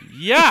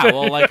 Yeah,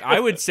 well, like I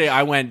would say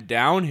I went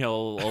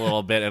downhill a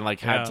little bit and like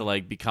had to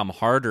like become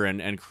harder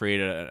and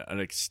create an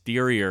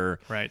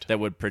exterior that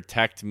would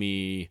protect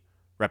me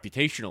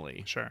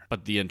reputationally. Sure.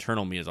 But the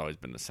internal me has always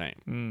been the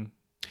same.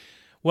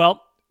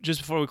 Well, just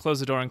before we close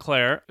the door on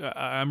Claire,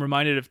 I'm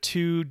reminded of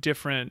two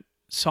different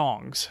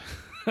songs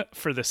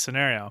for this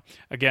scenario.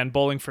 Again,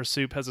 Bowling for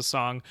Soup has a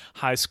song,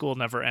 High School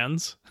Never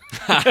Ends.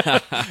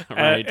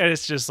 And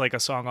it's just like a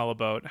song all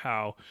about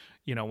how,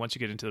 once you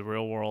get into the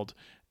real world,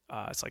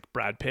 it's like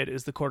Brad Pitt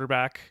is the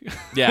quarterback.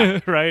 Yeah.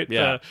 Right?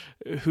 Yeah.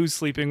 Who's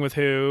sleeping with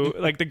who.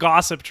 Like the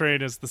gossip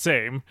train is the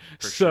same.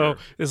 So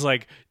it's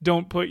like,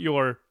 don't put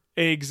your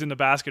eggs in the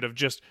basket of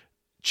just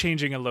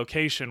changing a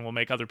location will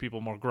make other people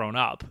more grown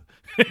up.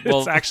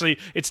 Well,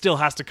 it still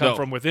has to come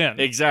from within.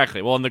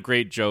 Exactly. Well, and the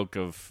great joke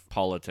of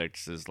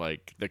politics is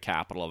like the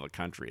capital of a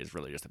country is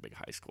really just a big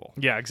high school.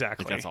 Yeah,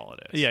 exactly. Like that's all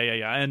it is.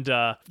 Yeah. And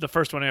the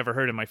first one I ever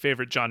heard in my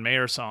favorite John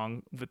Mayer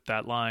song with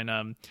that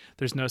line,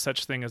 there's no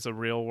such thing as a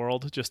real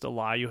world, just a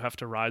lie you have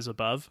to rise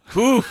above.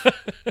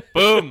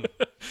 Boom.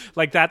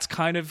 Like that's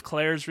kind of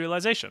Claire's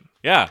realization.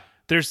 Yeah.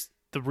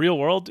 The real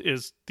world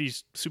is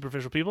these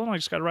superficial people, and I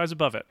just got to rise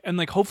above it. And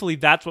like, hopefully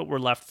that's what we're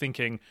left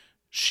thinking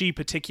she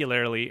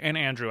particularly, and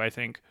Andrew, I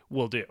think,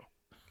 will do.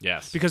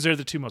 Yes. Because they're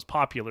the two most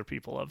popular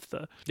people of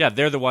the... Yeah,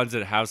 they're the ones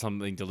that have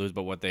something to lose,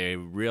 but what they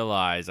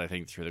realize, I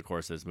think, through the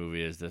course of this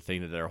movie is the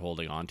thing that they're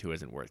holding on to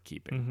isn't worth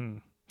keeping. Mm-hmm.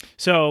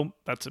 So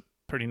that's a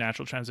pretty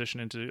natural transition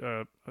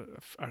into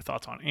our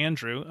thoughts on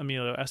Andrew,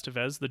 Emilio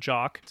Estevez, the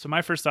jock. So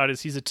my first thought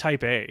is he's a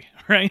type A,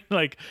 right?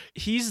 Like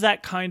he's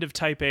that kind of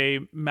type A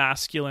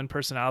masculine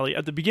personality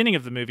at the beginning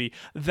of the movie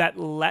that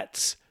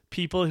lets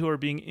people who are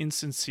being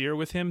insincere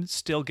with him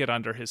still get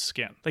under his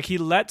skin. Like he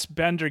lets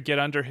Bender get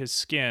under his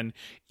skin,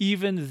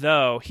 even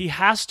though he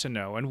has to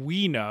know, and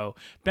we know,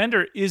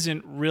 Bender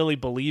isn't really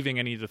believing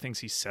any of the things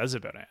he says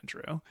about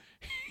Andrew.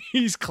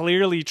 He's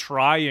clearly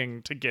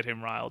trying to get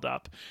him riled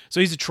up.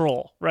 So he's a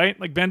troll, right?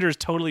 Like Bender is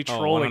totally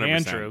trolling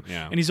Andrew,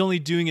 and he's only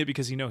doing it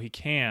because he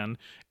can.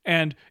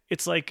 And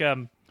it's like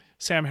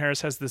Sam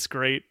Harris has this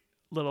great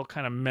little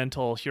kind of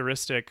mental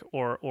heuristic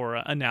or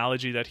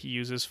analogy that he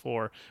uses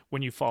for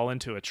when you fall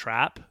into a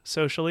trap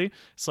socially.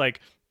 It's like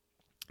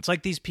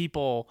these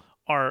people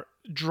are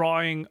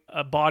drawing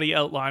a body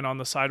outline on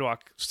the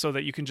sidewalk so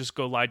that you can just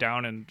go lie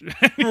down and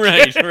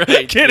get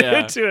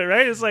into it,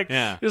 right?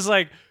 It's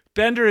like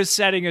Bender is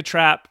setting a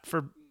trap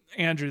for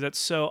Andrew that's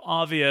so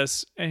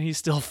obvious, and he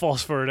still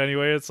falls for it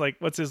anyway. It's like,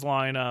 what's his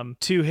line?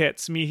 2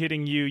 hits, me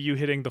hitting you, you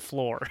hitting the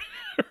floor.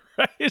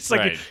 Right? It's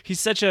like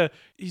he's a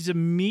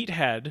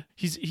meathead.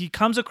 He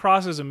comes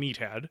across as a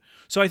meathead.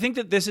 So I think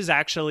that this is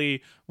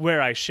actually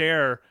where I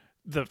share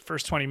the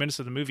first 20 minutes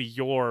of the movie.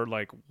 You're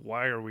like,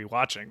 why are we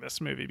watching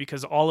this movie?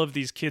 Because all of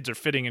these kids are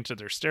fitting into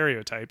their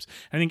stereotypes.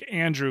 I think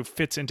Andrew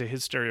fits into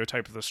his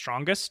stereotype the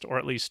strongest, or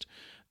at least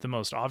the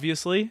most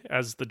obviously,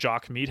 as the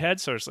jock meathead.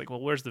 So it's like,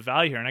 well, where's the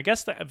value here? And I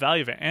guess the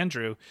value of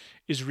Andrew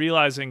is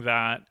realizing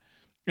that,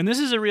 and this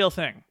is a real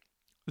thing,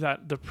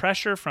 that the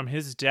pressure from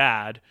his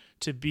dad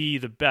to be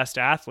the best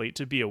athlete,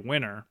 to be a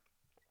winner,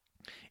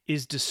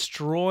 is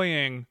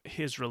destroying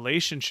his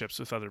relationships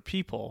with other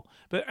people.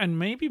 And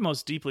maybe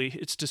most deeply,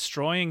 it's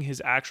destroying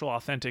his actual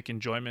authentic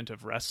enjoyment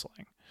of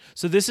wrestling.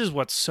 So this is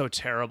what's so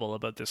terrible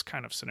about this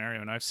kind of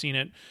scenario. And I've seen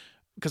it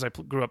because I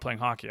grew up playing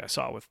hockey. I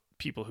saw it with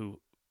people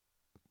who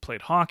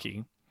played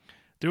hockey.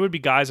 There would be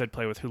guys I'd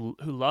play with who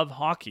love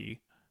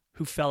hockey,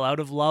 who fell out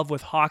of love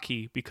with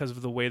hockey because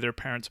of the way their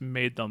parents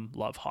made them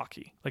love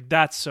hockey. Like,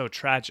 that's so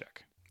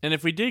tragic. And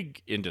if we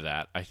dig into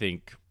that, I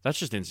think that's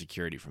just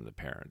insecurity from the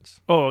parents.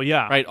 Oh,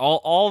 yeah. Right?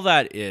 All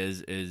that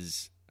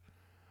is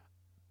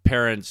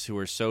parents who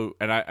are so...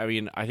 And I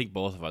mean, I think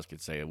both of us could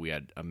say we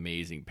had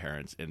amazing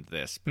parents in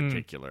this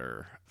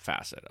particular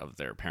facet of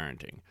their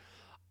parenting.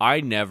 I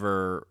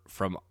never,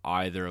 from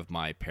either of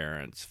my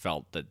parents,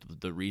 felt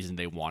that the reason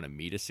they wanted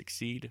me to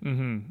succeed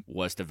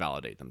was to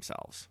validate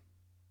themselves.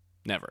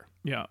 Never.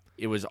 Yeah.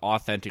 It was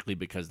authentically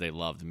because they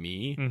loved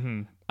me.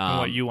 And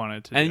what you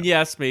wanted to do. And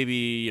yes,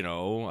 maybe,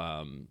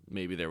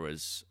 maybe there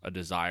was a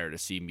desire to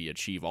see me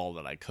achieve all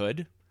that I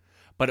could,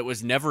 but it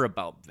was never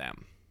about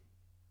them.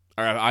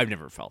 Or I've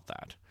never felt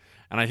that.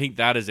 And I think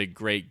that is a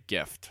great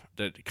gift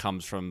that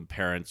comes from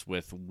parents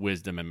with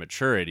wisdom and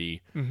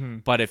maturity.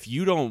 But if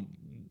you don't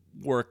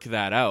work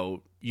that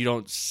out, you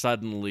don't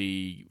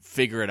suddenly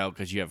figure it out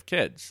because you have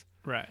kids.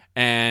 Right.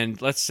 And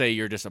let's say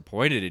you're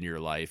disappointed in your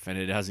life and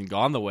it hasn't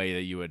gone the way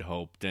that you had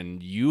hoped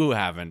and you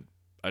haven't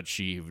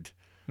achieved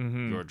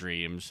your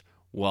dreams.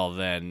 Well,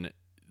 then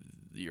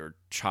your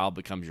child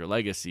becomes your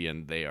legacy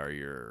and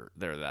they're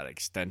that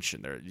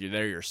extension.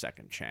 They're your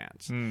second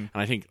chance. And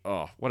I think,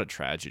 what a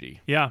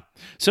tragedy. Yeah.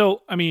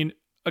 So, I mean,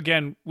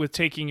 again, with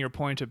taking your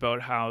point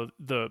about how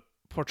the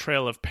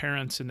portrayal of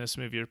parents in this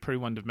movie are pretty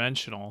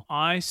one-dimensional,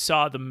 I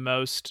saw the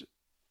most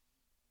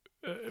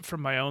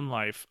from my own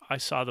life, I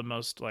saw the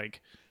most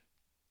like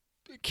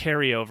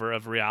carryover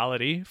of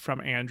reality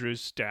from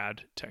Andrew's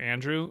dad to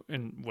Andrew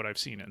in what I've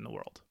seen in the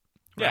world.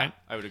 Right? Yeah,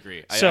 I would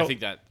agree. So,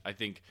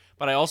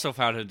 But I also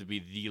found him to be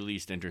the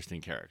least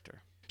interesting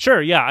character.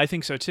 Sure, yeah, I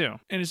think so too.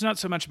 And it's not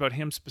so much about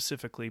him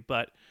specifically,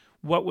 but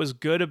what was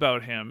good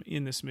about him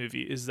in this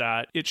movie is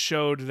that it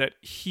showed that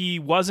he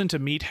wasn't a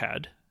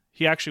meathead.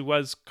 He actually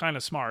was kind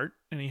of smart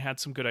and he had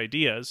some good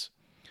ideas,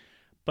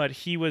 but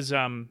he was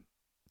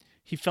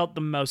he felt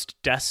the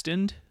most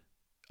destined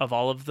of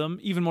all of them,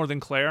 even more than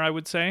Claire, I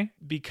would say,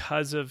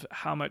 because of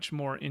how much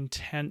more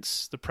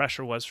intense the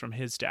pressure was from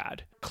his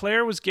dad.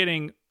 Claire was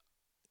getting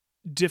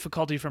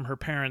difficulty from her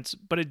parents,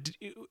 but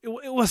it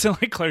wasn't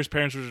like Claire's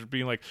parents were just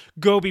being like,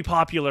 go be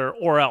popular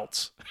or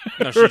else.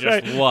 No, she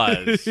Right? just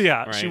was.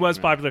 Yeah, right? she was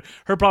popular.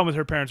 Her problem with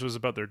her parents was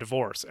about their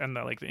divorce and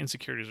the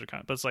insecurities are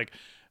kind of, but it's like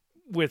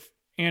with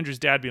Andrew's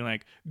dad being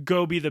like,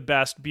 go be the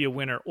best, be a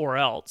winner or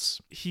else,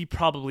 he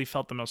probably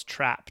felt the most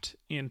trapped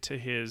into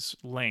his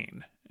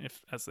lane,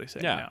 if as they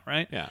say now,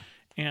 right? Yeah.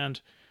 And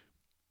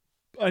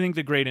I think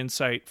the great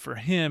insight for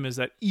him is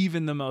that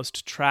even the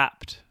most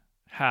trapped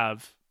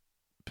have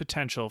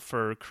potential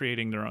for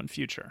creating their own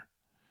future,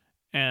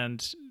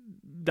 and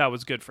that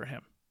was good for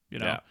him.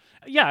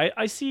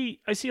 I see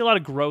a lot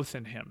of growth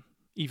in him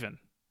even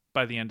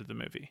by the end of the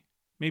movie,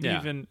 maybe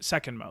even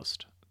second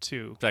most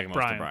to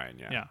Brian.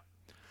 Yeah.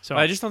 So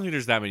I just don't think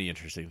there's that many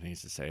interesting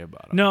things to say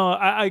about him. No,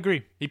 I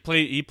agree. He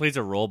plays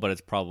a role, but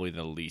it's probably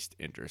the least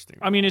interesting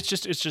role. I mean, it's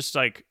just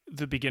like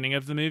the beginning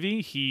of the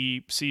movie.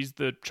 He sees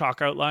the chalk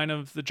outline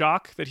of the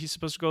jock that he's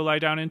supposed to go lie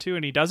down into,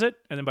 and he does it.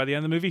 And then by the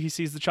end of the movie, he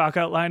sees the chalk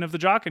outline of the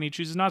jock, and he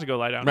chooses not to go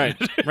lie down. Right,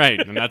 right,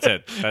 and that's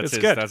it. That's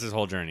good. That's his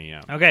whole journey.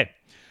 Yeah. Okay,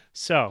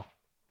 so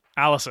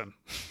Allison,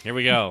 here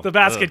we go. The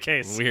basket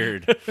case.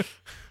 Weird.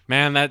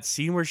 Man, that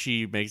scene where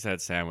she makes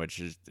that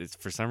sandwich it's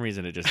for some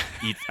reason it just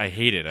eats. I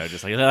hate it. I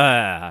just like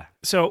ah.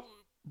 So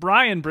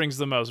Brian brings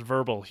the most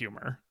verbal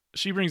humor.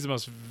 She brings the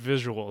most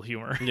visual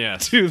humor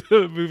Yes. to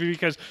the movie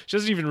because she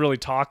doesn't even really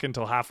talk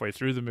until halfway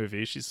through the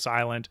movie. She's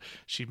silent.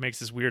 She makes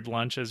this weird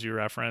lunch, as you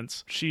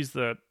reference. She's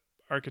the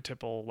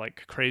archetypal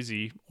like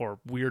crazy or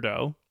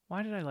weirdo.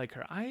 Why did I like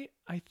her? I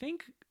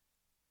think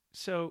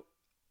so.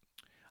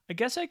 I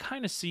guess I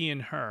kind of see in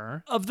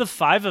her, of the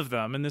five of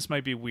them, and this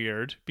might be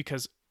weird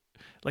because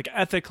like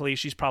ethically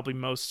she's probably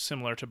most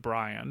similar to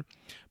Brian,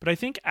 but I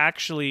think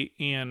actually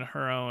in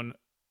her own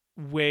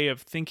way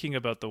of thinking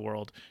about the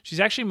world, she's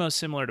actually most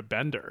similar to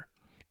Bender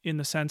in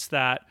the sense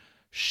that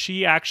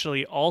she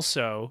actually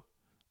also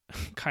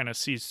kind of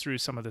sees through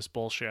some of this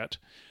bullshit,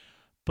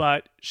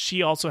 but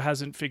she also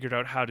hasn't figured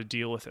out how to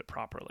deal with it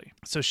properly.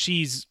 So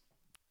she's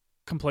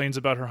complains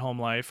about her home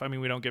life. I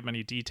mean, we don't get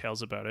many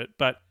details about it,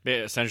 but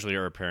essentially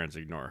her parents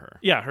ignore her.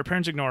 Yeah, her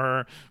parents ignore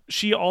her.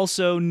 She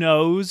also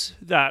knows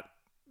that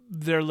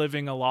they're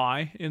living a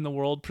lie in the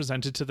world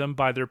presented to them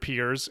by their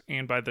peers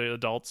and by the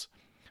adults,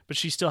 but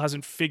she still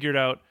hasn't figured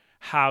out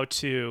how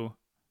to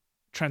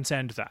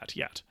transcend that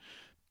yet.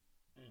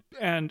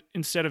 And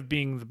instead of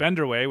being the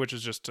Bender way, which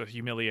is just to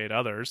humiliate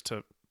others,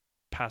 to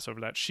pass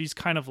over that, she's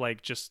kind of like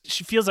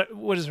she feels like,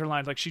 what is her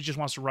line? Like she just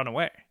wants to run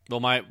away.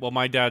 Well,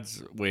 my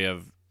dad's way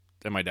of,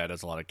 and my dad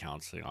does a lot of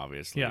counseling,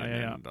 obviously.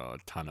 And a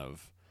ton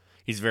of,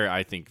 he's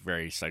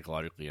very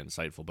psychologically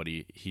insightful, but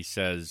he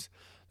says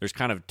there's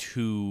kind of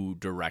two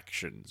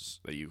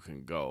directions that you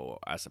can go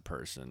as a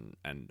person,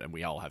 and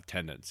we all have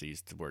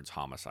tendencies towards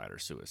homicide or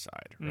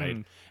suicide,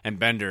 right? And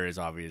Bender is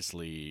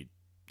obviously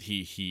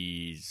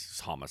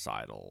he's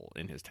homicidal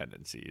in his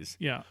tendencies,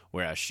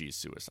 whereas she's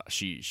suicide.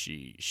 She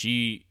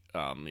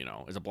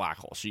is a black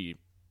hole. She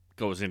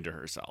goes into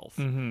herself,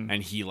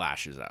 and he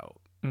lashes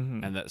out,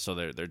 and so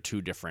they're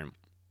two different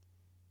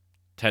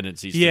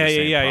tendencies.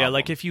 Yeah.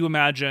 Like if you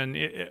imagine,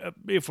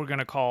 if we're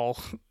gonna call,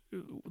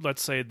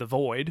 let's say the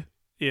void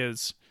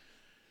is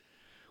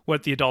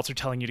what the adults are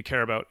telling you to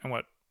care about and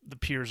what the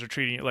peers are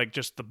treating you like,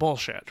 just the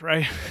bullshit,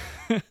 right?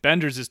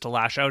 Bender's is to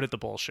lash out at the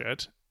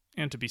bullshit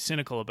and to be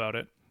cynical about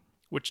it,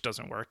 which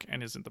doesn't work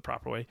and isn't the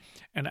proper way.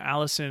 And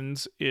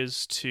Allison's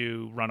is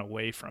to run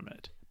away from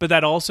it. But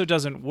that also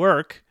doesn't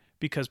work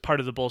because part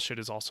of the bullshit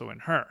is also in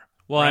her.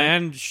 Well, right?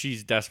 And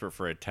she's desperate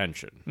for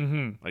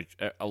attention. Like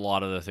a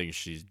lot of the things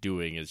she's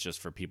doing is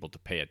just for people to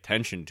pay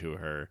attention to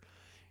her,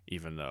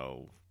 even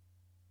though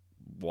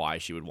why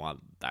she would want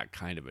that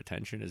kind of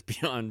attention is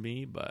beyond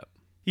me. But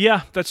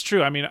yeah, that's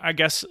true. I mean, I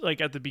guess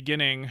like at the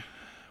beginning,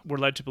 we're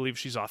led to believe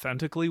she's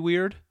authentically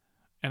weird.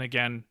 And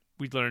again,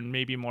 we learn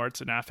maybe more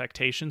it's an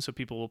affectation, so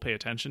people will pay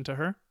attention to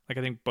her. Like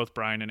I think both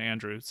Brian and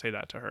Andrew say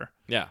that to her.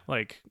 Yeah.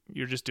 Like,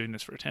 you're just doing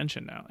this for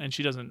attention now. And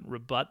she doesn't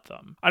rebut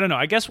them. I don't know.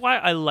 I guess why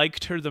I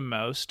liked her the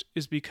most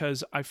is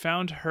because I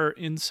found her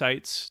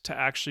insights to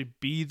actually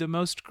be the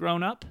most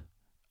grown up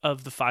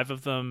of the five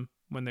of them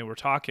when they were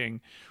talking,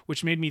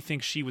 which made me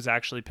think she was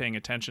actually paying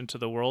attention to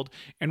the world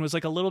and was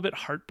like a little bit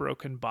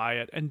heartbroken by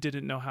it and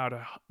didn't know how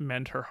to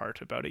mend her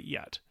heart about it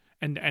yet.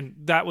 And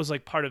that was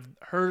like part of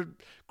her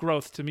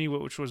growth to me,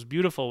 which was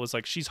beautiful, was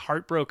like she's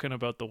heartbroken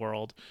about the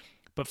world,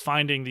 but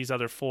finding these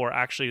other 4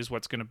 actually is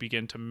what's going to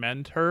begin to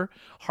mend her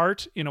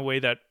heart in a way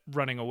that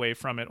running away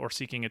from it or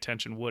seeking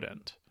attention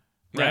wouldn't.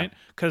 Right?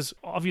 Because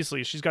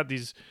obviously she's got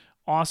these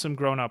awesome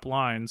grown-up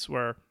lines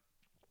where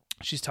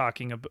she's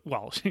talking about,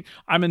 well,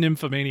 I'm a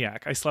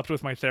nymphomaniac. I slept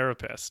with my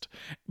therapist.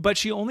 But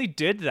she only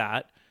did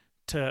that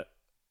to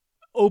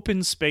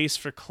open space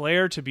for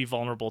Claire to be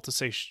vulnerable, to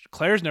say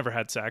Claire's never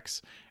had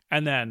sex.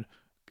 And then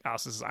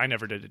Allison says, I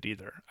never did it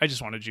either. I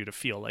just wanted you to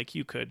feel like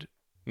you could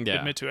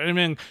admit to it. I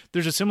mean,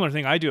 there's a similar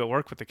thing I do at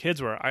work with the kids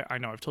where I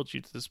know I've told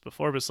you this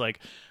before, but it's like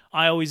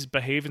I always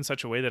behave in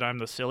such a way that I'm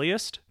the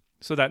silliest,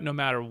 so that no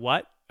matter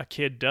what a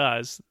kid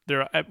does,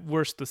 they're at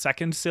worst the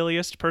second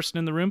silliest person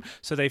in the room,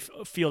 so they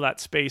feel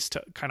that space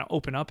to kind of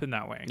open up in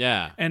that way.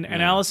 And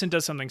Allison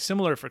does something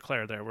similar for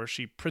Claire there, where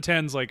she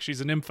pretends like she's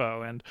an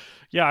info and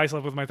I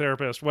slept with my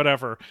therapist,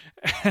 whatever,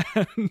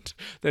 and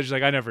then she's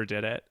like, I never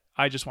did it.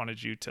 I just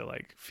wanted you to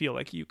like feel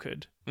like you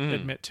could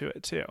admit to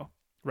it too,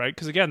 right?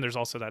 Because again, there's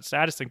also that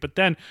status thing. But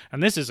then,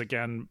 and this is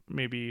again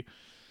maybe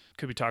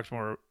could be talked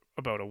more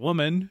about a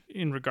woman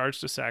in regards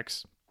to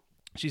sex.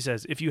 She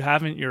says, if you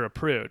haven't, you're a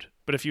prude.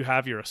 But if you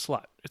have, you're a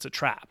slut. It's a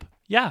trap.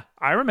 Yeah,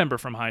 I remember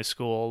from high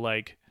school,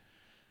 like,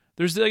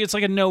 it's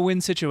like a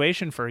no-win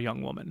situation for a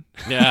young woman.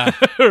 Yeah.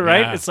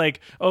 Right? Yeah. It's like,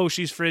 oh,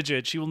 she's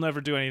frigid. She will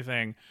never do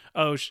anything.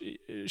 Oh,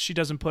 she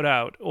doesn't put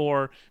out.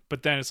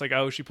 But then it's like,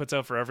 oh, she puts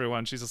out for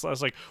everyone. She's just, I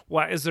was like,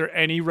 what? Is there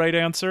any right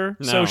answer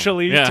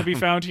socially to be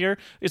found here?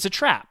 It's a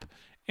trap.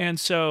 And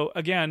so,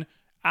 again,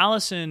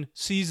 Allison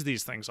sees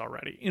these things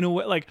already in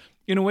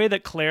a way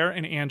that Claire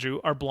and Andrew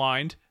are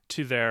blind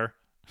to their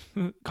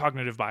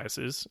cognitive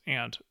biases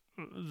and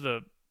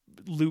the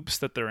loops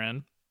that they're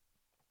in.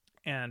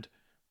 And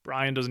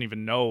Brian doesn't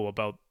even know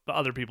about the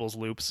other people's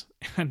loops,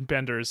 and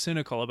Bender is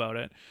cynical about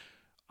it.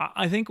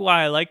 I think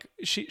why I like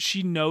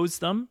she knows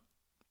them,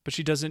 but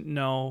she doesn't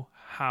know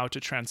how to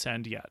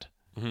transcend yet.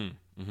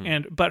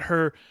 But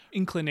her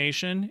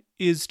inclination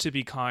is to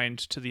be kind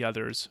to the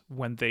others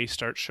when they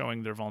start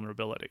showing their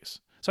vulnerabilities.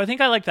 So I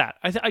think I like that.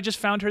 I just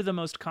found her the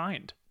most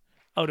kind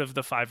out of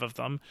the 5 of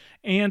them.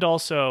 And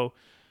also,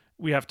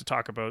 we have to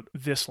talk about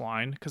this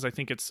line, because I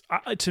think it's,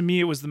 to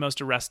me, it was the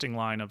most arresting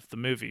line of the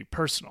movie,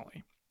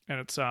 personally. And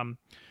it's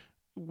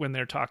when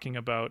they're talking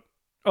about,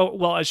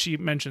 as she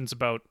mentions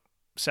about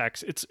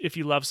sex, it's if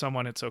you love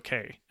someone, it's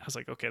okay. I was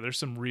like, okay, there's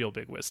some real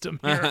big wisdom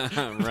here.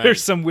 Right.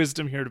 There's some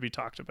wisdom here to be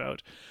talked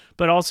about.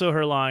 But also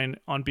her line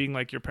on being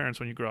like your parents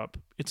when you grow up,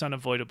 it's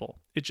unavoidable.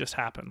 It just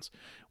happens.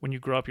 When you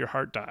grow up, your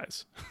heart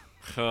dies.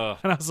 And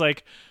I was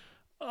like,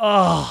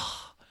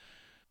 oh.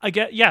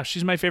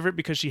 She's my favorite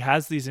because she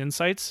has these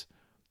insights,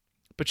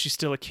 but she's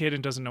still a kid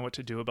and doesn't know what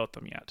to do about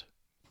them yet.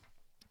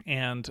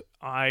 And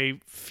I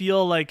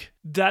feel like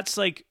that's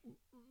like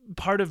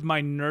part of my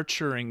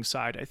nurturing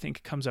side, I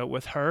think, comes out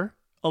with her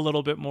a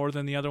little bit more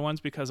than the other ones,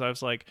 because I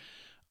was like,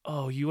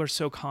 oh, you are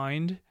so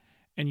kind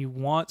and you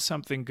want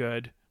something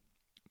good,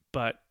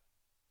 but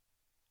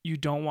you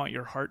don't want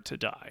your heart to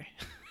die.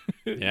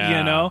 Yeah.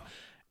 You know?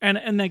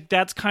 And like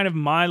that's kind of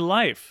my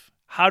life.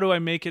 How do I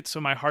make it so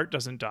my heart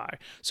doesn't die?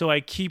 So I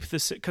keep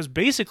this, because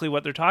basically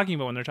what they're talking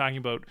about when they're talking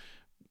about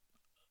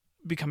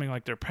becoming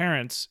like their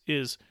parents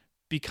is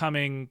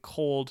becoming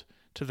cold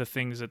to the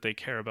things that they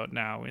care about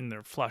now in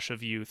their flush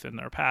of youth and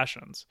their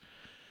passions.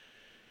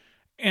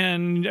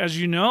 And as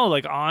you know,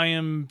 like I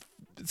am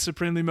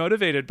supremely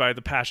motivated by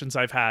the passions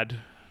I've had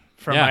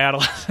from my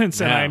adolescence,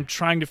 and I'm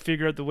trying to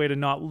figure out the way to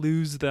not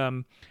lose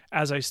them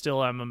as I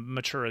still am a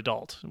mature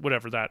adult,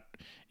 whatever that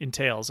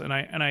entails. And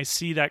I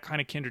see that kind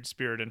of kindred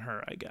spirit in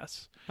her, I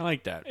guess. I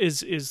like that.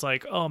 Is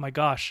like, oh my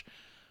gosh.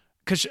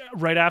 Because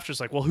right after it's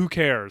like, well, who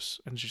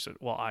cares? And she said,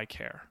 well, I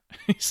care.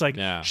 He's like,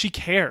 she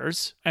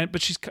cares,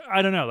 but she's,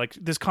 I don't know, like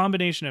this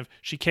combination of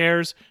she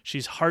cares,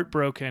 she's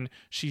heartbroken,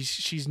 she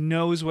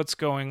knows what's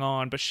going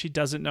on, but she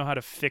doesn't know how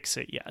to fix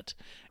it yet.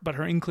 But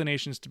her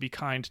inclination is to be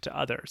kind to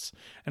others,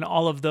 and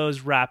all of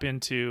those wrap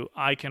into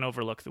I can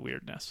overlook the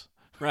weirdness.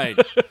 Right.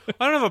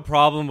 I don't have a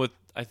problem with.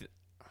 I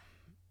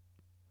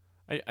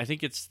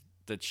think it's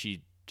that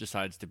she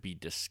decides to be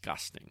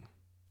disgusting.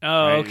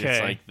 Oh, right? okay.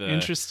 It's like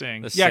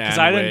interesting. The because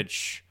I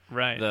didn't.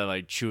 Right. The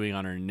like chewing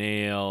on her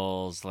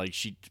nails. Like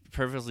she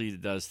perfectly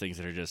does things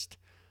that are just,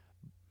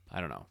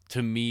 I don't know.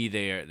 To me,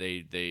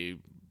 they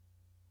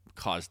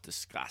cause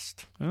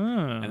disgust.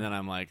 And then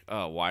I'm like,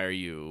 oh, why are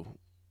you?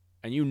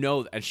 And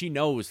and she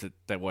knows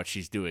that what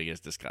she's doing is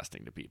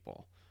disgusting to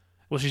people.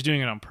 Well, she's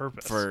doing it on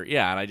purpose. And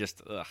I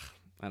just, I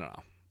don't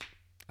know.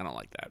 I don't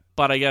like that.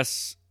 But I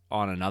guess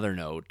on another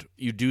note,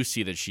 you do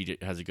see that she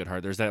has a good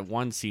heart. There's that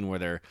one scene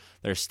where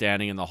they're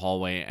standing in the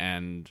hallway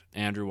and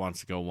Andrew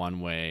wants to go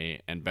one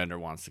way and Bender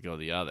wants to go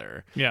the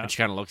other. Yeah. And she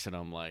kind of looks at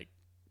him like,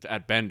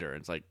 at Bender, and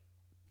it's like,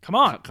 come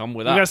on, come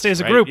with us. We gotta stay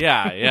as a right? group.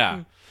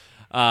 Yeah.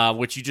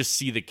 Which you just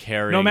see the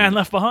caring. No man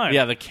left behind.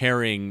 Yeah, the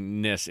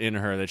caringness in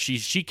her, that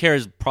she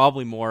cares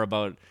probably more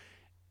about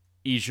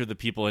each of the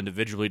people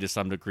individually to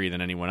some degree than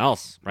anyone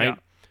else, right? Yeah.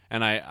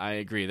 And I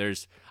agree.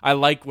 I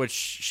like what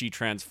she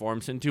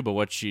transforms into, but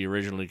what she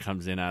originally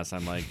comes in as,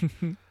 I'm like,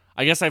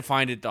 I guess I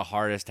find it the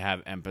hardest to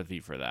have empathy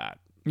for that.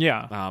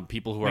 Yeah.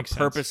 People who are Makes sense.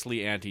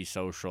 purposely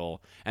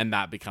antisocial, and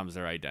that becomes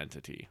their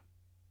identity.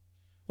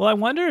 Well, I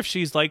wonder if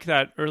she's like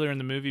that earlier in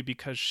the movie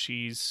because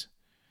she's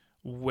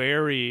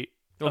wary.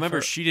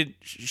 Remember,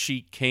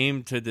 she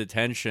came to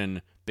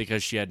detention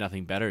because she had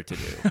nothing better to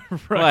do.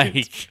 Right.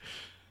 Like,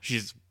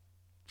 she's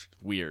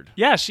weird.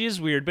 Yeah, she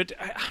is weird, but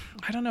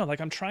I don't know.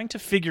 Like, I'm trying to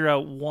figure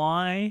out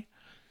why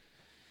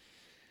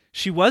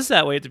she was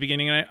that way at the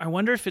beginning, and I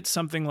wonder if it's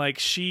something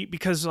like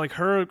because like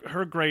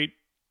her great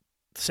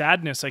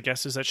sadness, I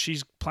guess, is that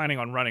she's planning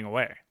on running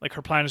away. Like,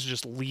 her plan is to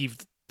just leave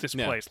this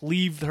place,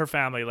 leave her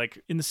family.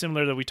 Like, in the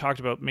similar that we talked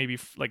about, maybe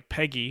like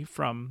Peggy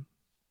from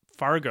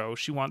Fargo,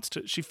 she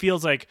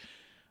feels like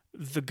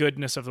the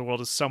goodness of the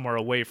world is somewhere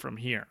away from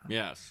here.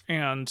 Yes.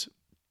 And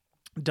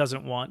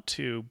doesn't want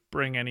to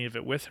bring any of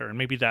it with her. And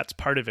maybe that's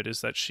part of it,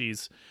 is that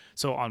she's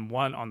so on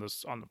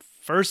the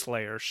first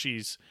layer,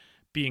 she's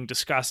being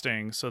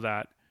disgusting so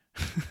that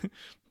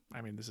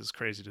I mean, this is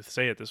crazy to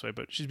say it this way,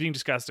 but she's being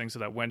disgusting so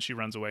that when she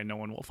runs away, no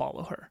one will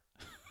follow her.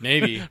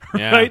 Maybe.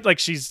 Yeah. Right? Like,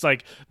 she's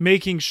like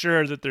making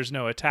sure that there's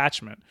no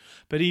attachment.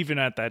 But even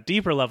at that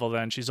deeper level,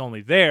 then she's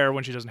only there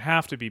when she doesn't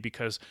have to be,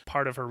 because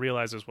part of her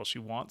realizes, well, she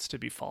wants to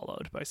be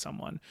followed by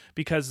someone,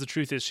 because the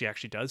truth is she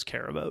actually does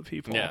care about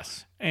people.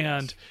 Yes.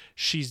 And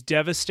she's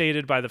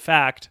devastated by the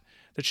fact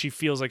that she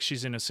feels like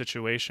she's in a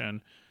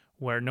situation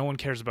where no one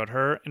cares about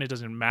her, and it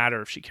doesn't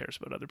matter if she cares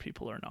about other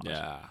people or not.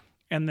 Yeah.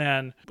 And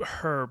then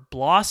her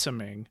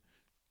blossoming,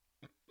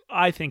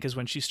 I think, is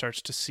when she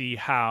starts to see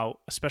how,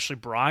 especially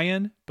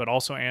Brian, but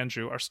also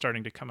Andrew, are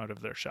starting to come out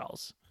of their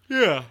shells.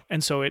 Yeah.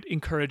 And so it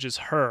encourages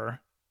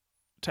her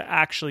to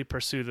actually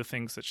pursue the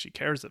things that she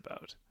cares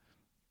about,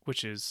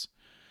 which is,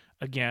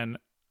 again,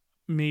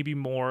 maybe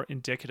more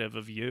indicative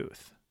of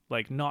youth,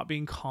 like not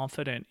being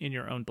confident in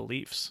your own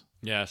beliefs.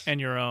 Yes. And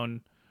your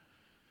own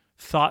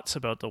thoughts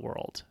about the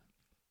world.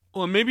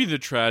 Well, maybe the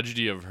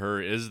tragedy of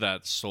her is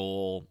that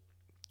soul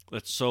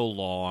that so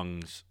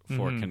longs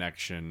for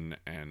connection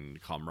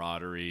and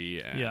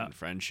camaraderie and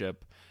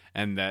friendship,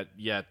 and that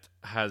yet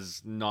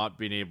has not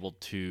been able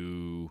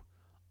to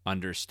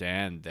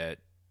understand that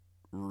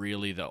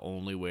really the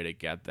only way to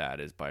get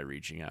that is by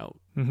reaching out,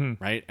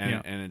 right?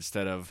 And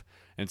instead of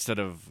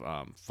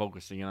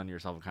focusing in on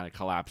yourself and kind of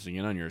collapsing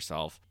in on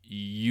yourself,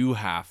 you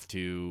have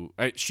to.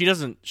 She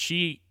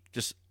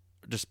just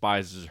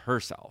despises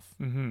herself,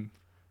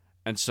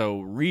 and so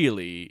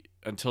really,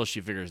 until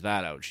she figures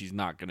that out, she's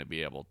not going to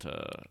be able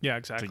to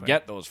to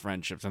get those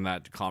friendships and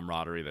that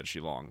camaraderie that she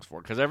longs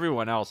for, because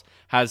everyone else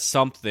has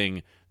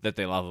something that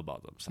they love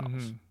about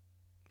themselves,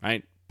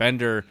 right?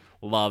 Bender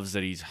loves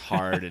that he's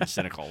hard and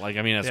cynical. Like,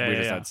 I mean, as weird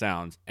as that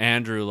sounds.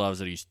 Andrew loves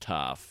that he's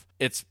tough.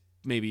 It's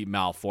maybe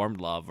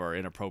malformed love or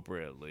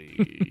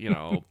inappropriately,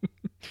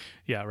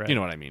 Yeah, right. You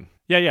know what I mean?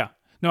 Yeah.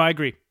 No, I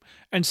agree.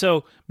 And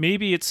so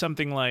maybe it's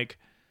something like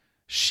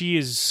she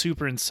is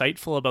super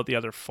insightful about the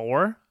other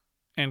four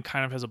and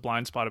kind of has a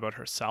blind spot about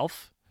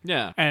herself.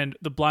 Yeah. And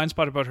the blind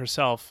spot about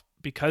herself,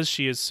 because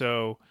she is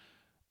so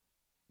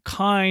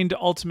kind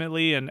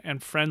ultimately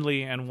and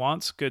friendly and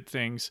wants good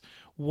things,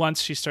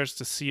 once she starts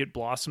to see it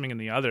blossoming in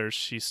the others,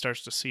 she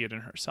starts to see it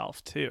in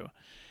herself too.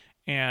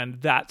 And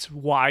that's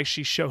why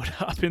she showed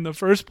up in the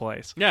first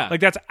place. Yeah.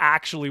 Like, that's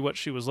actually what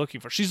she was looking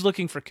for. She's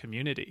looking for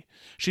community.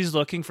 She's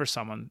looking for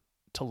someone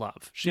to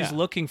love. She's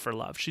looking for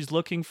love. She's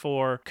looking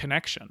for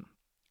connection.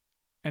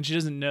 And she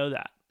doesn't know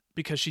that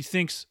because she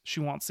thinks she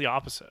wants the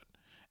opposite.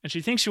 And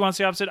she thinks she wants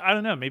the opposite. I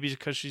don't know. Maybe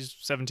because she's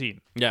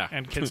 17. Yeah.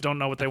 And kids don't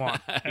know what they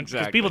want. And because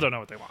Exactly. people don't know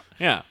what they want.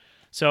 Yeah.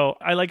 So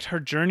I liked her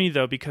journey,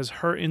 though, because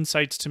her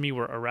insights to me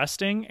were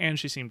arresting, and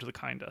she seemed the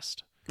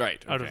kindest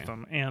out of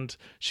them. And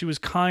she was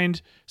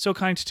so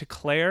kind to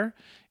Claire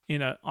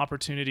in an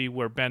opportunity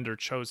where Bender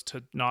chose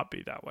to not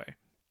be that way.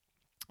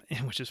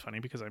 And which is funny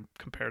because I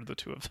compared the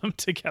two of them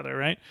together,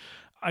 right?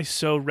 I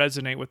so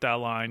resonate with that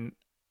line.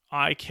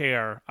 I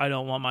care. I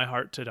don't want my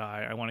heart to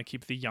die. I want to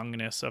keep the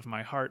youngness of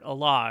my heart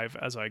alive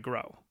as I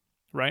grow,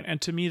 right? And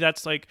to me,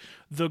 that's like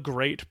the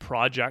great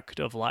project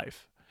of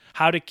life.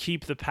 How to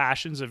keep the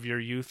passions of your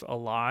youth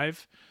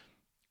alive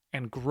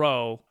and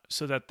grow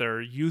so that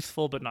they're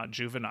youthful but not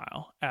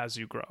juvenile as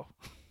you grow.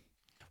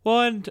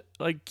 Well, and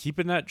like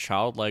keeping that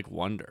childlike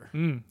wonder,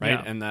 right?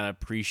 Yeah. And that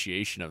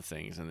appreciation of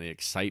things and the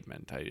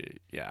excitement.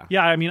 Yeah,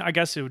 I mean, I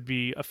guess it would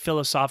be a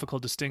philosophical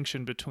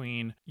distinction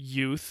between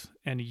youth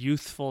and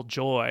youthful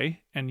joy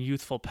and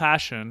youthful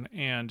passion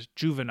and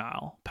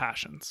juvenile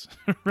passions,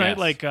 right?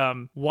 Yes. Like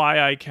why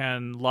I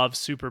can love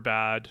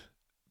Superbad,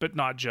 but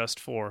not just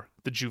for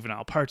the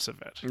juvenile parts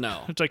of it.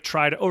 No. It's like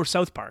or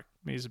South Park.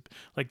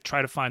 Like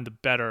try to find the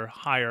better,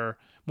 higher,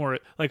 more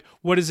like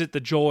what is it the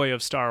joy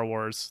of Star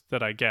Wars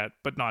that I get,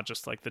 but not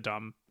just like the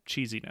dumb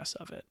cheesiness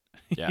of it.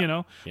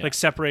 Yeah. Like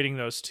separating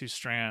those two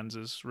strands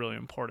is really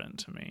important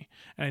to me,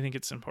 and I think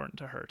it's important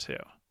to her too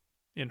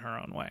in her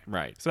own way.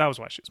 Right. So that was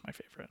why she was my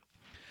favorite.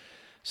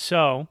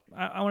 So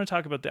I want to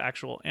talk about the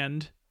actual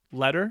end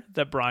letter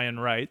that Brian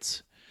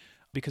writes,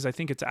 because I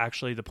think it's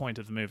actually the point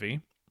of the movie,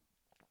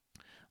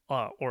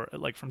 or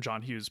like from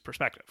John Hughes'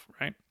 perspective,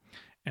 right?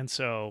 And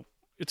so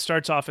it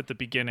starts off at the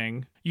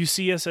beginning. You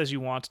see us as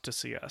you want to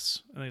see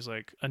us. And he's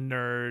like a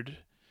nerd,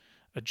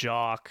 a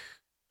jock,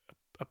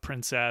 a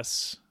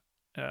princess,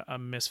 a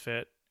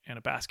misfit, and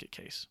a basket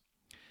case.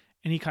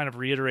 And he kind of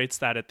reiterates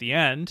that at the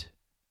end,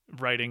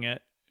 writing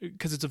it,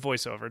 because it's a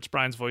voiceover. It's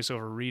Brian's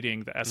voiceover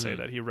reading the essay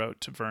that he wrote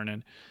to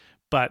Vernon.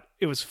 But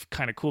it was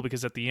kind of cool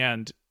because at the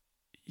end,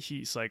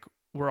 he's like,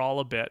 we're all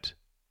a bit.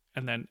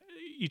 And then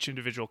each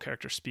individual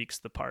character speaks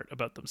the part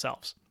about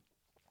themselves.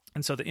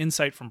 And so the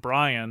insight from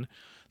Brian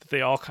that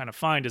they all kind of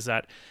find is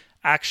that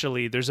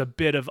actually there's a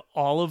bit of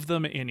all of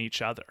them in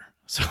each other.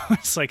 So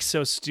it's like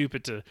so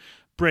stupid to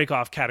break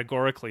off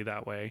categorically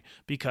that way,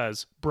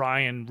 because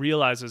Brian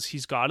realizes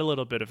he's got a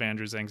little bit of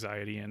Andrew's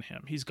anxiety in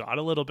him. He's got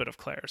a little bit of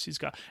Claire's.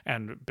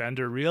 And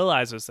Bender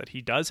realizes that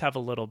he does have a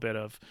little bit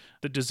of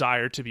the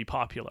desire to be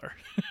popular,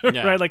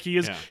 right? Like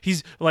he's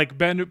like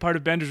Bender, part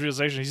of Bender's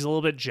realization, he's a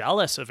little bit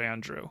jealous of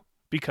Andrew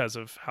because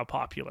of how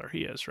popular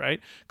he is, right?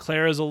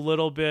 Claire is a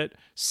little bit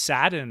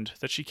saddened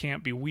that she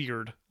can't be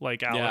weird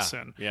like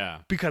Allison,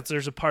 because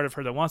there's a part of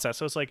her that wants that.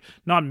 So it's like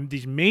not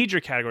these major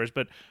categories,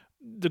 but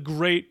the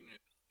great.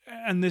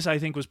 And this, I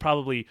think, was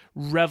probably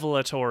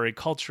revelatory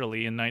culturally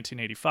in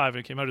 1985 when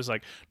it came out. Is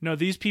like, no,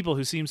 these people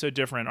who seem so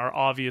different are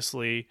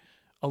obviously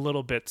a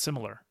little bit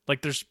similar.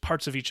 Like there's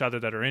parts of each other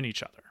that are in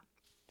each other.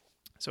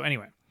 So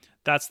anyway,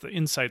 that's the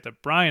insight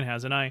that Brian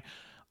has. And I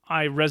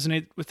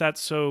resonate with that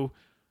so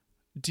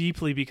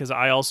deeply because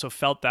I also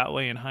felt that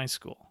way in high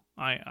school.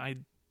 I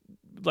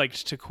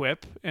liked to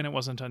quip, and it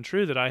wasn't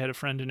untrue that I had a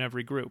friend in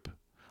every group.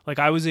 Like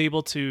I was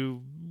able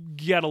to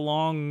get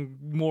along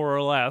more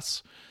or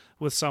less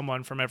with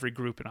someone from every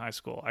group in high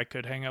school. I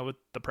could hang out with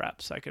the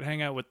preps. I could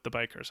hang out with the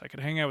bikers. I could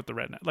hang out with the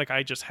redneck. Like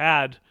I just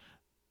had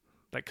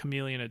that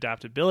chameleon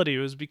adaptability. It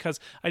was because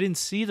I didn't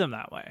see them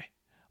that way.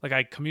 Like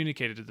I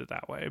communicated it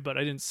that way, but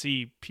I didn't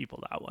see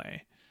people that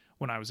way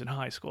when I was in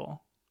high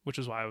school, which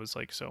is why I was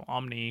like so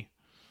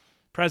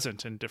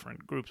omnipresent in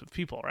different groups of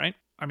people, right?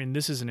 I mean,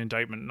 this is an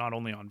indictment not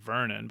only on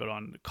Vernon, but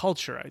on the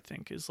culture, I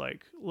think, is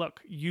like, look,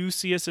 you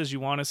see us as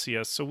you want to see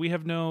us. So we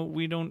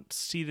don't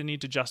see the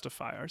need to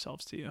justify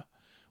ourselves to you.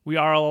 We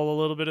are all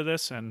a little bit of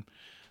this, and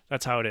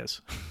that's how it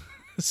is.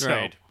 So,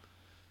 right.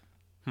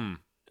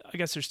 I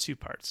guess there's two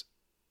parts.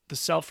 The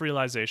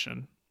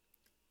self-realization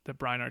that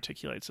Brian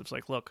articulates of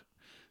like, look,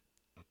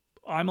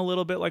 I'm a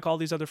little bit like all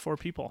these other four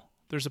people.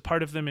 There's a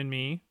part of them in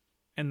me,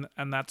 and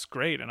that's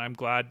great, and I'm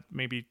glad,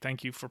 maybe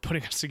thank you for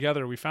putting us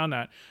together. We found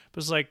that.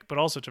 But it's like, but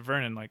also to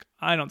Vernon, like,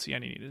 I don't see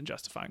any need in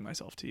justifying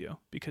myself to you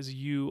because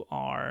you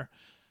are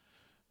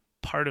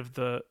part of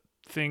the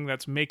thing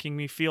that's making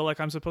me feel like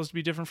I'm supposed to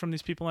be different from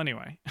these people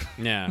anyway.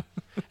 Yeah.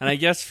 And I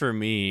guess for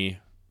me,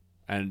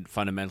 and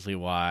fundamentally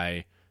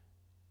why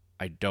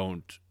I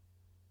don't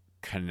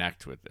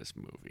connect with this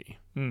movie,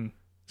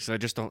 so I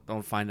just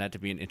don't find that to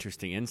be an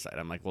interesting insight.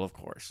 I'm like, well, of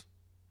course.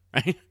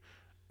 Right?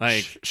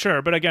 Like,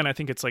 sure, but again, I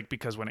think it's like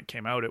because when it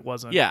came out, it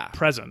wasn't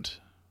present.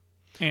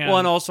 And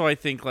also I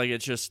think like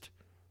it's just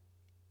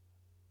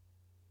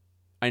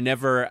I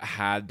never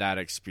had that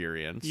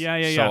experience. Yeah.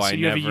 So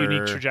you have a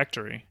unique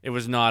trajectory. It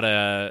was not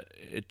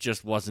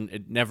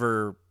it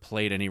never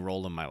played any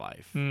role in my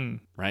life,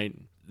 right?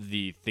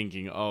 The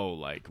thinking,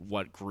 like,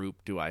 what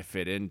group do I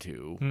fit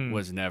into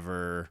was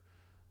never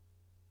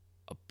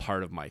a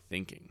part of my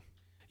thinking.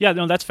 Yeah,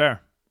 no, that's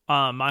fair.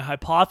 My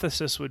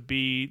hypothesis would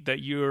be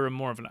that you're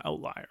more of an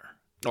outlier.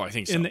 Oh, I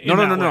think so.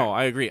 No.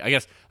 I agree. I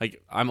guess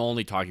like I'm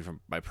only talking from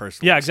my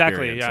personal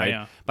experience, right?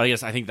 Yeah.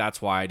 But I think that's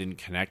why I didn't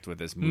connect with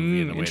this movie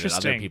in the way that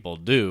other people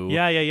do.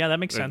 Yeah. That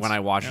makes sense. When I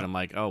watch it, I'm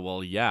like, oh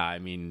well, yeah. I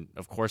mean,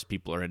 of course,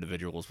 people are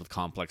individuals with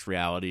complex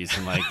realities,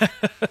 and like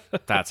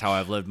that's how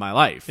I've lived my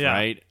life,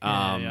 right?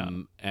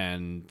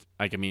 And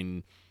like, I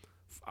mean,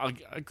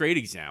 a great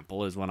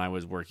example is when I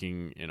was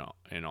working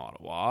in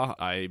Ottawa,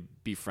 I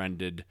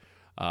befriended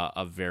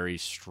a very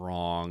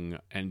strong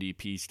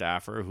NDP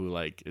staffer who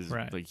like is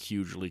like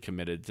hugely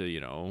committed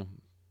to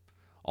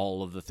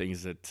all of the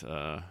things that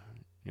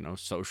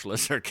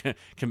socialists are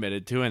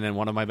committed to, and then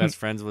one of my best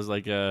friends was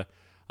like a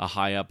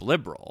high up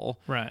liberal,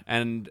 right?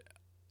 And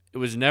it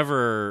was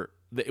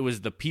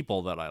the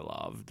people that I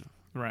loved,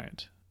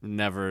 right?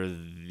 Never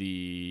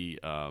the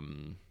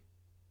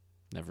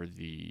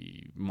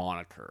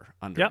moniker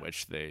under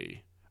which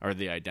they, or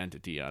the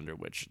identity under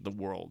which the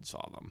world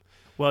saw them.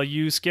 Well,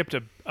 you skipped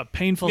a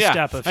painful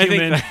step of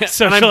human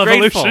social and I'm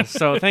evolution. Grateful.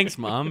 So thanks,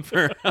 Mom,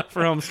 for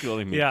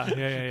homeschooling me.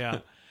 Yeah.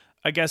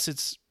 I guess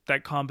it's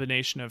that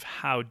combination of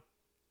how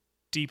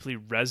deeply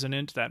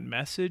resonant that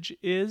message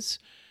is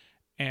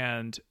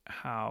and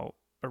how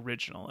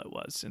original it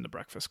was in The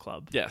Breakfast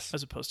Club. Yes.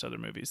 As opposed to other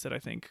movies that I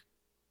think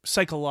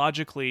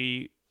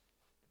psychologically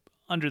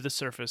under the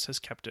surface has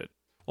kept it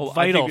vital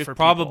I think it's for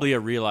probably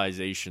people. A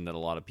realization that a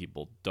lot of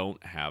people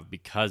don't have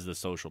because the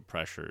social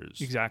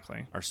pressures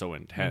are so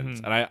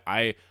intense. And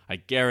I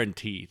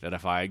guarantee that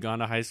if I had gone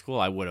to high school,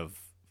 I would have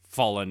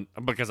fallen,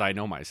 because I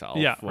know myself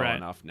well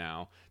enough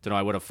now to know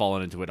I would have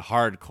fallen into it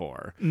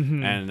hardcore,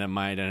 and then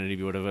my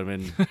identity would have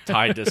been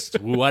tied to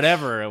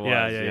whatever it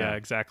was. Yeah,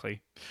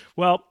 exactly.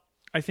 Well,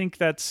 I think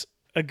that's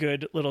a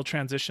good little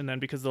transition then,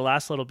 because the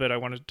last little bit I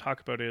wanted to talk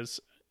about is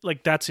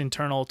like that's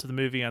internal to the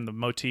movie and the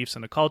motifs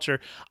and the culture.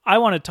 I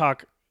want to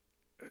talk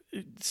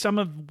some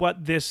of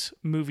what this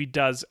movie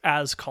does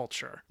as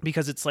culture,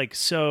 because it's like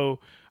so.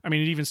 I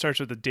mean, it even starts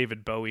with the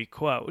David Bowie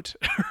quote,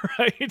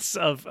 right?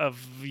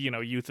 Of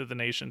Youth of the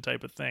Nation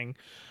type of thing.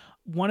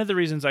 One of the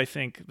reasons I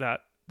think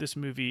that this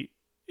movie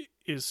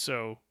is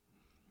so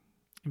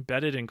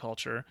embedded in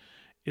culture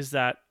is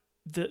that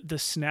the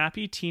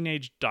snappy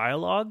teenage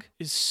dialogue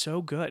is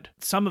so good.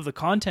 Some of the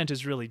content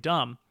is really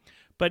dumb,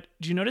 but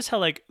do you notice how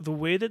like the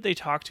way that they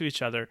talk to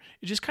each other,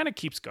 it just kind of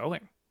keeps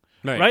going,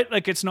 right?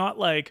 Like it's not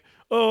like,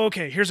 oh,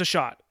 okay, here's a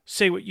shot,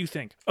 say what you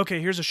think.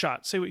 Okay, here's a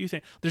shot, say what you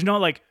think. There's no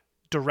like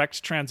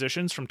direct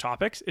transitions from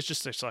topics.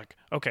 It's like,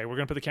 okay, we're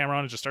gonna put the camera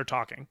on and just start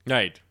talking,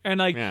 right? And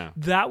like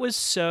that was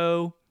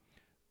so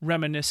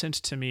reminiscent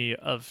to me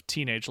of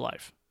teenage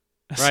life.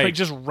 It's like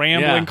just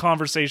rambling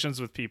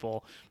conversations with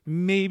people,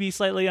 maybe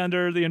slightly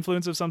under the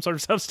influence of some sort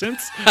of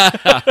substance.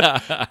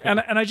 and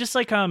I just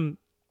like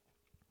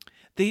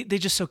they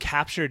just so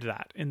captured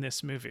that in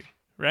this movie,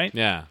 right?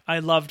 Yeah. I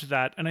loved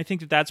that, and I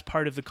think that that's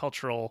part of the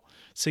cultural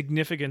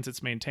significance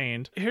it's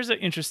maintained. Here's an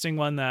interesting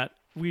one that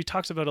we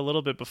talked about a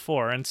little bit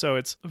before, and so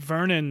it's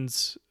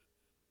Vernon's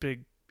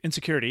big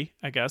insecurity,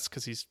 I guess,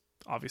 because he's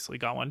obviously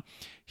got one.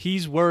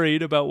 He's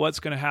worried about what's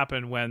going to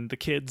happen when the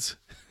kids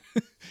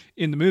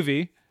in the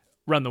movie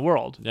run the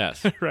world.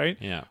 Yes. Right?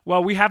 Yeah.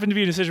 Well, we happen to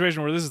be in a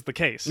situation where this is the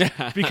case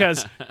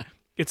because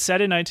it's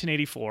set in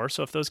 1984.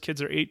 So if those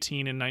kids are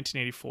 18 in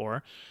 1984,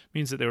 it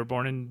means that they were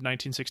born in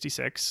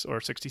 1966 or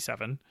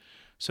 67.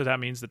 So that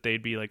means that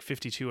they'd be like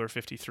 52 or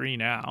 53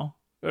 now,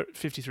 or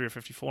 53 or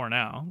 54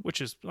 now, which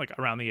is like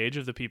around the age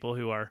of the people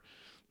who are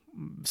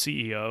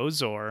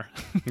CEOs or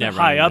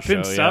high up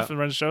in stuff and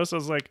run the show. So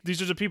it's like,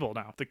 these are the people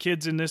now. The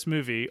kids in this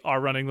movie are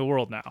running the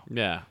world now.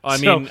 Yeah. I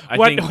think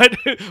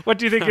what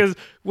do you think is,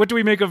 what do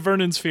we make of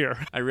Vernon's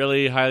fear? I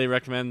really highly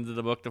recommend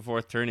the book, The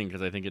Fourth Turning,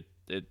 because I think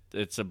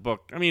it's a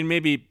book. I mean,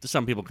 maybe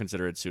some people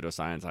consider it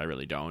pseudoscience. I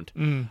really don't.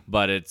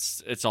 But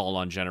it's all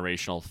on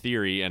generational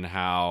theory and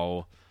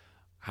how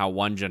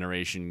one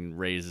generation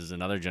raises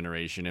another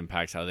generation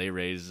impacts how they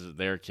raise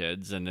their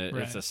kids, and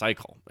it's a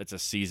cycle. It's a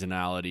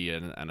seasonality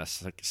and a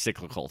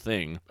cyclical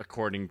thing.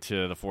 According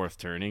to The Fourth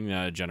Turning,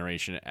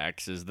 Generation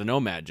X is the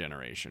nomad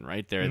generation,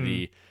 right? They're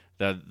the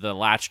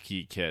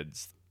latchkey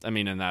kids. I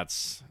mean, and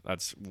that's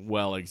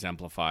well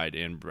exemplified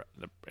in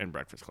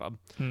Breakfast Club.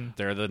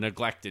 They're the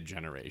neglected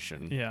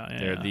generation.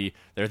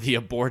 They're the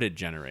aborted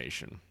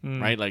generation,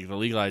 right? Like the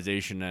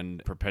legalization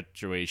and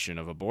perpetuation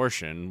of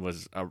abortion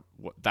was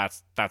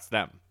that's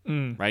them,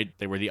 right?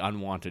 They were the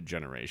unwanted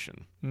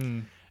generation,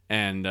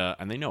 and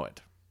they know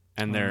it,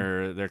 and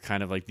they're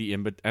kind of like the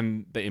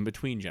in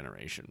between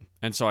generation,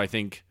 and so I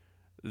think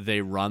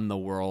they run the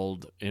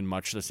world in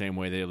much the same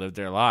way they lived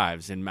their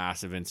lives, in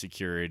massive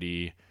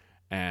insecurity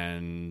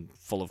and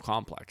full of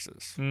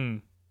complexes.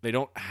 They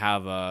don't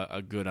have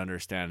a good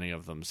understanding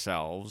of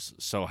themselves,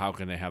 so how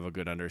can they have a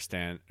good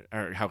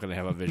how can they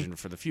have a vision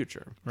for the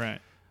future?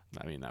 Right.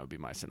 I mean, that would be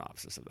my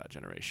synopsis of that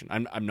generation.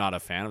 I'm not a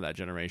fan of that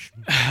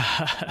generation.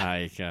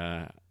 I'm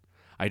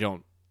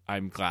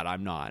glad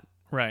I'm not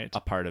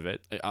a part of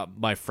it.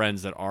 My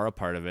friends that are a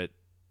part of it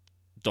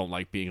don't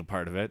like being a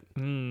part of it.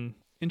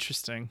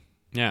 Interesting.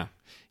 Yeah.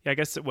 Yeah, I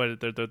guess they're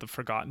the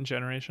forgotten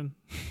generation.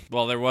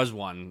 Well, there was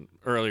one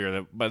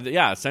earlier, but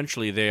yeah,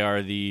 essentially they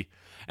are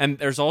and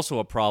there's also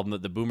a problem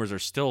that the boomers are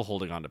still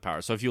holding on to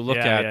power. So if you look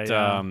at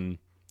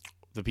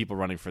the people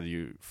running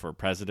for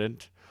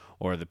president,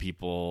 or the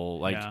people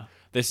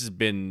this has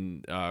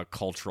been a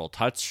cultural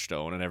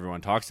touchstone and everyone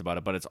talks about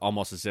it, but it's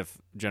almost as if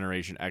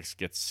Generation X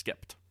gets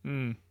skipped.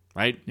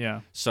 Right?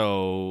 Yeah.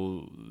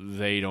 So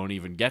they don't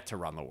even get to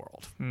run the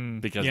world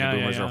because the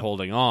boomers are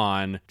holding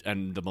on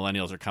and the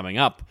millennials are coming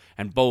up,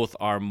 and both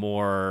are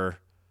more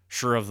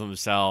sure of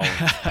themselves,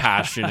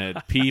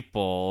 passionate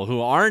people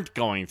who aren't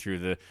going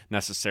through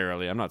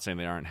necessarily, I'm not saying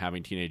they aren't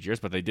having teenage years,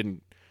 but they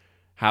didn't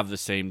have the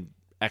same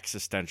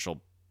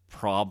existential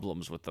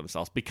problems with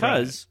themselves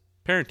because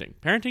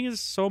parenting is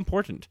so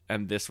important.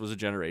 And this was a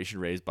generation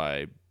raised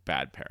by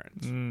bad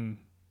parents.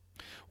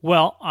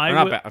 Well,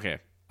 okay.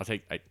 Let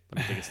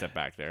me take a step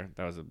back there.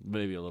 That was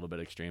maybe a little bit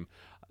extreme.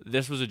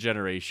 This was a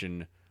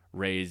generation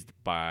raised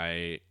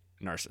by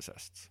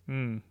narcissists.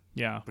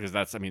 Yeah. Because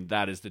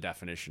that is the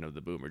definition of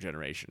the boomer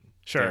generation.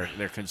 Sure.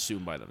 They're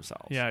consumed by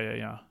themselves.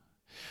 Yeah.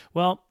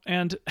 Well,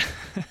 and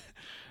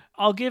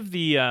I'll give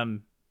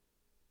the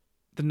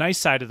nice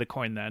side of the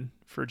coin then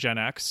for Gen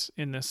X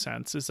in this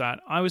sense is that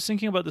I was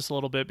thinking about this a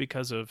little bit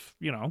because of,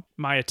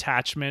 my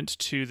attachment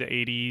to the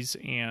 80s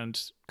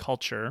and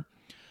culture.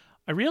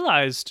 I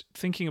realized,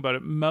 thinking about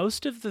it,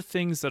 most of the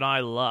things that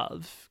I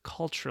love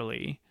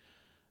culturally,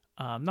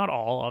 not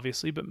all,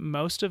 obviously, but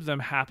most of them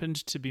happened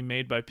to be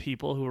made by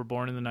people who were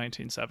born in the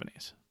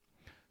 1970s.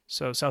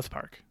 So South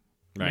Park,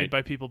 made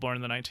by people born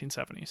in the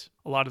 1970s.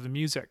 A lot of the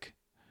music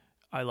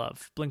I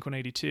love,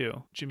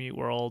 Blink-182, Jimmy Eat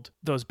World,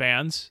 those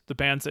bands, the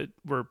bands that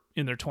were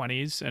in their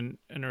 20s and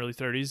early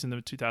 30s in the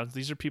 2000s,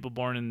 these are people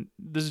born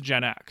this is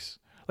Gen X.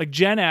 Like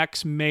Gen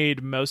X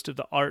made most of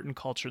the art and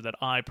culture that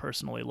I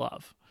personally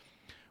love,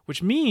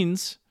 which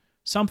means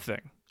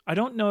something. I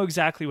don't know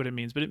exactly what it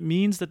means, but it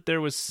means that there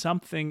was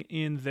something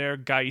in their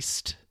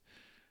Geist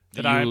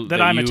that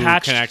I'm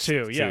attached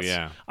to. Yes.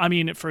 Yeah. I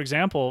mean, for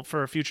example,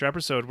 for a future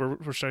episode,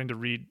 we're starting to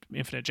read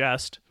Infinite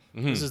Jest.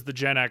 Mm-hmm. This is the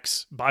Gen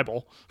X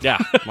Bible. Yeah,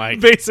 like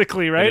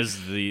basically, right?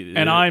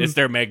 It's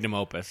their magnum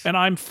opus. And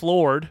I'm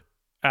floored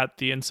at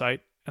the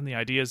insight and the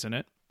ideas in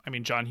it. I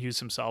mean, John Hughes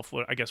himself,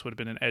 would have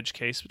been an edge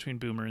case between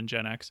Boomer and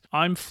Gen X.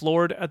 I'm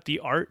floored at the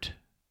art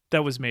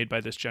that was made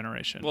by this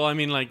generation. Well, I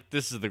mean, like,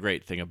 this is the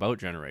great thing about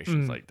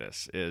generations like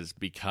this, is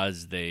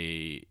because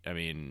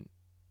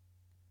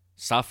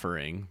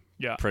suffering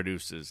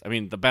produces. I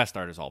mean, the best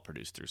art is all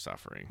produced through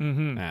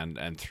suffering,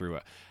 and through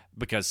it,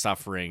 because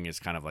suffering is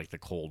kind of like the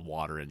cold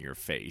water in your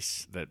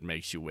face that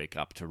makes you wake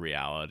up to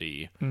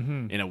reality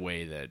in a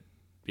way that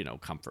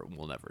comfort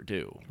will never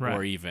do, right.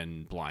 or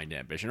even blind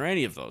ambition, or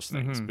any of those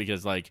things.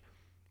 Because like,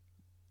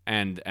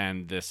 and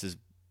this is.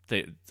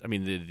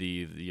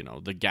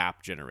 The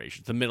gap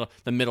generations,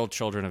 the middle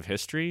children of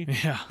history,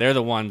 they're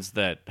the ones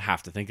that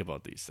have to think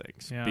about these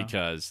things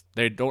because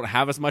they don't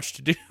have as much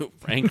to do,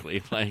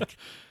 frankly. Like,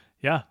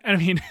 yeah. And I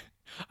mean,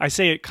 I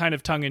say it kind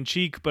of tongue in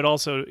cheek, but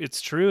also it's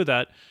true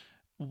that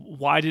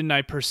why didn't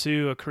I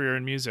pursue a career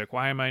in music?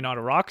 Why am I not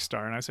a rock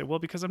star? And I say, well,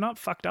 because I'm not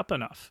fucked up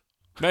enough.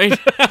 Right?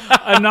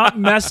 I'm not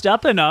messed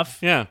up enough.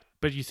 Yeah.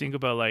 But you think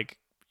about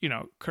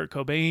Kurt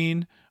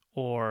Cobain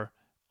or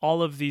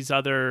all of these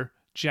other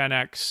Gen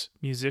X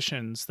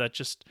musicians that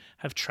just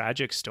have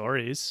tragic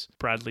stories.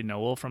 Bradley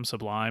Nowell from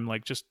Sublime,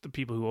 like just the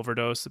people who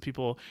overdose, the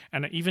people,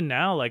 and even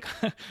now, like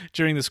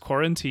during this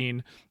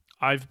quarantine,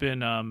 I've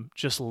been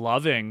just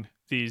loving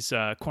these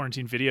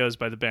quarantine videos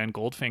by the band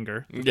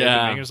Goldfinger.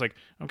 Yeah, it was like,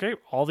 okay,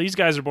 all these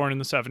guys are born in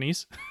the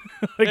 70s.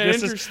 Like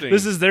interesting.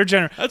 This is their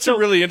generation. That's a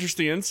really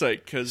interesting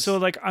insight. Because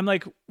I'm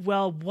like,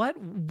 well,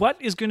 what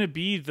is going to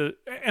be the?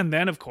 And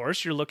then of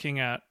course you're looking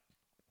at.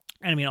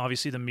 And I mean,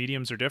 obviously the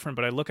mediums are different,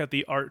 but I look at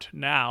the art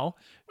now,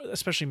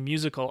 especially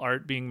musical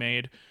art being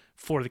made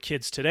for the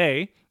kids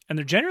today, and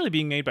they're generally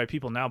being made by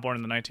people now born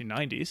in the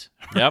 1990s.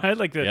 Yep.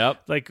 Right?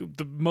 Like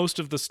most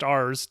of the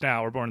stars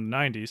now are born in the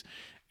 90s.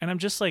 And I'm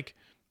just like,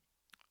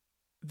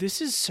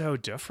 this is so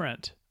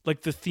different.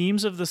 Like the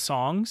themes of the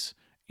songs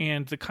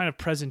and the kind of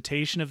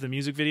presentation of the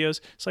music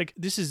videos, it's like,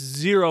 this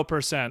is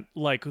 0%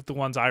 like the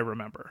ones I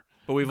remember.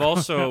 But we've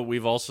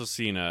also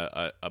seen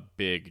a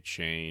big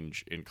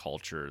change in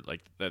culture like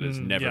that has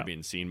never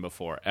been seen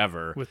before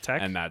ever with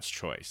tech, and that's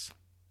choice.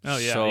 Oh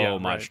yeah, so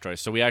much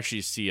choice. So we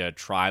actually see a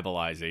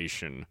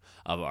tribalization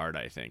of art.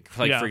 I think,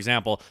 like for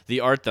example,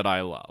 the art that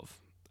I love.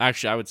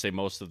 Actually, I would say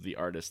most of the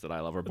artists that I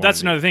love are born.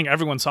 That's another thing.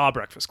 Everyone saw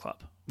Breakfast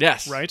Club.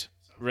 Yes. Right.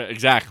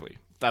 Exactly.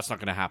 That's not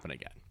going to happen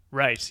again.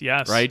 Right.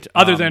 Yes. Right.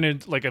 Other than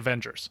in like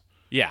Avengers.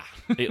 Yeah.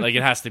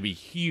 It has to be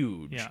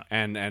huge. Yeah.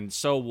 And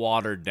so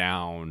watered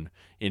down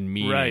in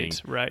meaning,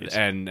 right,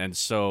 and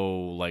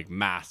so like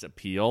mass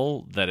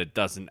appeal that it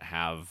doesn't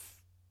have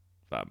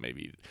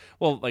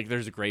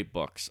there's great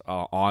books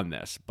on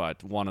this,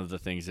 but one of the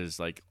things is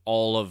like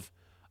all of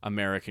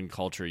American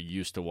culture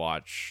used to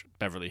watch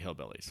Beverly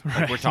Hillbillies.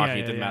 Like we're talking,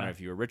 it didn't matter if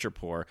you were rich or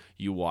poor,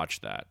 you watch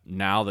that.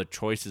 Now the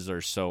choices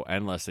are so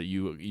endless that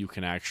you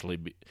can actually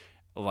be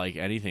like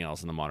anything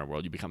else in the modern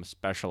world, you become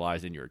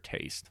specialized in your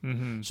taste.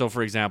 So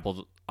for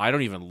example, I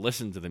don't even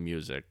listen to the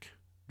music,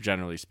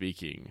 generally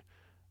speaking.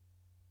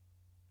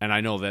 And I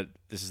know that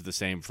this is the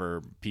same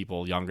for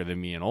people younger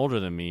than me and older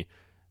than me.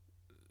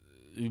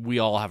 We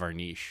all have our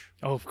niche.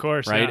 Oh, of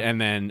course. Right?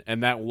 Yeah.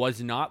 And that was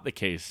not the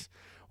case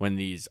when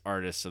these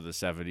artists of the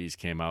 70s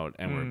came out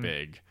and were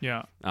big.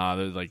 Yeah.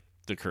 Like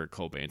the Kurt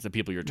Cobains, the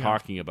people you're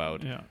talking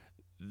about. Yeah.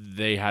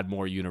 They had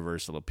more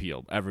universal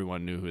appeal.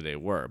 Everyone knew who they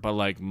were. But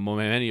like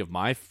many of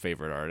my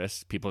favorite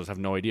artists, people just have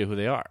no idea who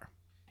they are.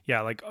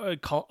 Yeah, like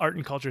art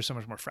and culture is so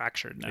much more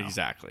fractured now.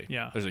 Exactly.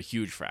 Yeah. There's a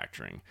huge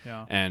fracturing.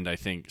 Yeah. And I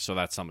think, so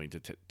that's something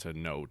to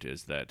note,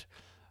 is that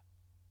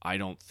I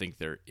don't think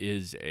there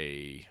is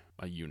a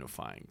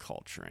unifying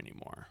culture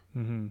anymore.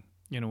 In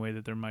a way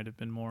that there might have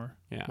been more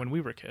when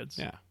we were kids.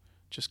 Yeah.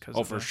 Just because.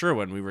 Oh, for sure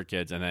when we were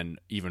kids, and then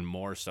even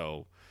more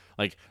so.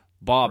 Like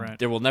Bob,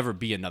 there will never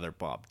be another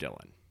Bob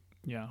Dylan.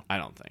 Yeah. I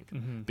don't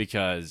think.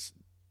 Because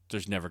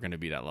there's never going to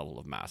be that level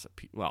of mass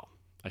appeal. Well,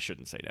 I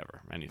shouldn't say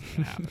never. Anything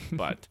can happen.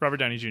 But Robert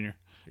Downey Jr.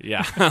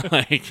 Yeah.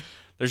 Like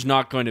there's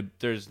not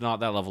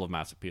that level of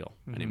mass appeal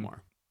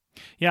anymore.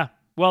 Yeah.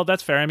 Well,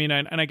 that's fair. I mean,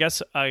 I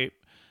guess I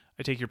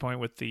take your point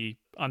with the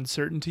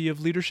uncertainty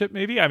of leadership,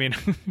 maybe. I mean,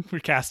 we're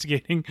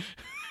castigating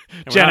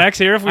Gen X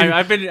here.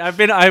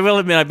 I will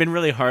admit, I've been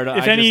really hard.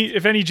 If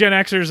any Gen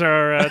Xers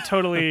are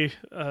totally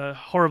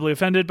horribly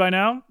offended by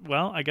now,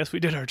 well, I guess we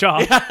did our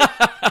job.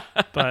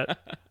 But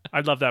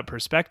I'd love that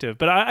perspective.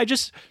 But I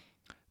just,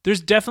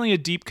 there's definitely a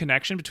deep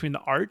connection between the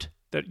art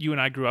that you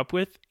and I grew up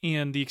with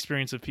and the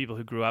experience of people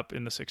who grew up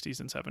in the 60s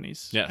and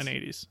 70s and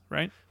 80s,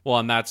 right? Well,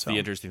 and that's the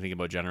interesting thing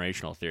about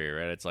generational theory,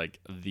 right? It's like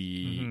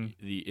the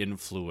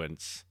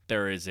influence,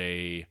 there is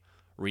a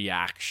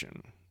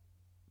reaction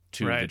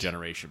to the Right.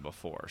 generation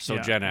before. So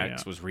Yeah, Gen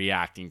X yeah. was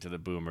reacting to the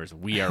boomers.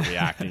 We are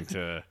reacting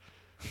to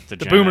The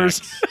Gen boomers.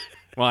 X.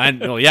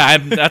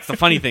 That's the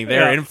funny thing.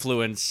 Their Yeah.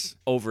 influence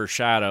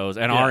overshadows,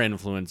 and our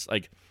influence,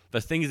 like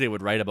the things they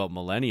would write about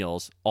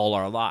millennials all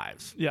our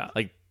lives. Yeah.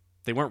 Like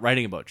they weren't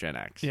writing about Gen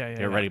X. Yeah, yeah,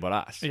 they were yeah. writing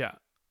about us. Yeah.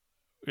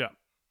 Yeah.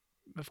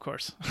 Of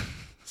course.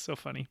 So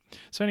funny.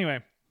 So anyway,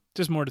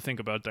 just more to think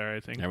about there, I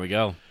think. There we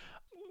go.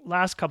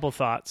 Last couple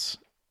thoughts.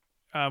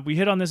 We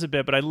hit on this a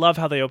bit, but I love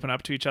how they open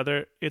up to each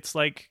other. It's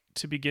like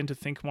to begin to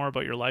think more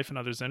about your life and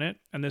others in it.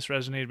 And this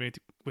resonated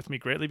with me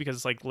greatly because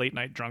it's like late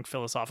night drunk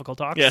philosophical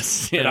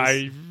talks that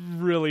I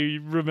really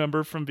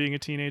remember from being a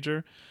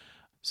teenager.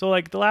 So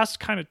like the last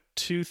kind of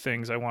two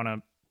things I want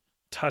to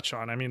touch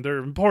on. I mean, they're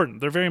important.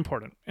 They're very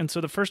important. And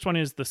so the first one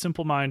is the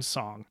Simple Minds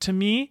song. To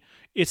me,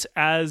 it's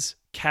as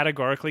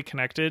categorically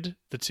connected,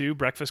 the two,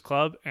 Breakfast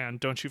Club and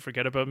Don't You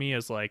Forget About Me,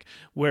 as like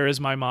Where Is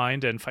My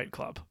Mind and Fight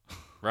Club.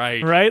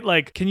 Right. Right?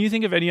 Like, can you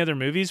think of any other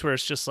movies where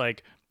it's just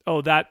like,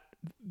 oh, that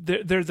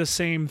they're the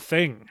same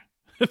thing,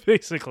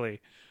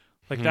 basically?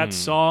 Like that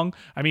song,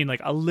 I mean,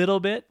 like a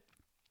little bit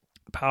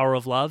Power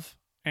of Love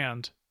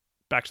and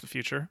Back to the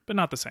Future, but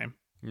not the same.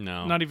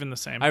 No. Not even the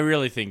same. I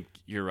really think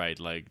you're right.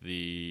 Like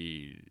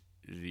the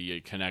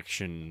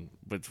connection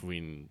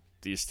between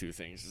these two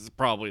things is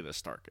probably the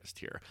starkest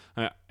here.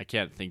 I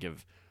can't think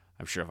of.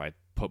 I'm sure if I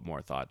put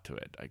more thought to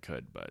it, I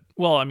could. But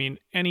Well, I mean,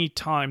 any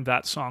time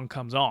that song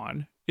comes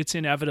on, it's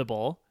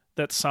inevitable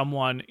that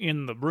someone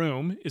in the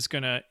room is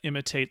going to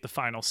imitate the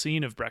final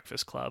scene of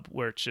Breakfast Club,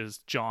 which is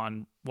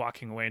John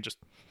walking away and just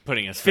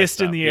putting his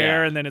fist in up, the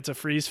air, and then it's a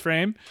freeze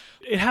frame.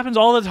 It happens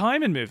all the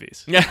time in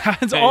movies. Yeah, It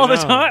happens all the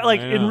time, like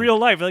in real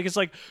life. Like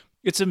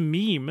it's a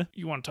meme.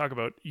 You want to talk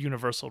about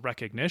universal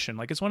recognition?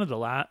 Like it's one of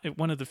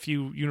the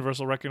few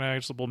universal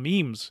recognizable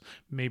memes.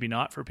 Maybe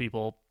not for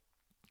people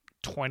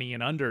 20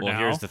 and under Well, now.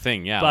 here's the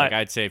thing. Yeah, but like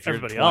I'd say if you're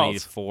everybody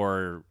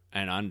 24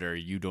 and under,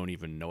 you don't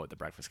even know what the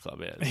Breakfast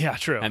Club is. Yeah,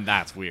 true. And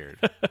that's weird.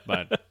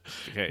 But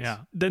okay. Yeah.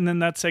 Then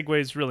that segue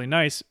is really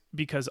nice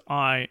because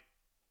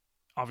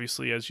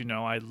obviously, as you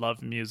know, I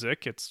love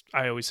music.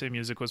 I always say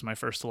music was my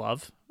first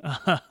love.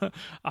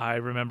 I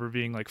remember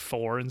being like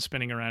 4 and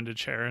spinning around a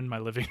chair in my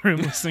living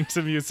room listening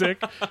to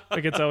music.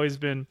 Like it's always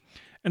been.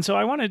 And so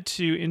I wanted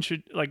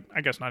to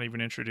I guess not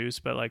even introduce,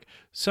 but like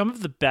some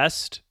of the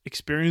best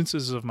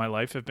experiences of my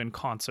life have been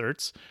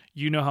concerts.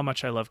 You know how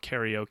much I love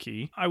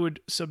karaoke. I would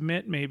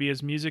submit maybe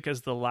as music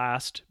as the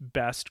last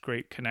best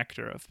great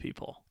connector of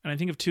people. And I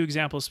think of 2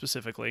 examples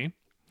specifically.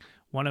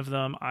 One of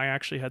them, I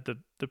actually had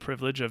the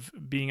privilege of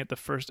being at the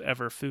first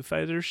ever Foo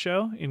Fighters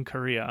show in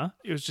Korea.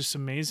 It was just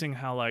amazing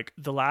how like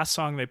the last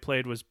song they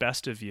played was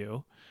Best of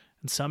You,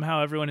 and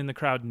somehow everyone in the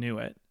crowd knew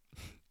it.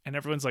 And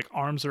everyone's like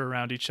arms are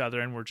around each other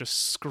and we're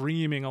just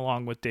screaming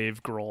along with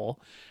Dave Grohl.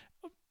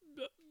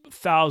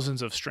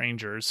 Thousands of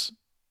strangers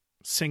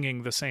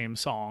singing the same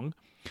song.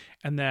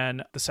 And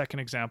then the second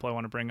example I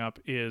want to bring up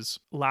is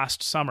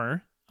last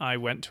summer, I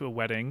went to a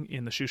wedding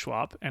in the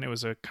Shuswap, and it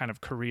was a kind of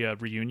Korea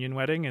reunion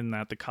wedding in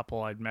that the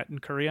couple I'd met in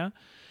Korea,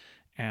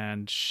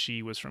 and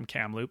she was from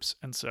Kamloops.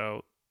 And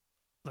so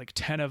like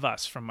 10 of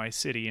us from my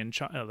city in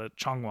the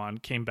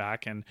Chongwon came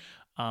back, and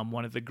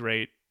one of the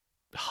great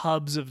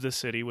hubs of the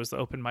city was the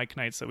open mic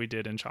nights that we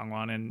did in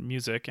Chongwon and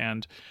music,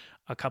 and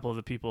a couple of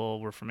the people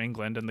were from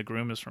England and the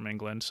groom is from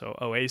England, so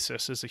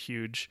Oasis is a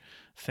huge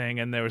thing.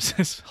 And there was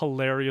this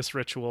hilarious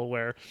ritual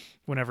where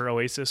whenever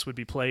Oasis would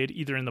be played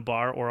either in the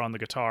bar or on the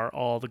guitar,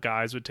 all the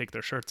guys would take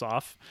their shirts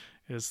off.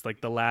 Is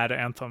like the lad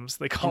anthems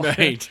they call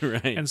it.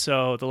 Right. And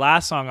so the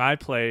last song I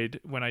played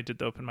when I did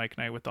the open mic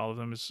night with all of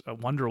them is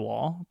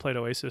Wonderwall. Played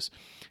Oasis.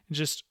 And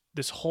just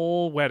this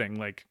whole wedding,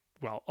 like,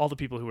 well, all the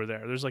people who were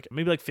there's like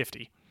maybe like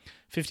 50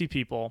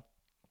 people.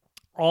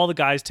 All the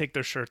guys take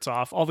their shirts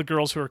off. All the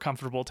girls who are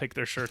comfortable take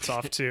their shirts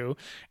off too.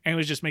 And it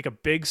was just make a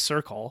big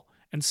circle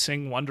and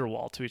sing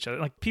Wonderwall to each other.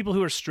 Like people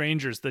who are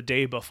strangers the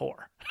day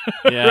before.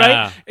 Yeah.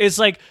 Right? It's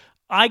like,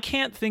 I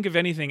can't think of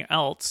anything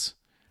else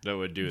that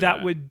would do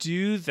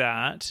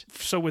that.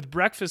 So with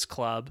Breakfast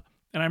Club,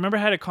 and I remember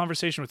I had a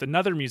conversation with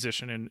another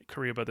musician in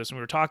Korea about this, and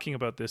we were talking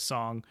about this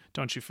song,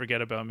 Don't You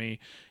Forget About Me.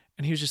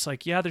 And he was just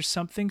like, yeah, there's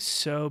something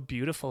so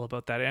beautiful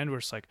about that end where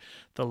it's like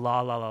the la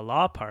la la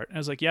la part. And I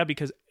was like, yeah,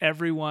 because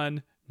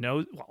everyone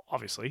knows, well,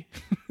 obviously,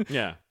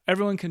 Yeah.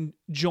 everyone can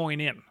join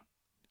in.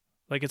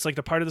 Like it's like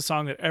the part of the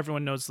song that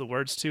everyone knows the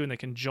words to and they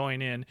can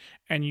join in,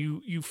 and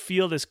you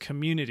feel this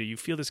community, you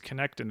feel this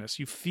connectedness,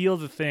 you feel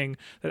the thing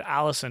that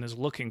Allison is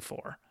looking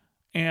for.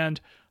 And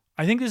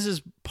I think this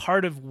is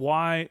part of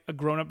why a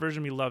grown-up version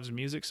of me loves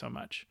music so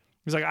much.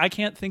 It's like I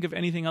can't think of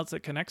anything else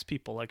that connects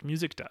people like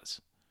music does.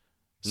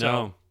 So,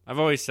 no. I've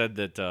always said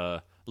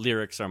that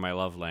lyrics are my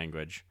love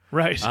language.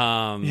 Right.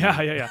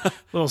 Yeah.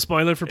 Little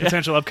spoiler for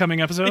potential upcoming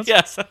episodes.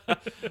 Yes.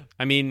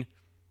 I mean,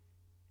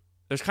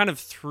 there's kind of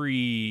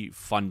 3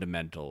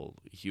 fundamental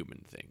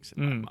human things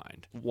in my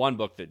mind. One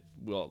book that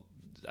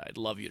I'd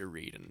love you to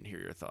read and hear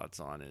your thoughts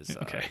on is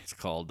it's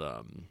called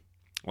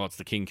it's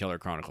the King Killer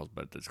Chronicles,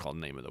 but it's called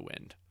Name of the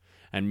Wind.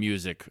 And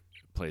music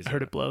plays. I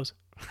heard it blows.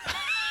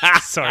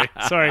 Sorry.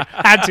 I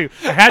had to.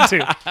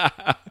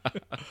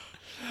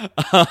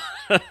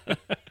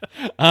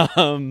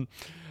 I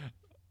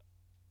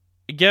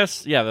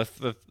guess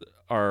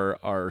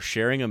are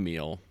sharing a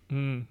meal,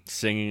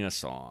 singing a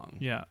song,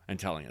 and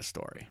telling a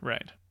story.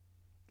 Right.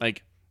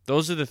 Like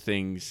those are the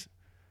things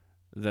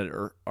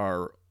that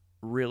are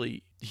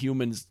really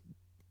humans.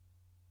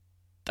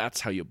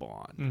 That's how you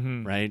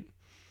bond, right?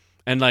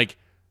 And like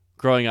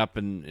growing up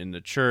in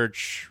the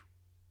church,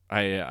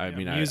 I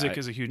mean, music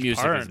is a huge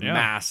music part. Is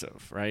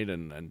massive, right?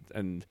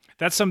 And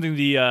that's something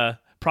the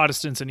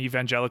Protestants and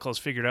evangelicals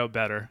figured out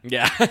better.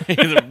 Yeah,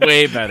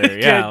 way better.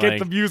 Yeah, get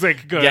the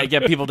music good.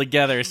 Get people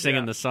together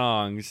singing the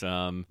songs.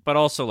 But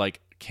also like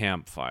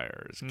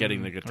campfires,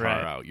 getting the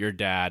guitar out. Your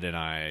dad and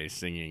I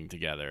singing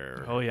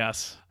together. Oh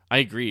yes, I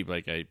agree.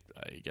 Like I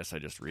guess I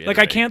just reiterate. Like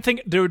I can't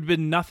think there would have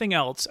been nothing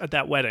else at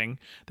that wedding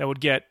that would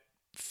get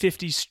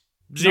 50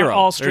 zero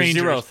all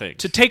strangers zero things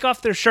to take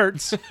off their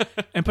shirts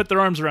and put their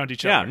arms around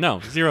each other. Yeah,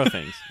 no, zero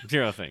things.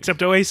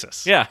 Except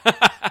Oasis. Yeah.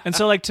 And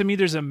so like to me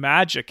there's a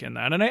magic in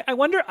that. And I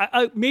wonder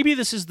maybe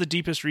this is the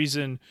deepest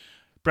reason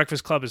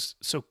Breakfast Club is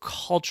so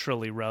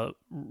culturally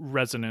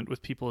resonant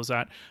with people, is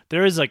that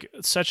there is like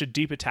such a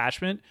deep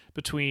attachment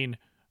between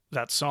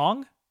that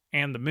song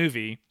and the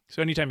movie.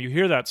 So anytime you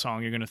hear that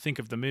song, you're going to think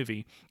of the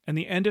movie. And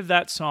the end of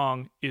that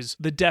song is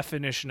the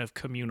definition of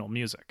communal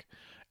music.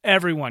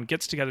 Everyone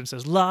gets together and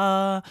says,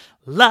 la,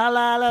 la,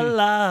 la, la,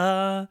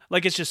 la.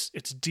 Like it's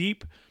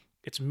deep,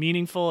 it's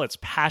meaningful, it's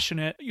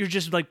passionate. You're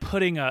just like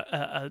putting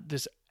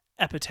this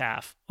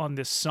epitaph on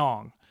this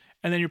song.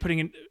 And then you're putting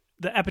in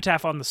the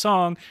epitaph on the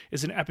song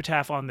is an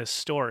epitaph on this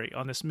story,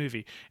 on this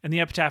movie. And the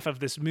epitaph of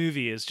this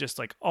movie is just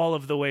like all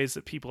of the ways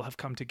that people have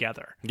come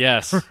together.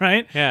 Yes.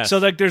 Right? Yes. So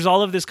like there's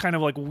all of this kind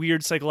of like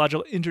weird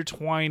psychological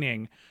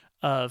intertwining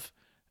of,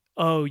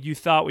 oh, you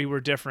thought we were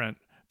different,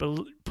 but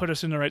put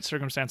us in the right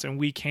circumstance and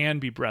we can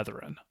be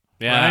brethren.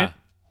 Yeah. Right?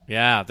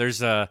 Yeah.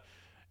 There's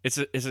it's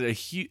a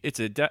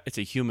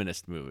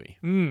humanist movie.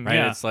 Right?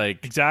 Yeah, it's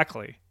like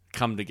exactly.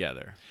 Come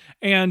together.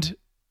 And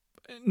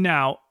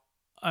now,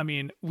 I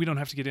mean, we don't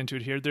have to get into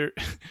it here. There,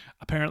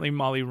 apparently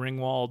Molly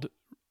Ringwald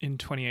in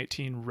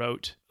 2018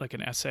 wrote like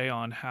an essay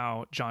on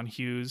how John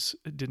Hughes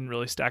didn't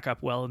really stack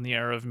up well in the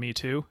era of Me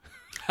Too.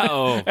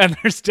 Oh. And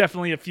there's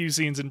definitely a few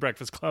scenes in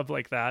Breakfast Club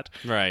like that.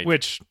 Right.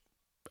 Which,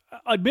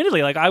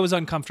 admittedly, like I was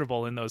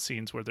uncomfortable in those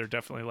scenes where they're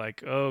definitely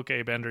like, oh,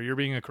 okay, Bender, you're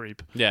being a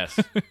creep. Yes.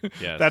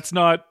 Yes. That's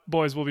not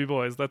Boys Will Be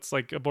Boys. That's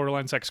like a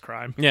borderline sex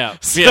crime. Yeah.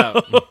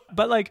 So,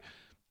 but like,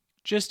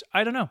 just,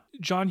 I don't know.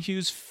 John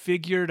Hughes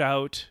figured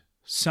out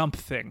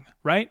something,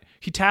 right?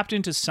 He tapped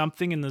into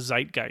something in the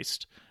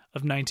zeitgeist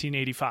of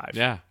 1985.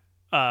 Yeah.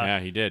 Yeah,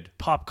 he did.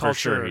 Pop culture. For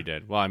sure he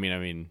did. Well, I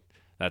mean,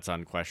 that's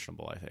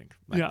unquestionable, I think.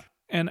 Like, yeah.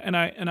 And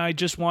I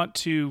just want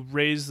to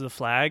raise the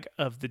flag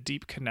of the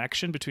deep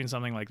connection between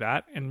something like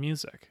that and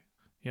music.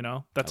 You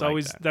know, that's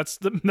always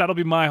that'll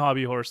be my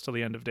hobby horse till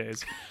the end of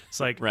days. It's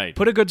like, right.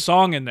 Put a good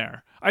song in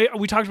there.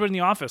 We talked about it in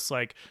The Office.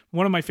 Like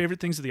one of my favorite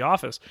things of The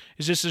Office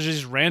is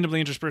just randomly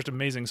interspersed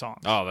amazing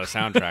songs. Oh, the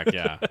soundtrack,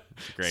 yeah,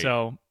 it's great.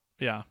 So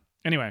yeah.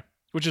 Anyway,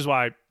 which is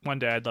why one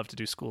day I'd love to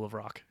do School of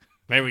Rock.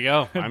 There we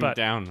go. I'm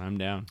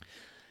down.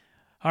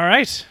 All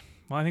right.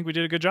 Well, I think we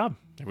did a good job.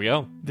 There we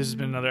go. This has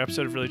been another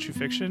episode of Really True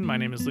Fiction. My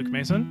name is Luke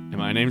Mason. And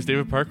my name's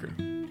David Parker.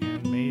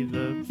 And may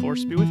the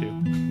force be with you.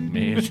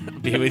 May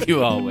it be with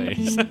you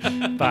always.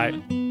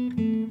 Bye.